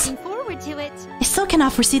 Yes! Looking forward to it. I still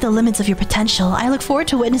cannot foresee the limits of your potential. I look forward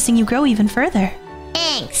to witnessing you grow even further.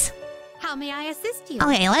 Thanks. How may I assist you?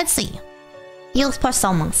 Okay, let's see. Use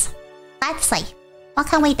personas. Let's see. What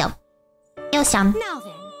can we do? Fusion. Now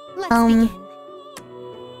then, let's begin.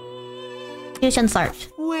 Fusion search.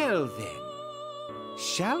 Well then,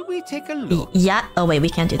 shall we take a look? Yeah. Oh wait, we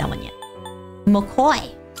can't do that one yet.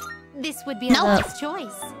 McCoy. This would be a wise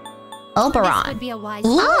choice. Oberon. This would be a wise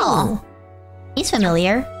choice. He's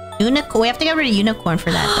familiar. Unicorn. We have to get rid of unicorn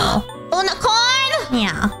for that though. Unicorn.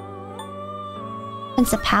 Yeah.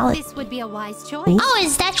 Principality. This would be a wise choice. Oh,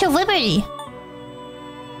 it's Statue of Liberty.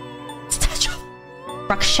 Statue.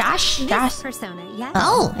 Rakshash. This persona, yes.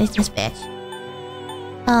 Oh, it's this bitch.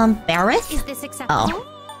 Barrett? Is this acceptable?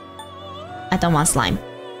 Oh. I don't want slime.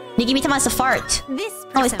 You give me time to fart. This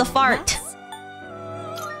persona, oh, it's the fart. Yes.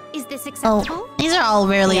 Is this acceptable? These are all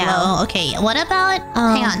really low. Okay, what about...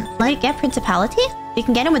 hang on. Can we get Principality? We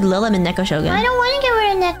can get him with Lilim and Neko Shogun. I don't want to get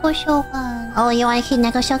rid of Neko Shogun. Oh, you want to keep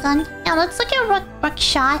Neko Shogun? Yeah, let's look at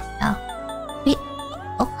Rakshasa.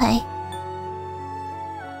 Okay.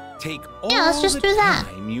 Take all let's just do that.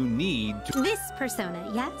 time you need to... This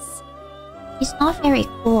persona, yes. He's not very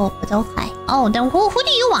cool, but okay. Oh, then who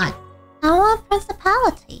do you want? I want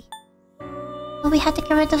Principality. But we had to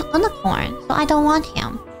get rid of Unicorn, so I don't want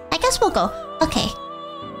him. I guess we'll go. Okay.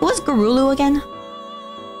 Who was Garulu again?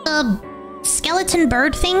 The skeleton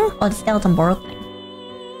bird thing? Oh, the skeleton bird thing.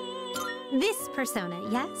 This persona,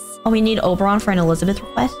 yes. Oh, we need Oberon for an Elizabeth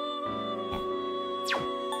request?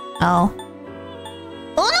 Oh.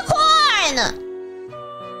 Unicorn!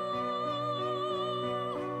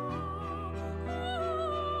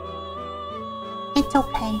 It's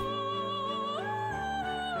okay.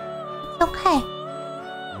 It's okay.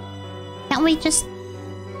 Can't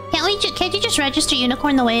you just register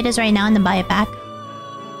Unicorn the way it is right now and then buy it back?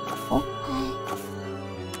 Okay.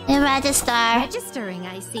 Register. Registering,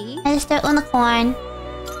 I see. Register Unicorn.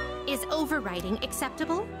 Is overwriting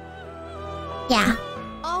acceptable? Yeah.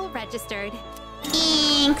 All registered.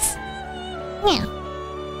 Thanks. Yeah.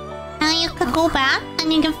 Now you could go back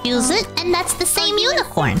and you can fuse it, and that's the same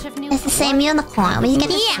unicorn. It's the same unicorn. We get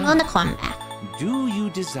the unicorn back. Do you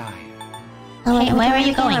desire? Oh, wait, where are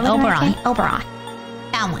you going? Oberon. Oberon.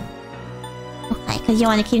 That one. Okay, because you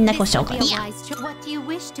want to keep Neko Shogun. Yeah. What do you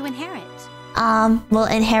wish to inherit? We'll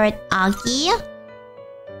inherit Agi.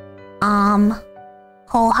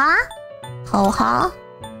 Koha.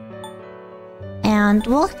 And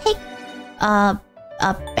we'll take a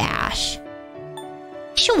Bash.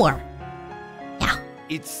 Sure. Yeah.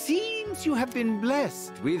 It seems you have been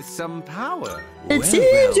blessed with some power. It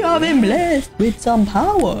seems you have been blessed with some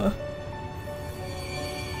power.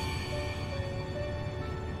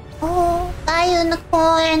 Oh, bye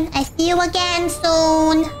Unicorn. I see you again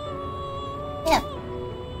soon. Yeah.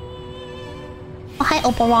 Oh, hi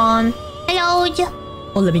Oberon. Hello.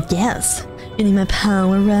 Oh, let me guess. You need my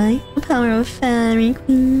power, right? The power of Fairy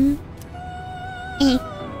Queen.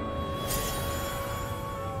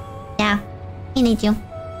 Yeah. He needs you.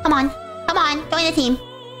 Come on. Come on. Join the team.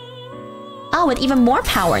 Oh, with even more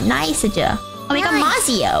power. Nice, Aja. Oh, we got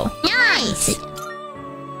Mazio. Nice.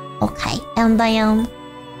 Okay. And then...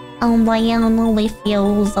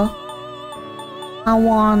 refuse. I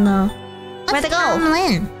wanna... Where'd it go?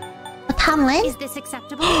 Tamlin. Tamlin? Is this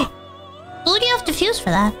acceptable? Who do you have to fuse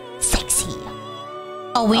for that? Sexy.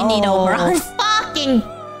 Oh, we need Oberon. Fucking...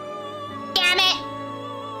 Damn it.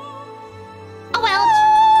 Oh well.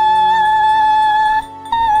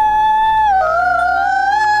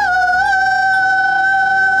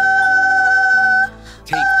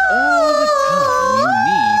 Take all the time you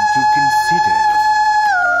need to consider.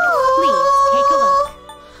 Please take a look.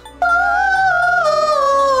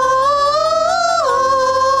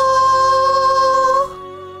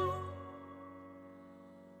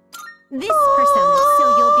 This persona, so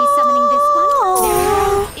you'll be summoning this one? Very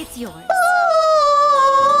well, it's yours.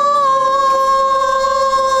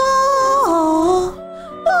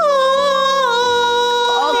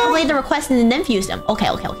 Oh, complete the request and then fuse them. Okay.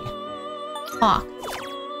 Fuck.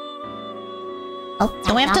 Oh,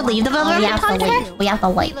 do we have to leave the building? We have to leave. We have to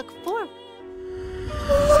leave. Look forward.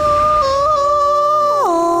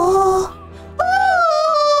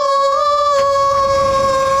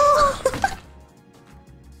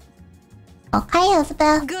 Okay,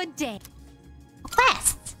 Elizabeth. Good day.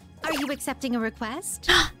 Request. Are you accepting a request?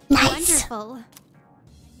 Nice. Wonderful.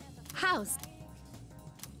 House.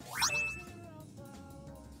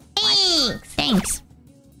 Thanks.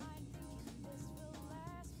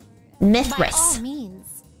 By Mithras. all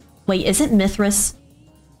means. Wait, is it Mithras?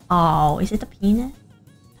 Oh, is it the peanut?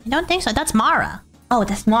 I don't think so. That's Mara. Oh,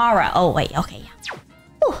 that's Mara. Oh, wait. Okay.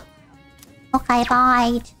 Whew. Okay,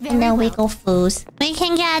 bye. And then we go fools. We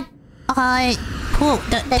can get the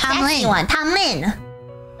sexy one. Tamlin.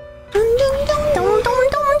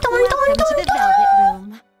 Welcome to the Velvet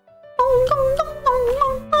Room.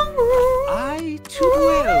 I too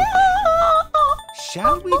will.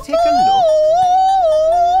 Shall we take a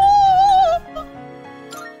look?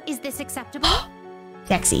 Is this acceptable?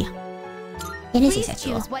 Sexy. It is Please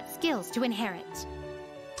sexual. choose what skills to inherit.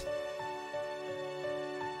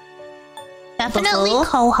 Definitely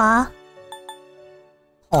Koha.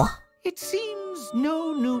 Oh. It seems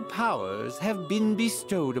no new powers have been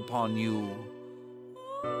bestowed upon you.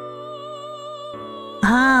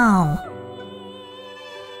 Oh.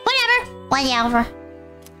 Whatever.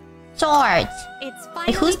 Swords. It's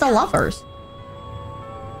Hey, who's the lovers?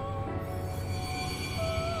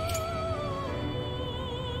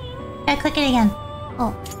 Okay, click it again.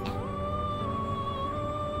 Oh.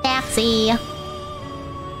 Taxi.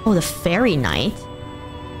 Oh, the fairy knight.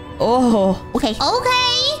 Oh. Okay.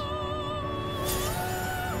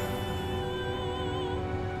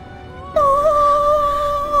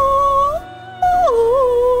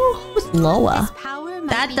 Who's Loa?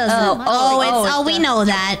 That doesn't. We know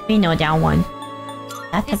that. We know that one.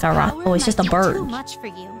 That took a rock. Oh, it's just a bird. Too much for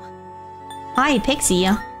you. Hi, Pixie.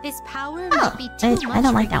 This power might be too much. I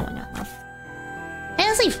don't like that one. No. Hey,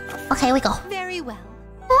 let's leave. Okay, we go. Very well.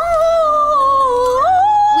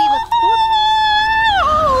 We look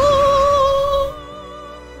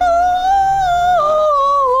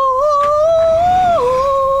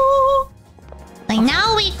Like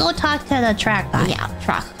now we go talk to the track guy. Yeah,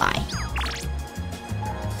 track guy.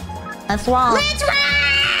 That's wrong. Let's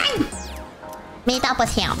run! meet up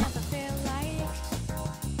with him.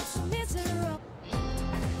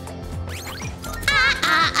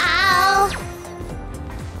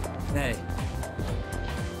 Hey.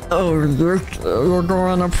 Oh, you're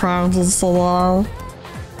going to practice today?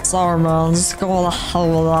 Sorry, man. Just go to hell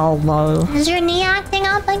without me. Is your knee acting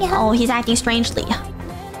up again? Oh, he's acting strangely.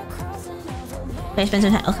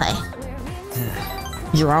 Okay.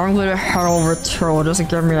 Yeah, I'm gonna head over to just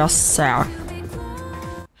give me a sec.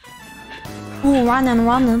 Ooh,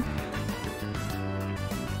 running.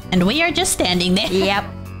 And we are just standing there. Yep.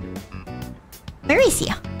 Where is he?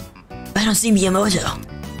 I don't see Miyamoto.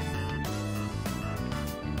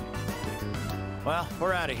 Well,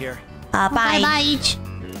 we're out of here. Bye. Bye.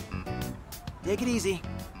 Take it easy.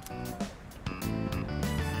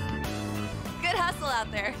 Good hustle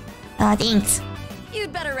out there. Thanks.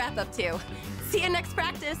 You'd better wrap up too. See you next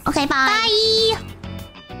practice. Okay, bye.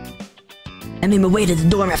 I made my way to the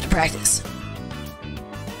dorm after practice.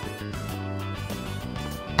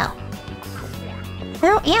 Oh.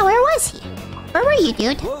 Where was he? Where were you,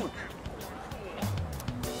 dude? Whoa.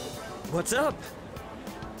 What's up?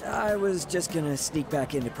 I was just gonna sneak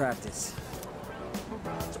back into practice.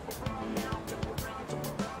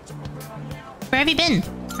 Where have you been?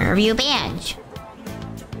 Where have you been?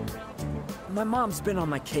 My mom's been on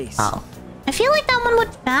my case. Oh. I feel like that one would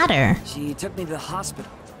matter. She took me to the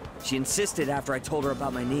hospital. She insisted after I told her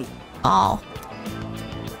about my knee. Oh.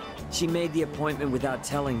 She made the appointment without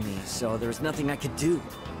telling me, so there was nothing I could do.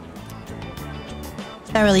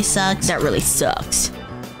 That really sucks.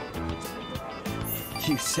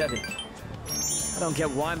 You said it. I don't get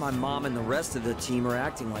why my mom and the rest of the team are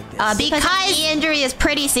acting like this. Because the injury is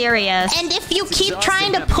pretty serious. And if you keep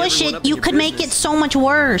trying to push it, you could make it so much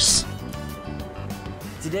worse.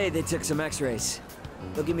 Today they took some x-rays.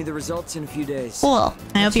 They'll give me the results in a few days. Cool.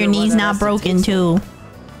 I hope your knee's not broken too.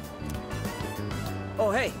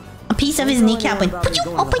 Oh, hey. A piece of his kneecap went.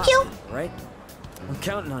 Right? I'm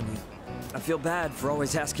counting on you. I feel bad for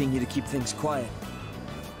always asking you to keep things quiet.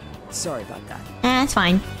 Sorry about that. It's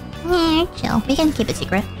fine. Chill. We can keep it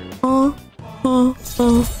secret. All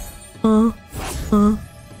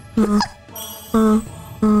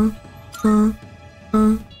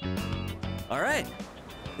right.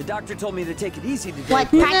 The doctor told me to take it easy today. What?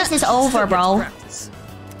 Practice is over, bro.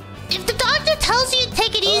 If the doctor tells you to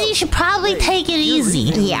take it easy, you should probably take it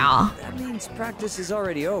easy. Yeah. That means practice is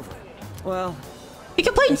already over. Well, we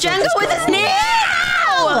can play Jenga with his knee.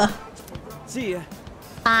 See ya.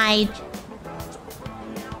 Bye.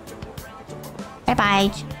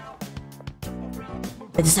 Bye.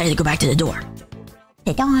 I decided to go back to the dorm.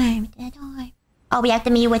 The dorm. Oh, we have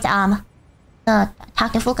to meet with talk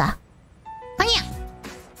to Fuuka. Oh yeah.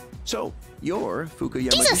 So you're Fuuka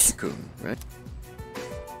Yamagishi-kun, right?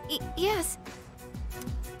 Yes.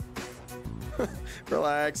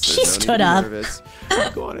 Relax. She stood up. Nervous.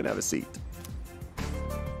 Go on and have a seat.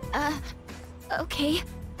 Okay.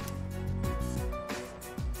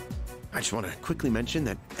 I just want to quickly mention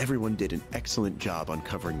that everyone did an excellent job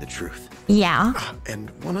uncovering the truth. Yeah. And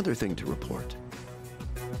one other thing to report.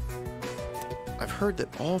 I've heard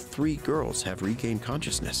that all 3 girls have regained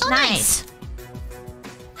consciousness. Oh, nice.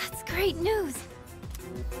 That's great news.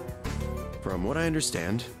 From what I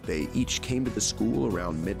understand, they each came to the school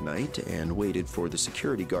around midnight and waited for the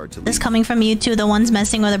security guard to leave. This coming from you two, the ones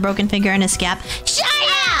messing with a broken finger in his scap. Shut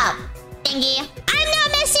up, Thingy. I'm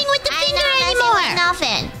not messing with the finger anymore.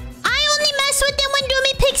 Nothing. I only mess with them when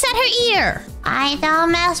Doomy picks at her ear. I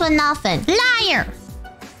don't mess with nothing. Liar.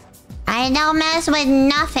 I don't mess with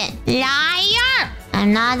nothing. Liar.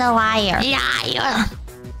 I'm not a liar. Liar.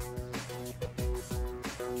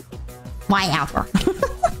 Whatever.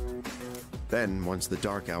 Then, once the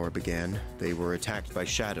dark hour began, they were attacked by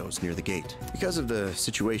shadows near the gate. Because of the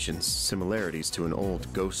situation's similarities to an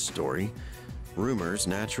old ghost story, rumors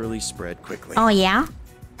naturally spread quickly. Oh, yeah?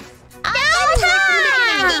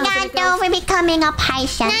 Naruto, we're becoming a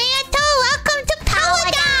patient. Naruto, welcome to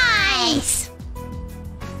paradise.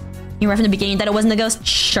 You were from the beginning that it wasn't a ghost?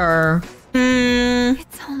 Sure.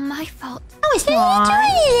 It's all my fault. I was not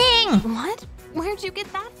doing anything. What? Where'd you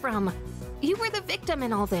get that from? You were the victim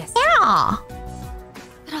in all this. Yeah.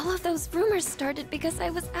 But all of those rumors started because I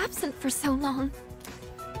was absent for so long.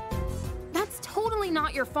 That's totally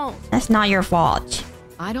not your fault. That's not your fault.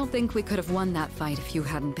 I don't think we could have won that fight if you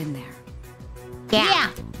hadn't been there. Yeah.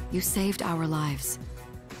 You saved our lives.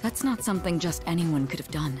 That's not something just anyone could have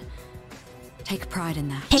done. Take pride in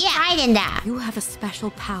that. Take pride in that. You have a special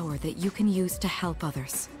power that you can use to help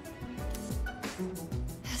others.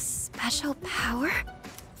 A special power?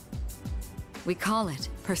 We call it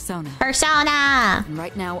Persona. Persona! And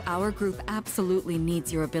right now, our group absolutely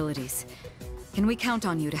needs your abilities. Can we count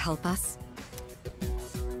on you to help us?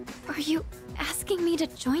 Are you asking me to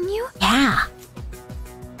join you? Yeah.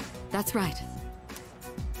 That's right.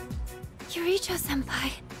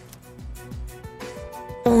 Yuricho-senpai.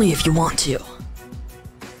 Only if you want to.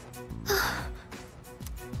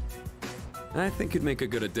 I think you'd make a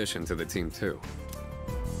good addition to the team, too.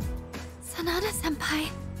 Sanada-senpai.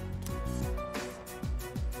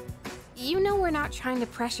 You know we're not trying to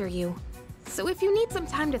pressure you, so if you need some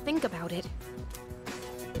time to think about it.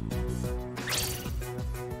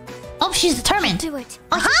 Oh, she's determined. Do it.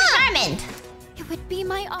 Oh, she's determined. It would be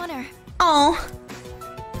my honor. Oh.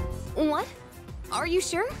 What? Are you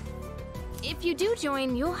sure? If you do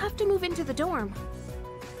join, you'll have to move into the dorm.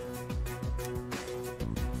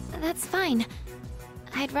 That's fine.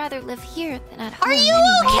 I'd rather live here than at home. Are you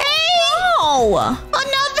anyway. okay? No.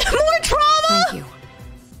 Another more trauma. Thank you.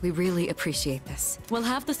 We really appreciate this. We'll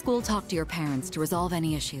have the school talk to your parents to resolve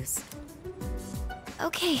any issues.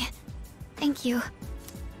 Okay. Thank you.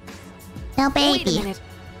 No Wait a baby. minute.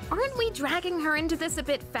 Aren't we dragging her into this a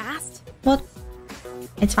bit fast? Well,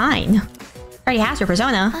 it's fine. Already has her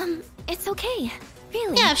persona. It's okay.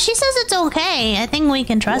 Really? Yeah, if she says it's okay, I think we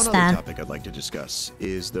can trust One other that. topic I'd like to discuss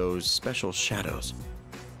is those special shadows.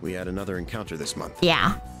 We had another encounter this month.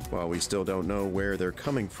 Yeah. While we still don't know where they're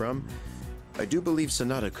coming from, I do believe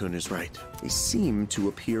Sanada-kun is right. They seem to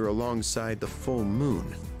appear alongside the full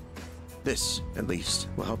moon. This, at least,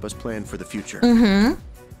 will help us plan for the future. Mm-hmm.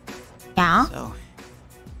 Yeah. So,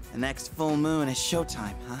 the next full moon is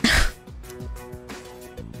showtime, huh?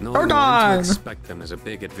 Knowing when to expect them is a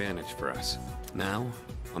big advantage for us. Now,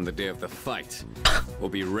 on the day of the fight, we'll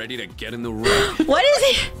be ready to get in the ring. What is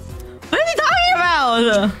he? What is he talking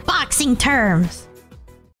about? Boxing terms.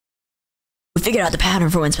 We figured out the pattern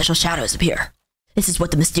for when special shadows appear. This is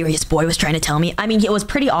what the mysterious boy was trying to tell me. I mean, it was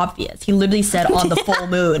pretty obvious. He literally said on the full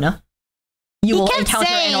moon, you will encounter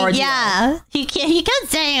an ordeal. Yeah, he kept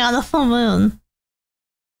saying on the full moon.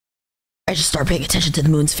 I should start paying attention to the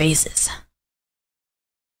moon's phases.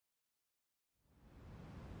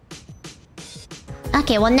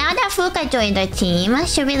 Okay, well now that Fuuka joined our team,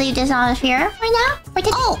 should we leave this all here for now?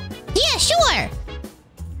 Oh, yeah, sure.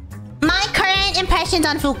 My current impressions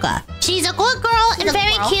on Fuuka. She's a good girl and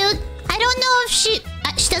very cute. I don't know if she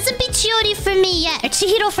doesn't beat Chiori for me yet, or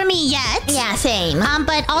Chihiro for me yet. Yeah, same.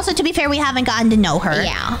 But also to be fair, we haven't gotten to know her.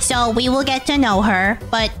 Yeah. So we will get to know her.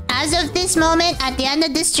 But as of this moment, at the end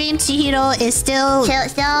of this stream, Chihiro is still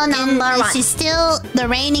number one. She's still the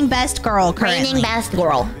reigning best girl currently. Reigning best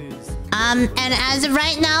girl. And as of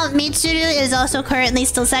right now, Mitsuru is also currently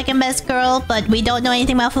still second best girl, but we don't know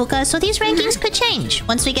anything about Fuuka, so these rankings could change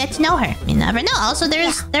once we get to know her. You never know. Also,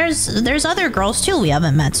 there's other girls too we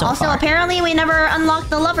haven't met so Also, far. apparently, we never unlocked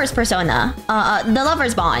the lover's persona, the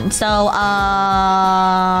lover's bond. So,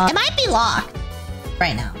 it might be locked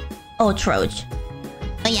right now. Oh, Troj.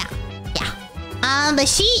 But yeah. But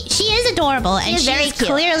she is adorable, and is she very is cute.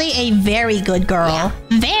 clearly a very good girl. Yeah.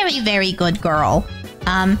 Very, very good girl.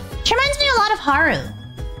 She reminds me a lot of Haru.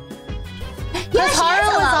 Yeah, she is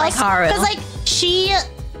a lot like Haru. Because like she,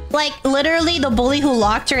 like literally the bully who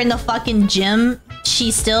locked her in the fucking gym,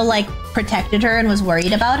 she still like protected her and was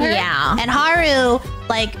worried about her. Yeah. And Haru,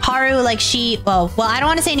 she, well, I don't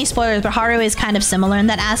want to say any spoilers, but Haru is kind of similar in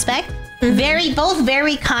that aspect. Mm-hmm. Both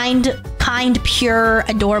very kind, pure,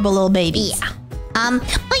 adorable little babies. Yeah.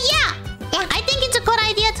 But yeah, I think it's a good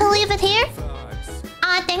idea to leave it here.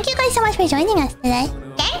 Thank you guys so much for joining us today.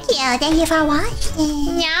 Thank you for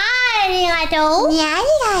watching. Arigato.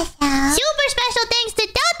 Arigato. Super special thanks to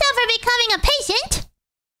Delta for becoming a patient.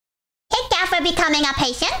 Thank you for becoming a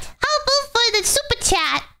patient. Helpful for the super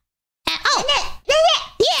chat.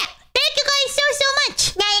 Yeah. Thank you guys so much.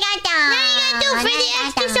 Arigato for the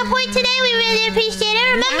extra support today. We really appreciate it.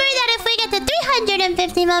 Remember that if we get to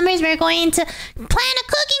 350 members, we're going to plan a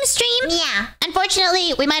cooking stream. Yeah.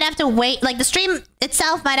 Unfortunately, we might have to wait. Like the stream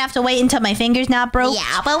itself might have to wait until my fingers not broke.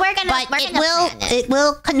 Yeah, but it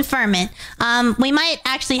will confirm it. We might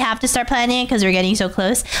actually have to start planning it because we're getting so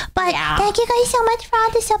close. But thank you guys so much for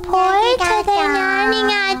all the support today.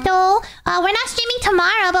 Arigato. We're not streaming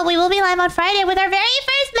tomorrow, but we will be live on Friday with our very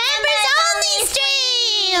first members only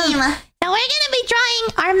stream. So we're gonna be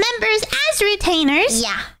drawing our members as retainers.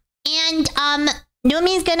 Yeah. And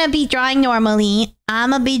Numi's gonna be drawing normally.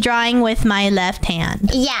 I'm gonna be drawing with my left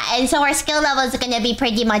hand. Yeah, and so our skill levels are gonna be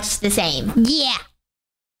pretty much the same. Yeah.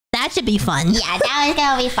 That should be fun. Yeah, that was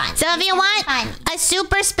gonna be fun. So if you want a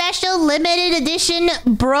super special limited edition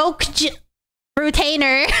broke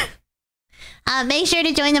retainer, make sure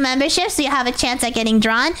to join the membership so you have a chance at getting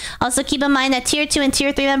drawn. Also keep in mind that tier 2 and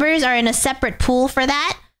tier 3 members are in a separate pool for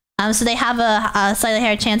that. So they have a slightly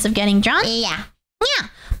higher chance of getting drunk. Yeah. Yeah.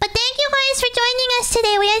 But thank you guys for joining us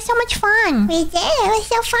today. We had so much fun. We did. It was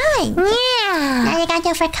so fun. Yeah.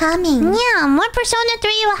 Arigato for coming. Yeah. More Persona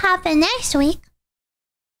 3 will happen next week.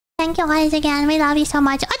 Thank you guys again. We love you so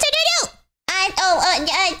much.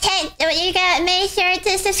 You gotta make sure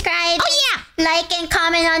to subscribe. Oh yeah. Like and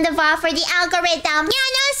comment on the VOD for the algorithm. Yeah,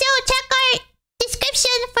 and also check our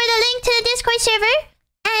description for the link to the Discord server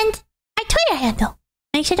and our Twitter handle.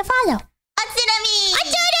 Make sure to follow. Atsurami!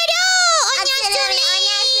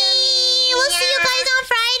 We'll see you guys on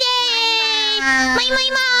Friday. Bye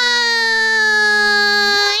bye bye.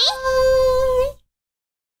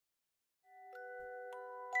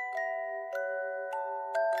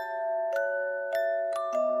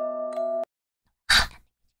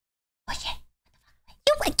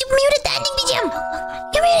 You muted the ending BGM.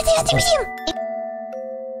 You muted the ending BGM.